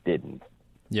 and he didn't.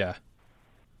 Yeah.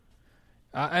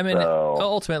 I mean,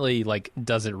 ultimately, like,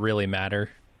 does it really matter?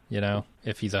 You know,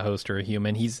 if he's a host or a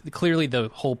human? He's clearly, the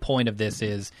whole point of this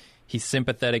is he's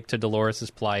sympathetic to Dolores'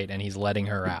 plight and he's letting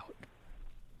her out.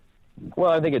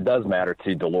 Well, I think it does matter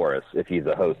to Dolores if he's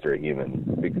a host or a human,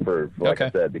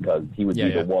 I said, because he would be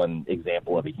the one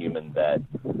example of a human that,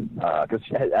 because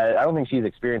I don't think she's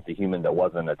experienced a human that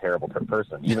wasn't a terrible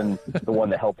person. Even the one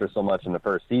that helped her so much in the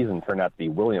first season turned out to be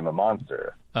William, a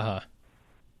monster. Uh-huh.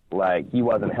 Like, he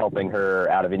wasn't helping her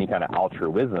out of any kind of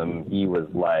altruism. He was,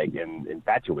 like,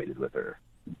 infatuated with her.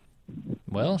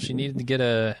 Well, she needed to get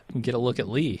a look at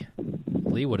Lee.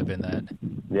 Lee would have been that.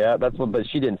 Yeah, but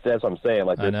she didn't. That's what I'm saying.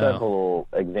 Like, there's several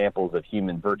examples of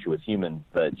virtuous humans,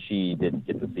 but she didn't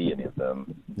get to see any of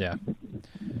them. Yeah.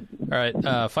 All right,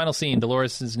 final scene.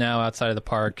 Dolores is now outside of the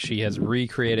park. She has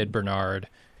recreated Bernard,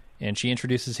 and she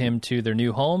introduces him to their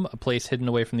new home, a place hidden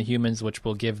away from the humans, which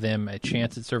will give them a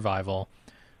chance at survival.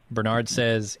 Bernard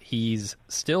says he's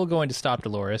still going to stop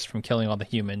Dolores from killing all the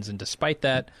humans, and despite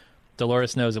that,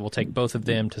 Dolores knows it will take both of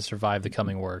them to survive the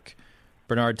coming work.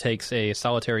 Bernard takes a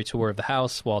solitary tour of the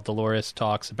house while Dolores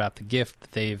talks about the gift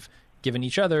that they've given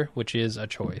each other, which is a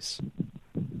choice.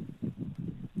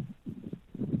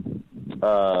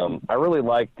 I really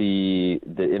like the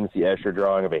MC Escher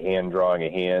drawing of a hand drawing a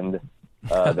hand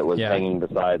that was hanging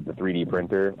beside the 3D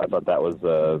printer. I thought that was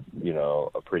a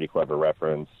pretty clever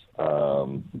reference.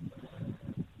 I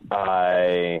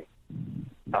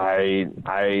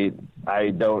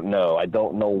don't know. I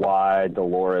don't know why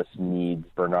Dolores needs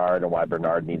Bernard and why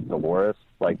Bernard needs Dolores.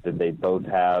 Like, did they both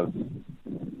have?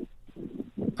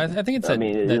 I think it's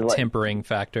that tempering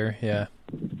factor. Yeah.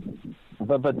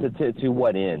 But to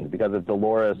what end? Because if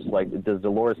Dolores, does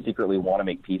Dolores secretly want to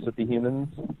make peace with the humans?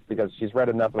 Because she's read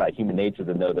enough about human nature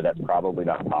to know that that's probably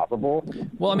not possible.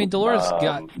 Well, I mean, Dolores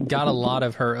got a lot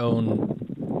of her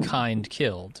own kind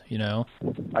killed, you know?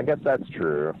 I guess that's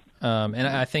true. And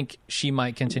I think she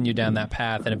might continue down that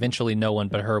path, and eventually no one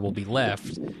but her will be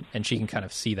left, and she can kind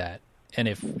of see that. And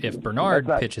if Bernard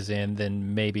pitches in,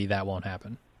 then maybe that won't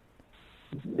happen.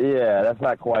 Yeah, that's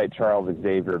not quite Charles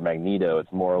Xavier Magneto.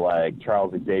 It's more like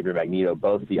Charles Xavier Magneto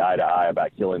both see eye to eye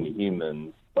about killing the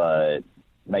humans, but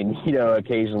Magneto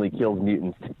occasionally kills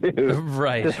mutants too.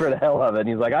 Right. Just for the hell of it. And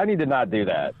he's like, I need to not do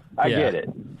that. I get it.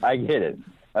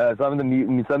 Some of the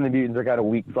mutants are kind of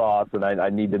weak sauce, and I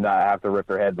need to not have to rip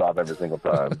their heads off every single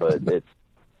time. But it's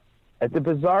a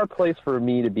bizarre place for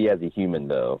me to be as a human,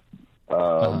 though,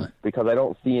 because I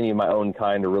don't see any of my own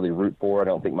kind to really root for. I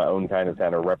don't think my own kind is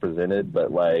kind of represented.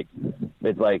 But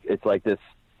it's like this,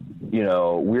 you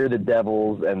know, we're the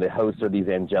devils, and the hosts are these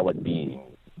angelic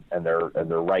beings, and they're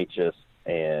righteous,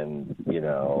 and you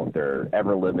know, they're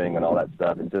ever living and all that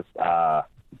stuff. It's just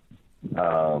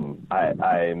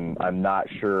I'm not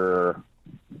sure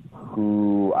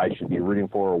who I should be rooting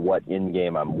for or what end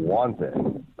game I'm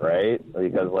wanting, right?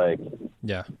 Because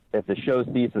if the show's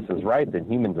thesis is right, then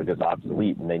humans are just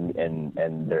obsolete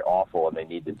and they're awful, and they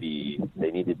need to be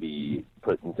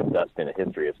put into dust in a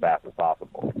history as fast as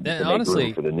possible. And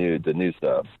honestly, for the new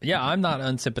stuff. Yeah, I'm not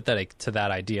unsympathetic to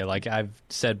that idea. Like I've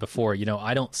said before, you know,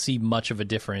 I don't see much of a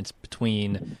difference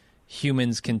between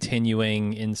humans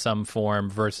continuing in some form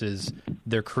versus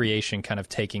their creation kind of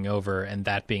taking over, and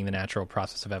that being the natural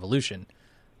process of evolution.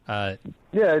 Yeah,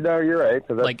 no, you're right.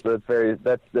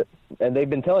 And they've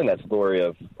been telling that story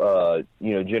of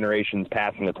generations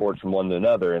passing the torch from one to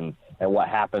another, and what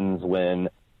happens when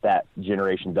that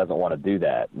generation doesn't want to do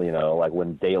that. You know, like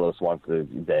when Delos wants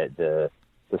to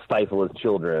stifle his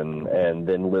children and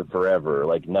then live forever,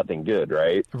 like nothing good,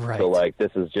 right? Right. So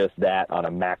this is just that on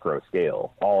a macro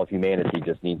scale. All of humanity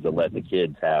just needs to let the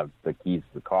kids have the keys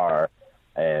to the car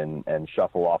and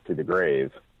shuffle off to the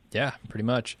grave. Yeah, pretty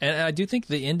much. And I do think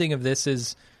the ending of this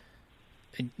is,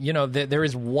 you know, there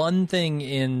is one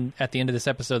thing at the end of this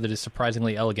episode that is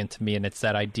surprisingly elegant to me, and it's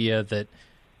that idea that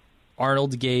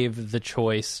Arnold gave the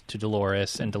choice to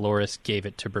Dolores and Dolores gave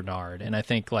it to Bernard. And I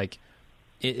think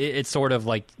it's sort of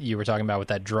like you were talking about with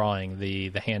that drawing, the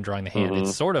hand drawing the hand. Mm-hmm.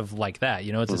 It's sort of like that,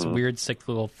 you know, it's this weird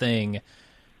cyclical thing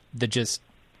that just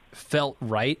felt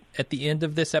right at the end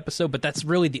of this episode. But that's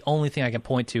really the only thing I can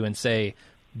point to and say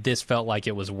this felt like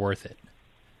it was worth it.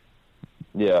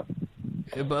 Yeah.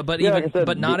 But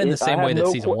not in the same way that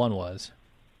season one was.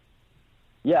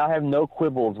 Yeah, I have no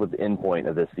quibbles with the end point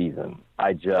of this season.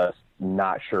 I just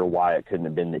not sure why it couldn't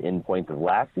have been the end point of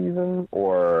last season,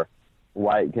 or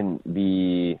why it can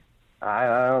be. I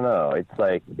don't know. It's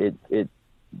like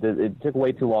it took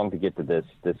way too long to get to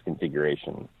this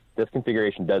configuration. This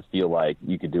configuration does feel like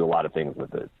you could do a lot of things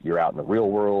with it. You're out in the real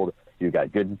world. You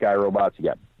got good guy robots. You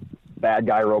got bad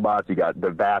guy robots. You got the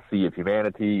vast sea of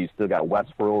humanity. You still got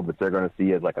Westworld, which they're going to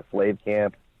see as like a slave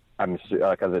camp. I'm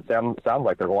sure because it sounds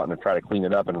like they're wanting to try to clean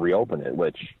it up and reopen it.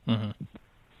 Which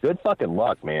good fucking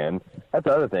luck, man. That's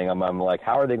the other thing. I'm like,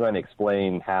 how are they going to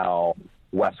explain how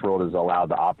Westworld is allowed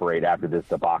to operate after this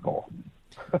debacle?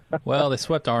 Well, they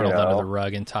swept Arnold under the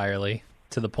rug entirely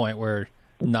to the point where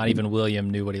not even William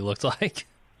knew what he looked like.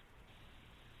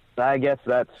 I guess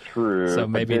that's true. So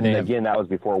maybe again, that was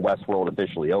before Westworld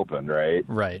officially opened, right?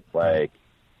 Right. Like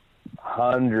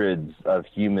hundreds of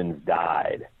humans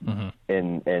died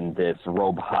in this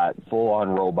full-on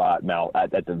robot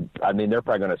I mean, they're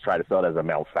probably going to try to sell it as a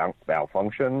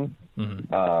malfunction.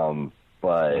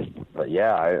 But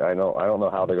yeah, I don't know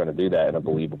how they're going to do that in a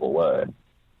believable way.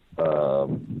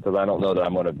 Because I don't know that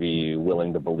I'm going to be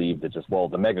willing to believe that the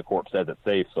Megacorp says it's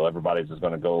safe, so everybody's just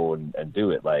going to go and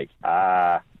do it. Like,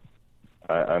 I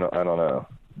don't know.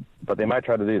 But they might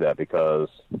try to do that because...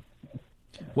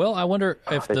 Well, I wonder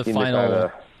if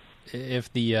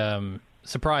if the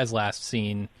surprise last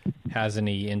scene has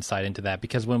any insight into that.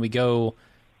 Because when we go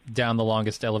down the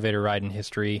longest elevator ride in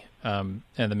history, and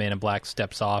the Man in Black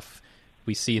steps off,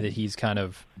 we see that he's kind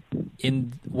of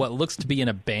in what looks to be an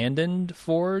abandoned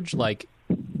forge. Like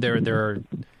there are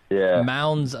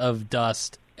mounds of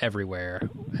dust everywhere,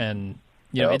 and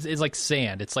you know it's like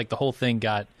sand. It's like the whole thing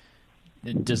got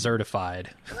desertified.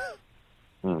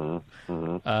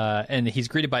 And he's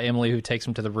greeted by Emily, who takes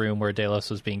him to the room where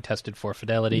Delos was being tested for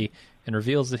fidelity, and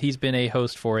reveals that he's been a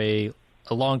host for a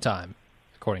long time,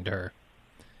 according to her.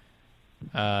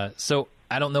 So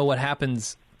I don't know what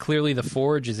happens. Clearly the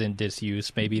Forge is in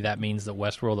disuse. Maybe that means that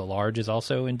Westworld at large is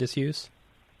also in disuse.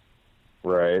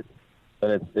 Right.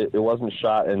 And it wasn't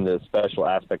shot in the special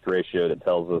aspect ratio that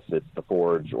tells us it's the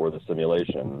Forge or the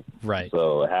simulation. Right.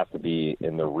 So it has to be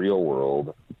in the real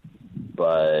world.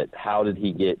 But how did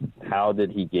he get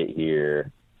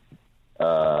here?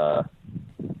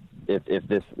 If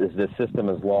this system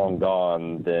is long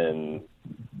gone, then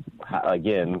how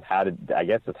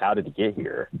did he get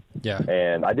here? Yeah.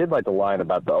 And I did like the line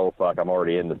about the "oh fuck, I'm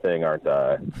already in the thing, aren't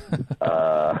I?"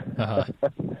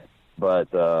 But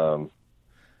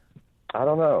I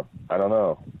don't know.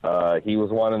 He was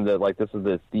wanting to, like, this is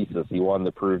his thesis. He wanted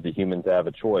to prove that humans have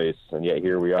a choice, and yet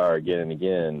here we are again and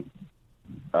again.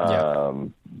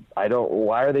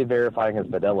 Why are they verifying his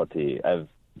fidelity?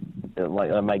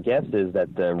 My guess is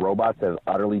that the robots have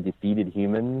utterly defeated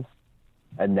humans,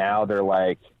 and now they're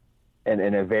like,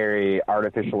 in a very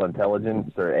artificial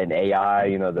intelligence or an AI,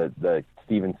 you know, the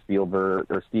Steven Spielberg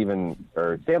or Stanley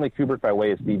Kubrick by way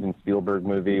of Steven Spielberg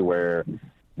movie where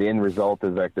the end result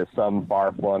is like some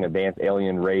far-flung advanced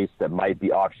alien race that might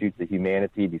be offshoots of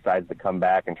humanity decides to come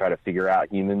back and try to figure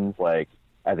out humans, like,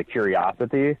 as a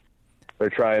curiosity. They're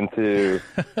trying to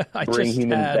bring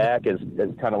humans back as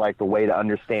kind of like the way to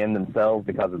understand themselves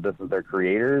because of this is their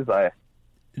creators.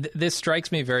 This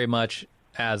strikes me very much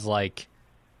as like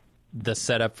the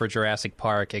setup for Jurassic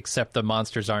Park, except the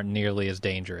monsters aren't nearly as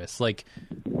dangerous. Like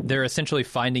they're essentially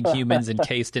finding humans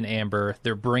encased in amber.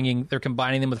 They're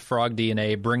combining them with frog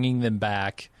DNA, bringing them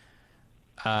back.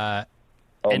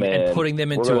 And putting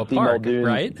them into a park,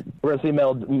 right? We're going to see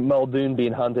Muldoon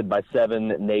being hunted by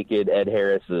 7 naked Ed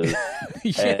Harrises,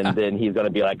 and then he's going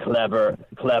to be like, clever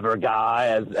guy,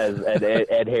 as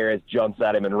Ed Harris jumps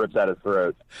at him and rips out his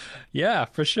throat. Yeah,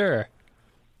 for sure.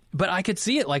 But I could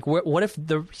see it. Like, what if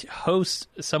the hosts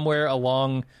somewhere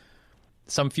along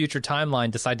some future timeline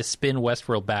decide to spin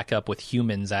Westworld back up with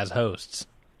humans as hosts?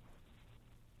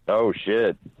 Oh,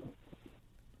 shit.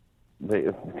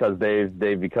 Because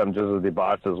they've become just as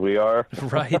debauched as we are.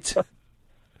 Right.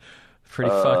 Pretty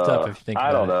fucked up if you think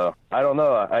about it. I don't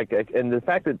know. And the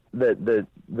fact that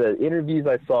the interviews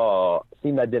I saw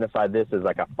seem to identify this as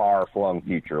like a far-flung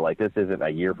future. Like this isn't a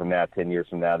year from now, 10 years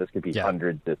from now. This could be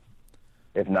hundreds,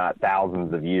 if not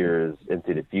thousands of years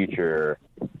into the future.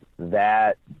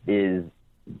 That is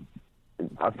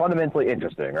fundamentally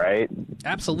interesting, right?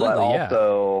 Absolutely,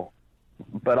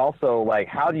 But also, like,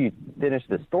 how do you finish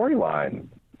the storyline?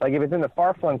 Like, if it's in the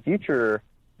far-flung future,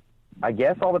 I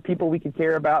guess all the people we could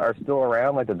care about are still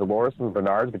around, like the Dolores and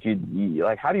Bernards, but you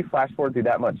like, how do you flash forward through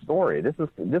that much story? This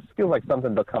feels like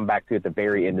something they'll come back to at the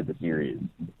very end of the series.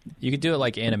 You could do it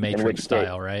like Animatrix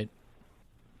style, right?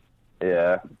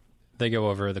 Yeah. They go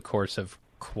over the course of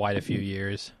quite a few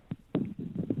years.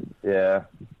 Yeah.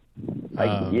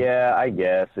 I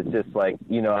guess. It's just like,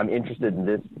 you know, I'm interested in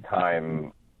this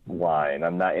timeline.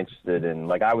 I'm not interested in,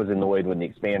 like, I was annoyed when The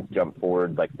Expanse jumped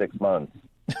forward like 6 months.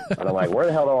 And I'm like, where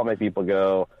the hell do all my people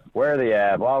go? Where are they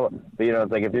at? Well, but,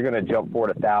 it's like if you're going to jump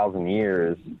forward 1,000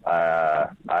 years,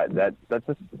 that's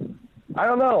just, I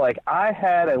don't know. Like, I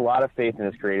had a lot of faith in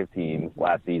this creative team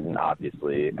last season,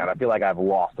 obviously, and I feel like I've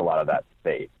lost a lot of that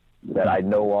faith, that I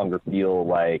no longer feel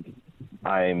like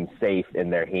I'm safe in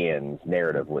their hands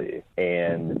narratively.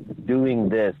 And doing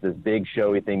this big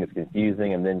showy thing is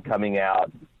confusing, and then coming out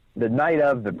the night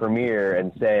of the premiere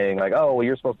and saying, like, oh, well,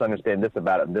 you're supposed to understand this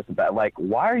about it and this about it. Like,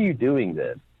 why are you doing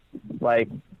this? Like,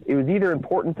 it was either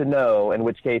important to know, in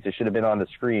which case it should have been on the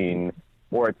screen,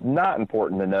 or it's not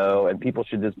important to know, and people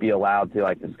should just be allowed to,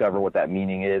 like, discover what that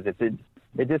meaning is.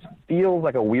 It just feels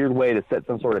like a weird way to set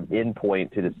some sort of end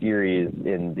point to the series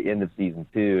in the end of season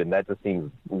 2, and that just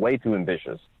seems way too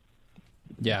ambitious.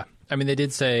 Yeah. I mean, they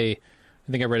did say,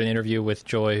 I think I read an interview with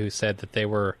Joy who said that they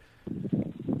were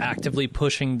actively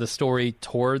pushing the story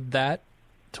toward the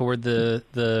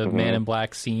Man in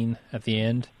Black scene at the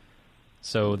end.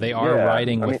 So they are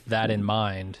writing with that in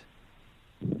mind.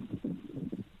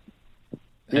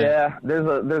 Yeah,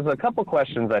 there's a couple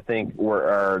questions I think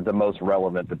are the most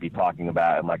relevant to be talking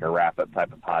about in like a wrap-up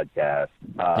type of podcast.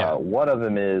 One of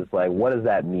them is, like, what does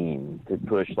that mean to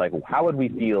push? Like, how would we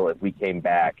feel if we came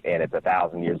back and it's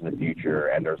 1,000 years in the future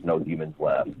and there's no humans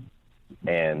left,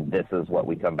 and this is what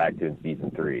we come back to in season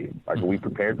 3? Are we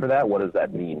prepared for that? What does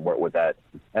that mean? What would that?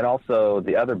 And also,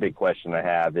 the other big question I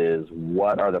have is,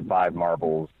 what are the 5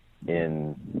 marbles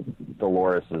in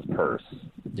Dolores's purse?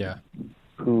 Yeah.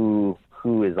 Who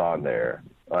is on there?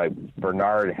 Like,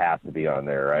 Bernard has to be on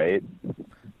there, right?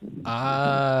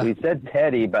 We said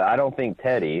Teddy, but I don't think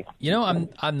Teddy. I'm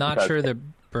not sure that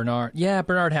Bernard. Yeah,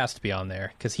 Bernard has to be on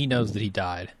there because he knows that he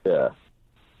died. Yeah.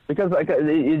 Because, like,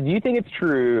 do you think it's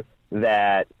true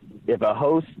that if a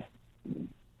host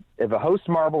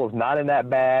marble is not in that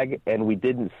bag and we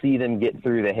didn't see them get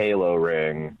through the Halo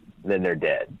ring, then they're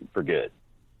dead for good?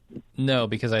 No,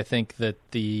 because I think that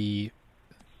the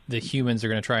humans are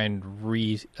going to try and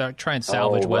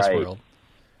salvage Westworld.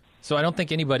 So I don't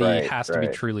think anybody has to be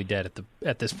truly dead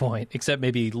at this point, except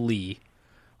maybe Lee,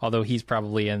 although he's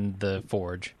probably in the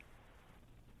Forge.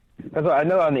 Because I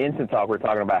know on the Instant Talk we're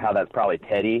talking about how that's probably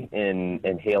Teddy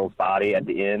in Hale's body at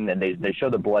the end, and they show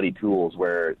the bloody tools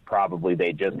where probably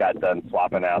they just got done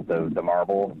swapping out the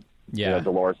marble. Yeah.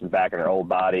 Dolores is back in her old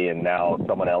body, and now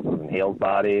someone else is in Hale's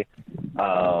body.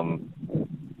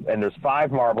 And there's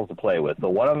 5 marbles to play with. So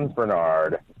one of them is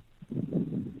Bernard.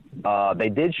 They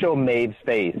did show Maeve's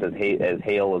face as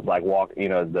Hale is like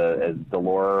as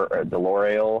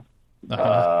Deloreal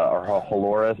or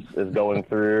Dolores is going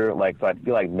through. Like, so I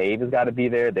feel like Maeve has got to be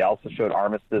there. They also showed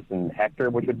Armistice and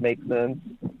Hector, which would make sense.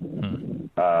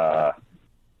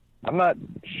 I'm not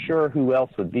sure who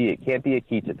else would be. It can't be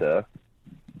Akitata.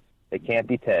 It can't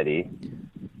be Teddy.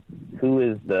 Who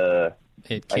is the?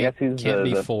 It can't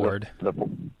be Ford.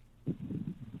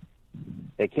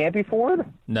 It can't be Ford?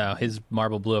 No, his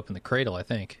marble blew up in the cradle, I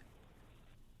think.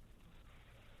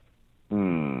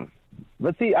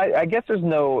 Let's see, I guess there's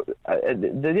no...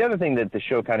 the other thing that the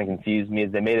show kind of confused me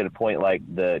is they made it a point like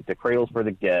the cradle's for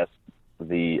the guests,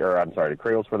 the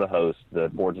cradle's for the host,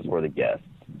 the Forge is for the guests.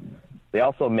 They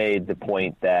also made the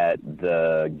point that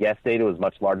the guest data was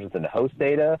much larger than the host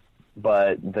data,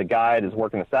 but the guy that's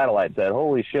working the satellite said,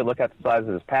 holy shit, look at the size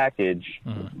of this package.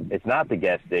 It's not the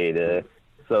guest data.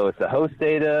 So it's the host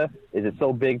data. Is it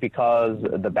so big because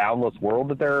the boundless world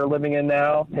that they're living in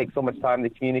now takes so much time to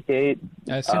communicate?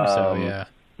 I assume so, yeah.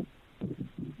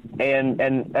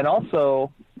 And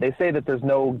also, they say that there's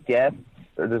no guests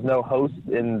or there's no hosts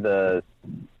in the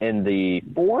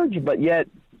Forge, but yet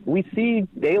we see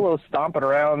Delos stomping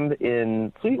around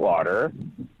in Sweetwater.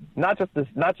 Not just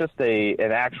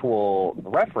an actual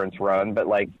reference run, but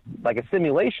like a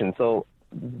simulation. So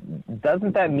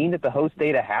doesn't that mean that the host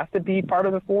data has to be part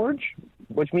of the Forge,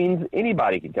 which means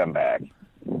anybody can come back?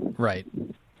 Right.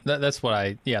 That's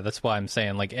why I'm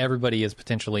saying, like, everybody is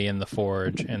potentially in the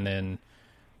Forge, and then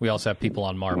we also have people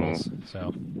on marbles.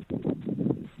 So.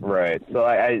 Right. So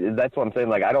I that's what I'm saying.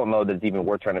 Like, I don't know that it's even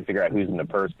worth trying to figure out who's in the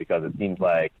purse, because it seems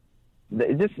like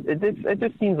it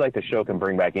just seems like the show can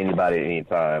bring back anybody at any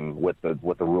time with the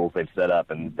rules they've set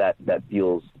up, and that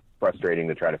feels frustrating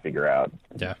to try to figure out.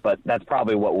 Yeah. But that's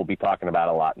probably what we'll be talking about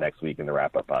a lot next week in the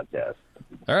wrap-up podcast.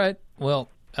 All right. Well,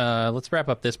 let's wrap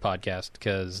up this podcast,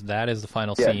 because that is the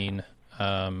final scene.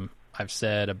 I've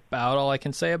said about all I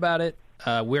can say about it.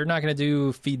 We're not going to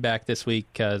do feedback this week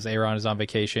because Aaron is on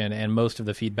vacation, and most of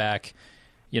the feedback,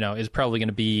 is probably going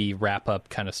to be wrap-up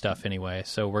kind of stuff anyway.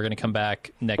 So we're going to come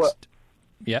back next...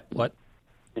 Yeah, what?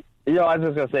 I was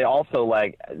just going to say also,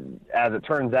 like, as it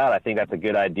turns out, I think that's a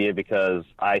good idea, because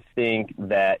I think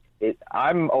that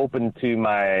I'm open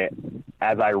to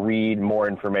as I read more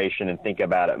information and think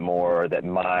about it more, that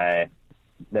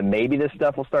maybe this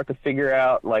stuff will start to figure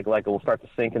out, like it will start to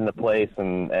sink into place,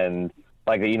 and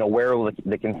like, you know, where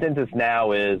the consensus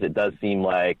now is, it does seem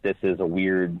like this is a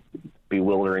weird,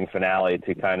 bewildering finale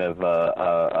to kind of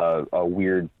a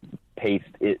weird paced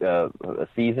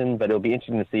season, but it'll be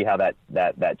interesting to see how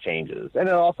that changes, and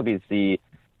it'll also be to see.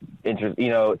 You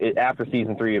know, after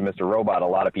season 3 of Mr. Robot, a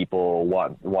lot of people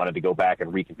wanted to go back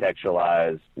and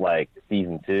recontextualize like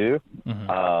season 2,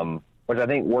 which I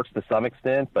think works to some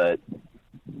extent, but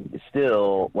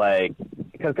still, like,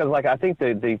 because like I think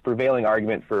the prevailing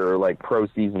argument for like pro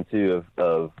season 2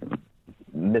 of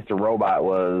Mr. Robot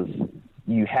was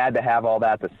you had to have all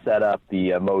that to set up the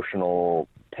emotional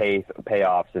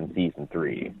payoffs in season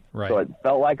 3. Right. So it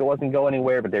felt like it wasn't going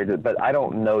anywhere, but I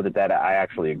don't know that I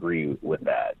actually agree with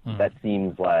that. That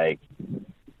seems like,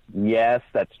 yes,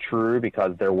 that's true,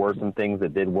 because there were some things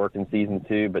that did work in season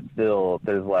 2, but still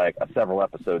there's like several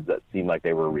episodes that seemed like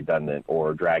they were redundant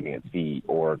or dragging its feet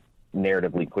or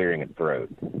narratively clearing its throat.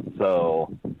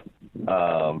 So but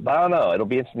I don't know. It'll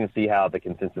be interesting to see how the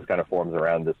consensus kind of forms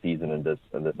around this season and this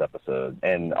episode.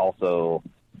 And also,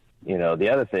 you know, the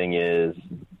other thing is,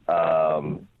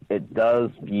 it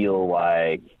does feel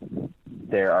like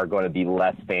there are going to be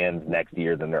less fans next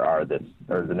year than there are the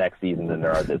next season than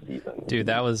there are this season. Dude,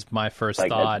 that was my first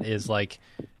thought. Is like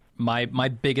my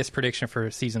biggest prediction for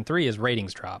season 3 is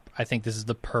ratings drop. I think this is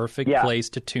the perfect place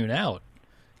to tune out,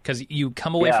 because you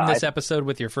come away from this episode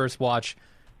with your first watch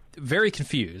very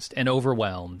confused and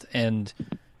overwhelmed, and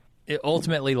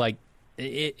ultimately, like,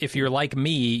 if you're like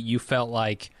me, you felt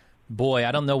like, boy,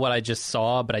 I don't know what I just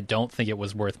saw, but I don't think it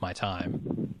was worth my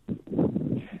time.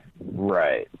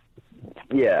 Right.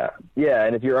 Yeah.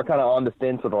 And if you're kind of on the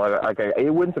fence with like,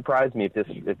 it wouldn't surprise me if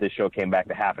this show came back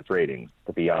to half its ratings,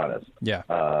 to be honest.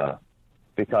 Yeah.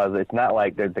 Because it's not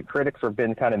like the critics have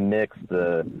been kind of mixed.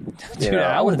 Dude,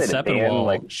 Alan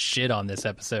Sepinwall shit on this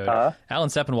episode. Alan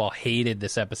Sepinwall hated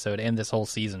this episode and this whole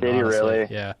season. Did he really?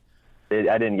 Yeah.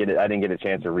 I didn't get a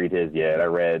chance to read his yet. I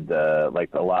read like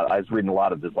a lot. I was reading a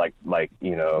lot of this, like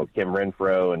you know, Kim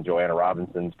Renfro and Joanna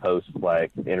Robinson's post like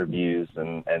interviews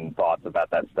and thoughts about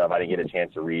that stuff. I didn't get a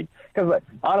chance to read because, like,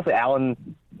 honestly, Alan,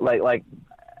 like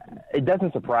it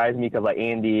doesn't surprise me because like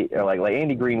Andy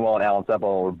Greenwald and Alan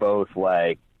Sepinwall were both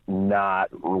like not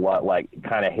like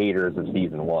kind of haters of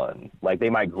season 1. Like they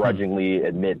might grudgingly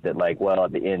admit that, like, well,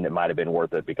 at the end it might have been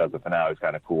worth it because the finale was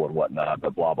kind of cool and whatnot,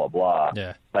 but blah blah blah.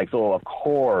 Yeah. Like, so of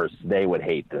course they would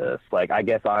hate this. Like, I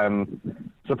guess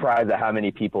I'm surprised at how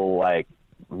many people like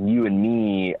you and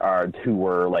me who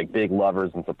were like big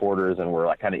lovers and supporters and were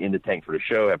like kind of in the tank for the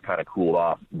show have kind of cooled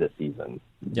off this season.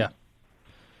 Yeah.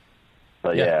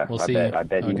 But yeah, we'll see. I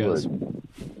bet he would.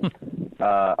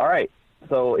 All right.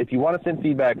 So if you want to send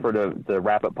feedback for the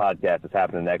wrap-up podcast that's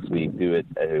happening next week, do it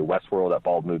at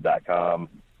westworld@baldmove.com.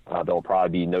 There'll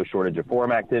probably be no shortage of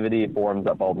forum activity,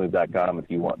 forums.baldmove.com. If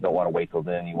you don't want to wait till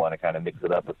then, you want to kind of mix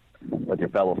it up with your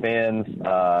fellow fans.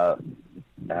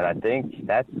 And I think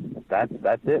that's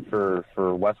it for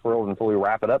Westworld until we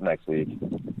wrap it up next week.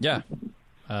 Yeah.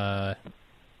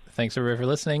 Thanks everybody for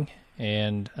listening,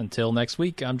 and until next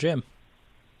week, I'm Jim.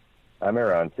 I'm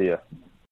Aaron. See ya.